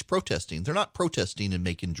cities protesting. They're not protesting in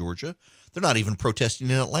Macon, Georgia. They're not even protesting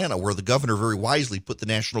in Atlanta, where the governor very wisely put the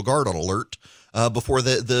National Guard on alert before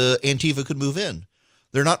the Antifa could move in.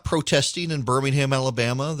 They're not protesting in Birmingham,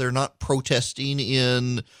 Alabama. They're not protesting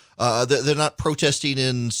in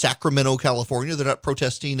Sacramento, California. They're not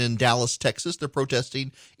protesting in Dallas, Texas. They're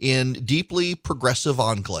protesting in deeply progressive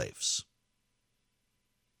enclaves.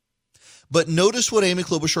 But notice what Amy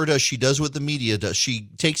Klobuchar does. She does what the media does. She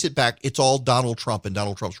takes it back. It's all Donald Trump and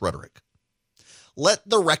Donald Trump's rhetoric. Let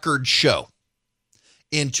the record show.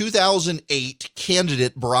 In 2008,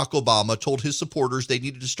 candidate Barack Obama told his supporters they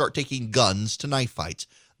needed to start taking guns to knife fights.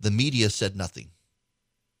 The media said nothing.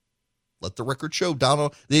 Let the record show.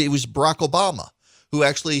 It was Barack Obama who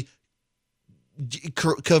actually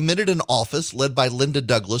committed an office led by Linda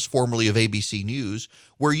Douglas, formerly of ABC News,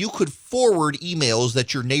 where you could forward emails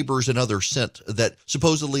that your neighbors and others sent that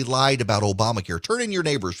supposedly lied about Obamacare. Turn in your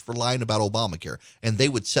neighbors for lying about Obamacare, and they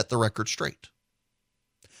would set the record straight.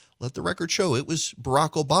 Let the record show it was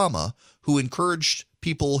Barack Obama who encouraged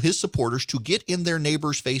people, his supporters, to get in their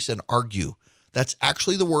neighbor's face and argue. That's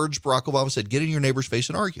actually the words Barack Obama said, get in your neighbor's face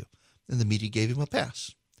and argue. And the media gave him a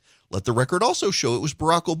pass. Let the record also show it was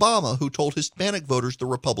Barack Obama who told Hispanic voters the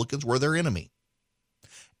Republicans were their enemy.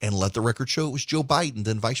 And let the record show it was Joe Biden,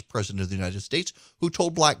 then Vice President of the United States, who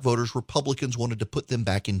told black voters Republicans wanted to put them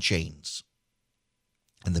back in chains.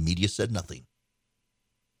 And the media said nothing.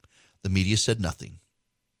 The media said nothing.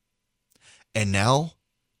 And now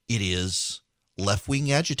it is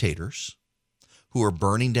left-wing agitators who are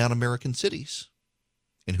burning down American cities.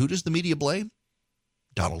 And who does the media blame?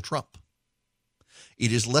 Donald Trump.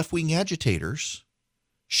 It is left-wing agitators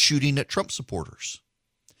shooting at Trump supporters.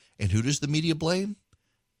 And who does the media blame?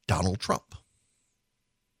 Donald Trump.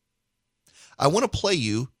 I want to play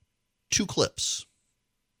you two clips.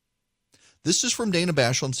 This is from Dana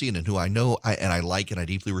Bash on CNN, who I know I like and I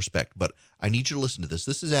deeply respect, but I need you to listen to this.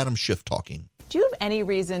 This is Adam Schiff talking. Do you have any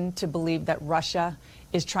reason to believe that Russia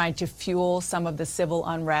is trying to fuel some of the civil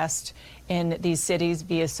unrest in these cities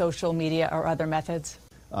via social media or other methods?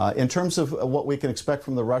 In terms of what we can expect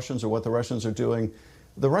from the Russians or what the Russians are doing,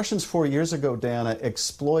 the Russians 4 years ago, Dana,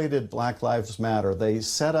 exploited Black Lives Matter. They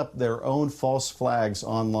set up their own false flags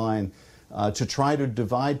online to try to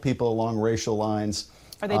divide people along racial lines.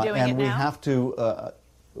 Are they doing it now? And we have to,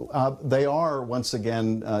 They are, once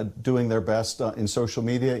again, doing their best in social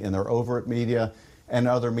media, in their overt media, and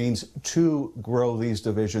other means to grow these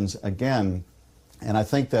divisions again. And I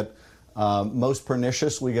think that most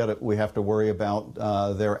pernicious, we have to worry about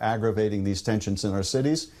their aggravating these tensions in our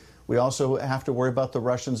cities. We also have to worry about the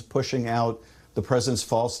Russians pushing out the president's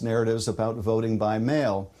false narratives about voting by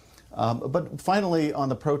mail. But finally, on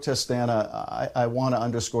the protest, Dana, I want to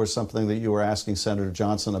underscore something that you were asking Senator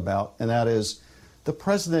Johnson about, and that is the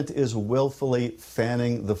president is willfully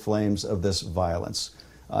fanning the flames of this violence.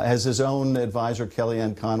 As his own advisor,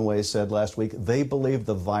 Kellyanne Conway, said last week, they believe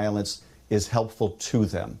the violence is helpful to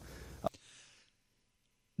them.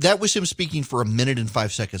 That was him speaking for 1 minute and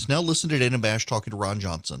 5 seconds. Now listen to Dana Bash talking to Ron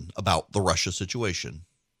Johnson about the Russia situation.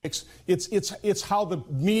 It's how the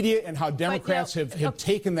media and how Democrats have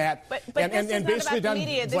taken that and basically done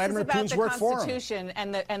Vladimir Putin's work for them. This is about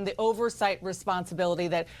the Constitution and the oversight responsibility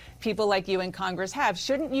that people like you in Congress have.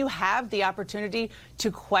 Shouldn't you have the opportunity to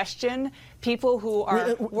question people who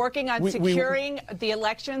are working on securing the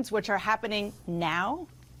elections, which are happening now?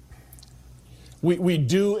 We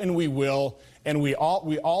do, and we will. And we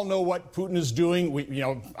all know what Putin is doing.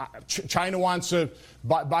 China wants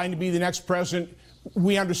Biden to be the next president.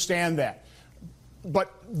 We understand that.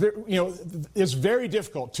 But it's very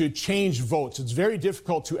difficult to change votes. It's very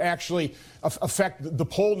difficult to actually affect the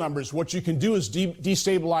poll numbers. What you can do is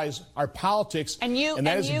destabilize our politics. And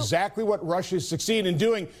that is exactly what Russia has succeeded in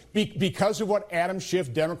doing because of what Adam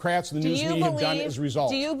Schiff, Democrats, and the news media have done as a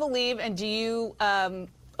result. Do you believe and do you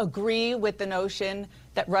agree with the notion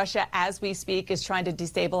that Russia, as we speak, is trying to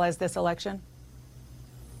destabilize this election?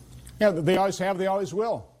 Yeah, they always have. They always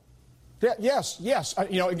will. Yeah, yes.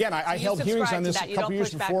 Again, I held hearings on this a couple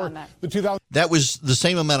years before the 2000. That was the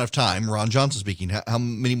same amount of time. Ron Johnson speaking. How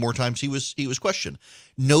many more times he was questioned?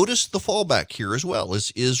 Notice the fallback here as well.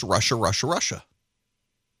 Is Russia, Russia, Russia?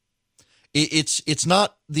 It's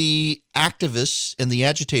not the activists and the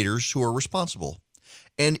agitators who are responsible.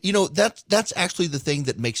 And that's actually the thing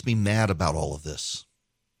that makes me mad about all of this.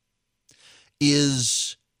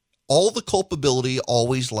 Is all the culpability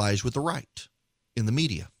always lies with the right in the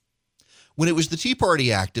media. When it was the Tea Party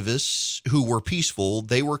activists who were peaceful,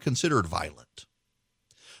 they were considered violent.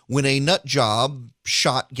 When a nut job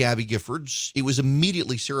shot Gabby Giffords, it was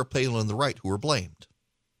immediately Sarah Palin and the right who were blamed.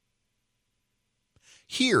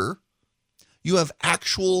 Here, you have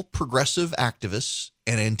actual progressive activists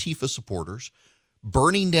and Antifa supporters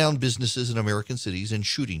burning down businesses in American cities and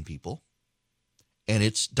shooting people. And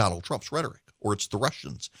it's Donald Trump's rhetoric, or it's the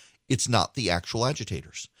Russians. It's not the actual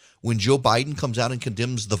agitators. When Joe Biden comes out and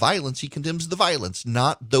condemns the violence, he condemns the violence,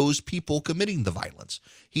 not those people committing the violence.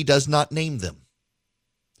 He does not name them.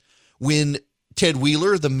 When Ted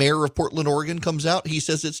Wheeler, the mayor of Portland, Oregon, comes out, he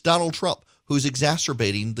says it's Donald Trump who's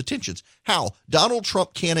exacerbating the tensions. How? Donald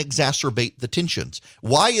Trump can't exacerbate the tensions.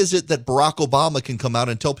 Why is it that Barack Obama can come out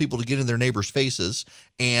and tell people to get in their neighbors' faces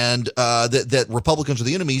and that Republicans are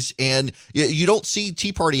the enemies, and you don't see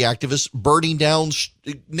Tea Party activists burning down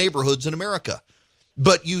neighborhoods in America?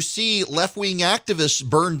 But you see left-wing activists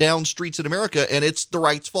burn down streets in America, and it's the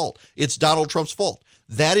right's fault. It's Donald Trump's fault.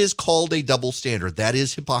 That is called a double standard. That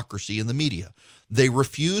is hypocrisy in the media. They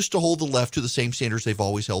refuse to hold the left to the same standards they've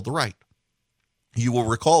always held the right. You will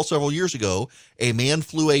recall several years ago, a man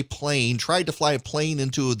tried to fly a plane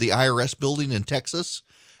into the IRS building in Texas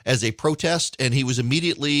as a protest, and he was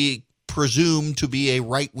immediately presumed to be a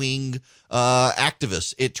right-wing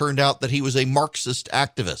activist. It turned out that he was a Marxist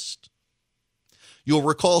activist. You'll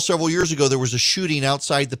recall several years ago there was a shooting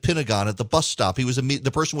outside the Pentagon at the bus stop.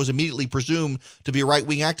 The person was immediately presumed to be a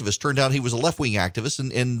right-wing activist. Turned out he was a left-wing activist,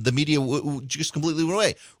 and the media just completely went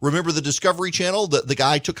away. Remember the Discovery Channel? The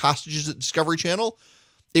guy took hostages at Discovery Channel?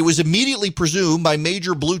 It was immediately presumed by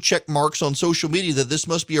major blue check marks on social media that this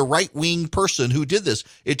must be a right-wing person who did this.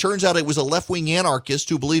 It turns out it was a left-wing anarchist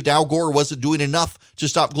who believed Al Gore wasn't doing enough to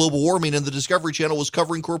stop global warming, and the Discovery Channel was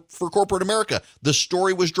covering for corporate America. The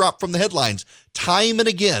story was dropped from the headlines. Time and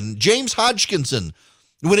again, James Hodgkinson.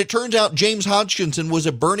 When it turns out James Hodgkinson was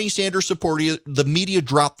a Bernie Sanders supporter, the media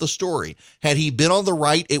dropped the story. Had he been on the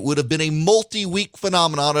right, it would have been a multi-week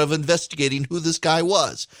phenomenon of investigating who this guy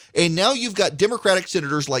was. And now you've got Democratic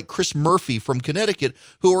senators like Chris Murphy from Connecticut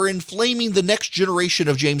who are inflaming the next generation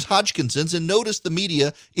of James Hodgkinsons, and notice the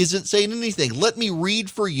media isn't saying anything. Let me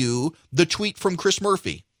read for you the tweet from Chris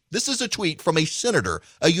Murphy. This is a tweet from a senator,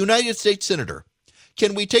 a United States senator.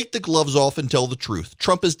 Can we take the gloves off and tell the truth?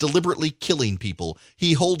 Trump is deliberately killing people.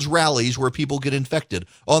 He holds rallies where people get infected.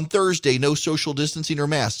 On Thursday, no social distancing or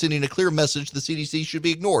masks, sending a clear message the CDC should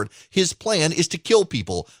be ignored. His plan is to kill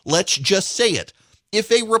people. Let's just say it. If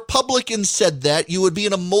a Republican said that, you would be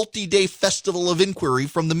in a multi-day festival of inquiry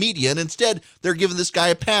from the media, and instead they're giving this guy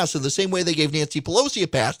a pass in the same way they gave Nancy Pelosi a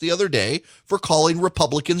pass the other day for calling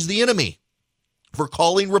Republicans the enemy,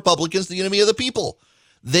 of the people.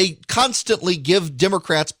 They constantly give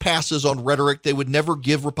Democrats passes on rhetoric they would never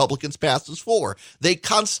give Republicans passes for. They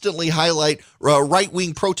constantly highlight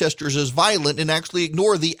right-wing protesters as violent and actually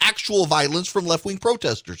ignore the actual violence from left-wing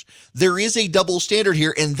protesters. There is a double standard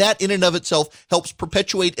here, and that in and of itself helps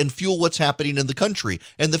perpetuate and fuel what's happening in the country.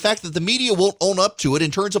 And the fact that the media won't own up to it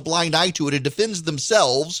and turns a blind eye to it and defends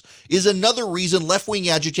themselves is another reason left-wing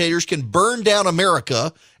agitators can burn down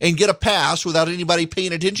America and get a pass without anybody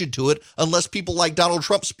paying attention to it, unless people like Donald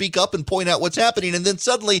Trump speak up and point out what's happening, and then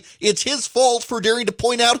suddenly it's his fault for daring to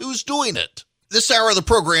point out who's doing it. This hour of the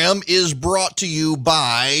program is brought to you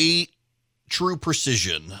by True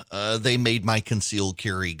Precision. They made my concealed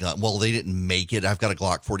carry gun. Well, they didn't make it. I've got a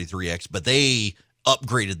Glock 43X, but they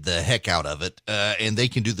upgraded the heck out of it, and they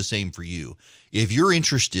can do the same for you. If you're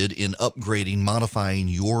interested in upgrading, modifying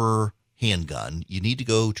your handgun, you need to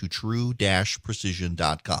go to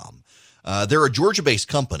true-precision.com. They're a Georgia-based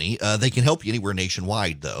company. They can help you anywhere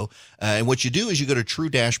nationwide, though. And what you do is you go to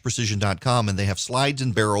true-precision.com, and they have slides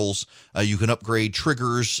and barrels. You can upgrade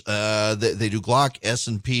triggers. They do Glock,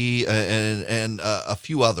 S&P, and a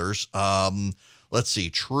few others. Let's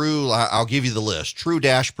see, I'll give you the list,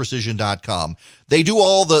 true-precision.com. They do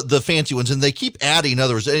all the fancy ones, and they keep adding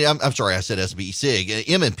others. I'm sorry, I said SB, SIG,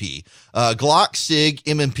 M&P. Glock, SIG,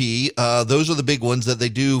 M&P, those are the big ones that they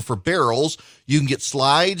do for barrels. You can get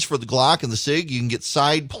slides for the Glock and the SIG. You can get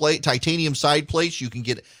titanium side plates. You can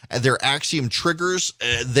get their Axiom triggers.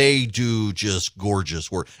 They do just gorgeous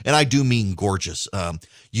work, and I do mean gorgeous.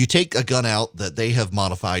 You take a gun out that they have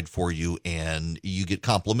modified for you, and you get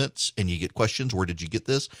compliments, and you get questions. Where did you get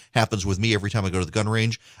this? Happens with me every time I go to the gun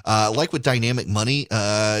range. Like with Dynamic Money,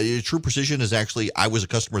 True Precision is actually, I was a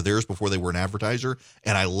customer of theirs before they were an advertiser,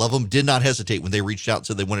 and I love them. Did not hesitate when they reached out and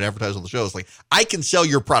said they wanted to advertise on the show. It's like, I can sell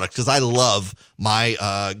your product because I love my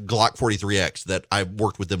Glock 43X that I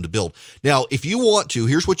worked with them to build. Now, if you want to,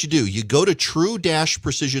 here's what you do. You go to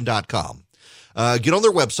true-precision.com. Get on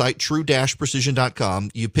their website,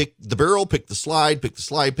 true-precision.com. You pick the barrel, pick the slide plate,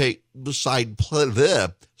 slide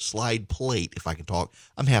plate, if I can talk.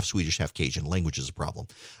 I'm half Swedish, half Cajun. Language is a problem.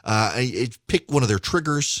 Pick one of their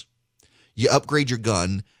triggers. You upgrade your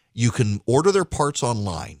gun. You can order their parts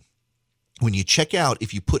online. When you check out,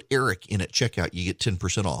 if you put Eric in at checkout, you get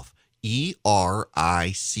 10% off.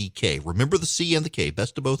 ERICK. Remember the C and the K,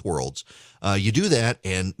 best of both worlds. You do that,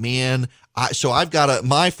 and man, I've got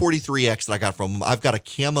my 43X that I got from them. I've got a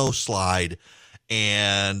camo slide,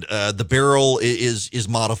 and the barrel is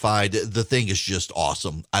modified. The thing is just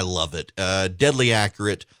awesome. I love it. Deadly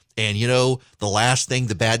accurate. And, the last thing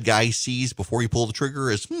the bad guy sees before you pull the trigger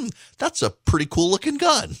is, that's a pretty cool looking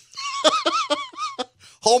gun.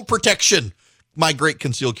 Home protection. My great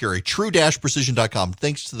concealed carry, true-precision.com.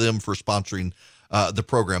 Thanks to them for sponsoring the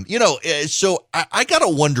program. So I got to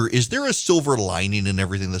wonder, is there a silver lining in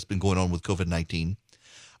everything that's been going on with COVID-19?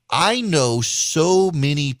 I know so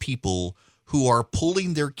many people who are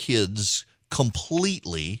pulling their kids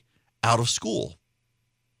completely out of school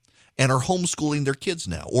and are homeschooling their kids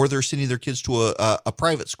now, or they're sending their kids to a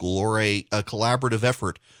private school or a collaborative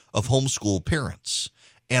effort of homeschool parents.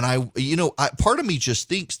 And part of me just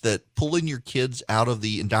thinks that pulling your kids out of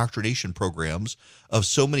the indoctrination programs of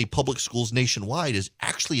so many public schools nationwide is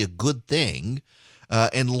actually a good thing,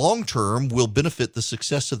 and long-term will benefit the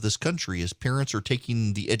success of this country as parents are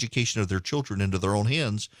taking the education of their children into their own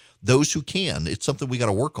hands, those who can. It's something we got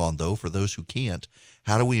to work on, though, for those who can't.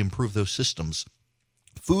 How do we improve those systems?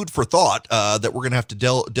 Food for thought that we're going to have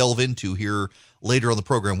to delve into here later on the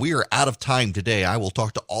program. We are out of time today. I will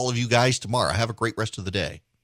talk to all of you guys tomorrow. Have a great rest of the day.